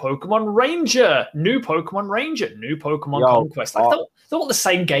Pokemon Ranger, new Pokemon Conquest. Like, I don't want the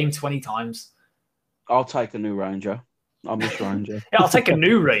same game 20 times. I'll take a new Ranger. I'll miss Ranger. Yeah, I'll take a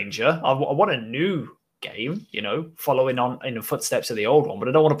new Ranger. I want a new game, following on in the footsteps of the old one. But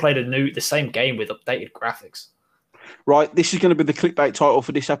I don't want to play the same game with updated graphics. Right, this is going to be the clickbait title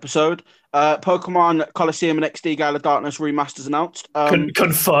for this episode. Pokemon Colosseum and XD Gala Darkness remasters announced.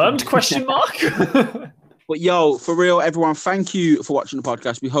 Confirmed? Question mark. But yo, for real, everyone, thank you for watching the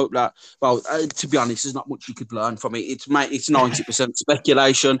podcast. We hope that, to be honest, there's not much you could learn from it. It's 90%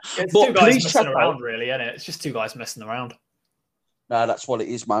 speculation. It's but two guys messing around, really, isn't it? It's just two guys messing around. No, that's what it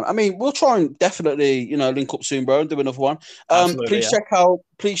is, man. I mean, we'll try and definitely, link up soon, bro, and do another one. Please check out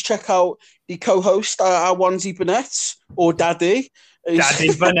the co-host, our Onesie Burnett, or Daddy.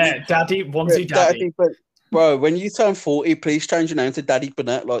 Daddy Burnett. Daddy Onesie. Bro, when you turn 40, please change your name to Daddy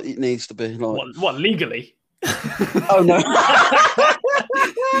Burnett. Like, it needs to be. Like... What legally? Oh, no.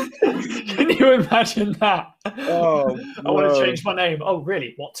 Can you imagine that? Oh, I want to change my name. Oh,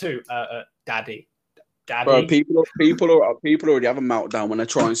 really? What to? Daddy. Daddy. Bro, people already have a meltdown when they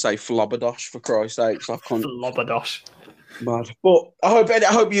try and say flobberdosh, for Christ's sake. I can't. Flobberdosh. Mad. But I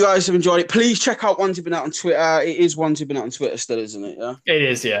hope you guys have enjoyed it. Please check out Ones You've Been Out on Twitter. It is Ones You've Been Out on Twitter still, isn't it? Yeah. It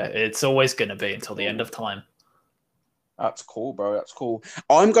is, yeah. It's always going to be until the end of time. That's cool, bro. That's cool.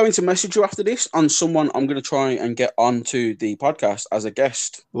 I'm going to message you after this on someone I'm going to try and get onto the podcast as a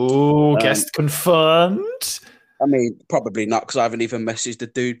guest. Ooh, guest confirmed. I mean, probably not because I haven't even messaged the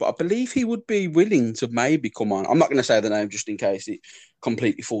dude, but I believe he would be willing to maybe come on. I'm not going to say the name just in case it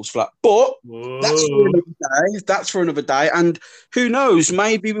completely falls flat. But that's for another day. That's for another day. And who knows?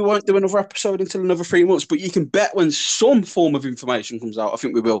 Maybe we won't do another episode until another 3 months. But you can bet when some form of information comes out, I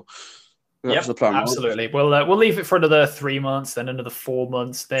think we will. That's the plan. Absolutely. Right? We'll leave it for another 3 months, then another 4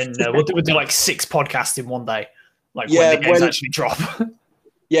 months. Then we'll do like 6 podcasts in one day, like when the games actually drop.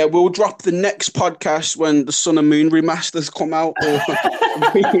 Yeah, we'll drop the next podcast when the Sun and Moon remasters come out. Or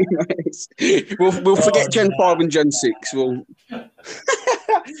we'll forget Gen 5 and Gen 6. All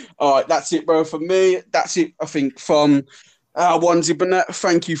right, that's it, bro. For me, that's it, I think, from Onesie Burnett.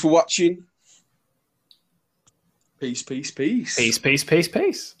 Thank you for watching. Peace, peace, peace. Peace, peace, peace,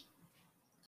 peace.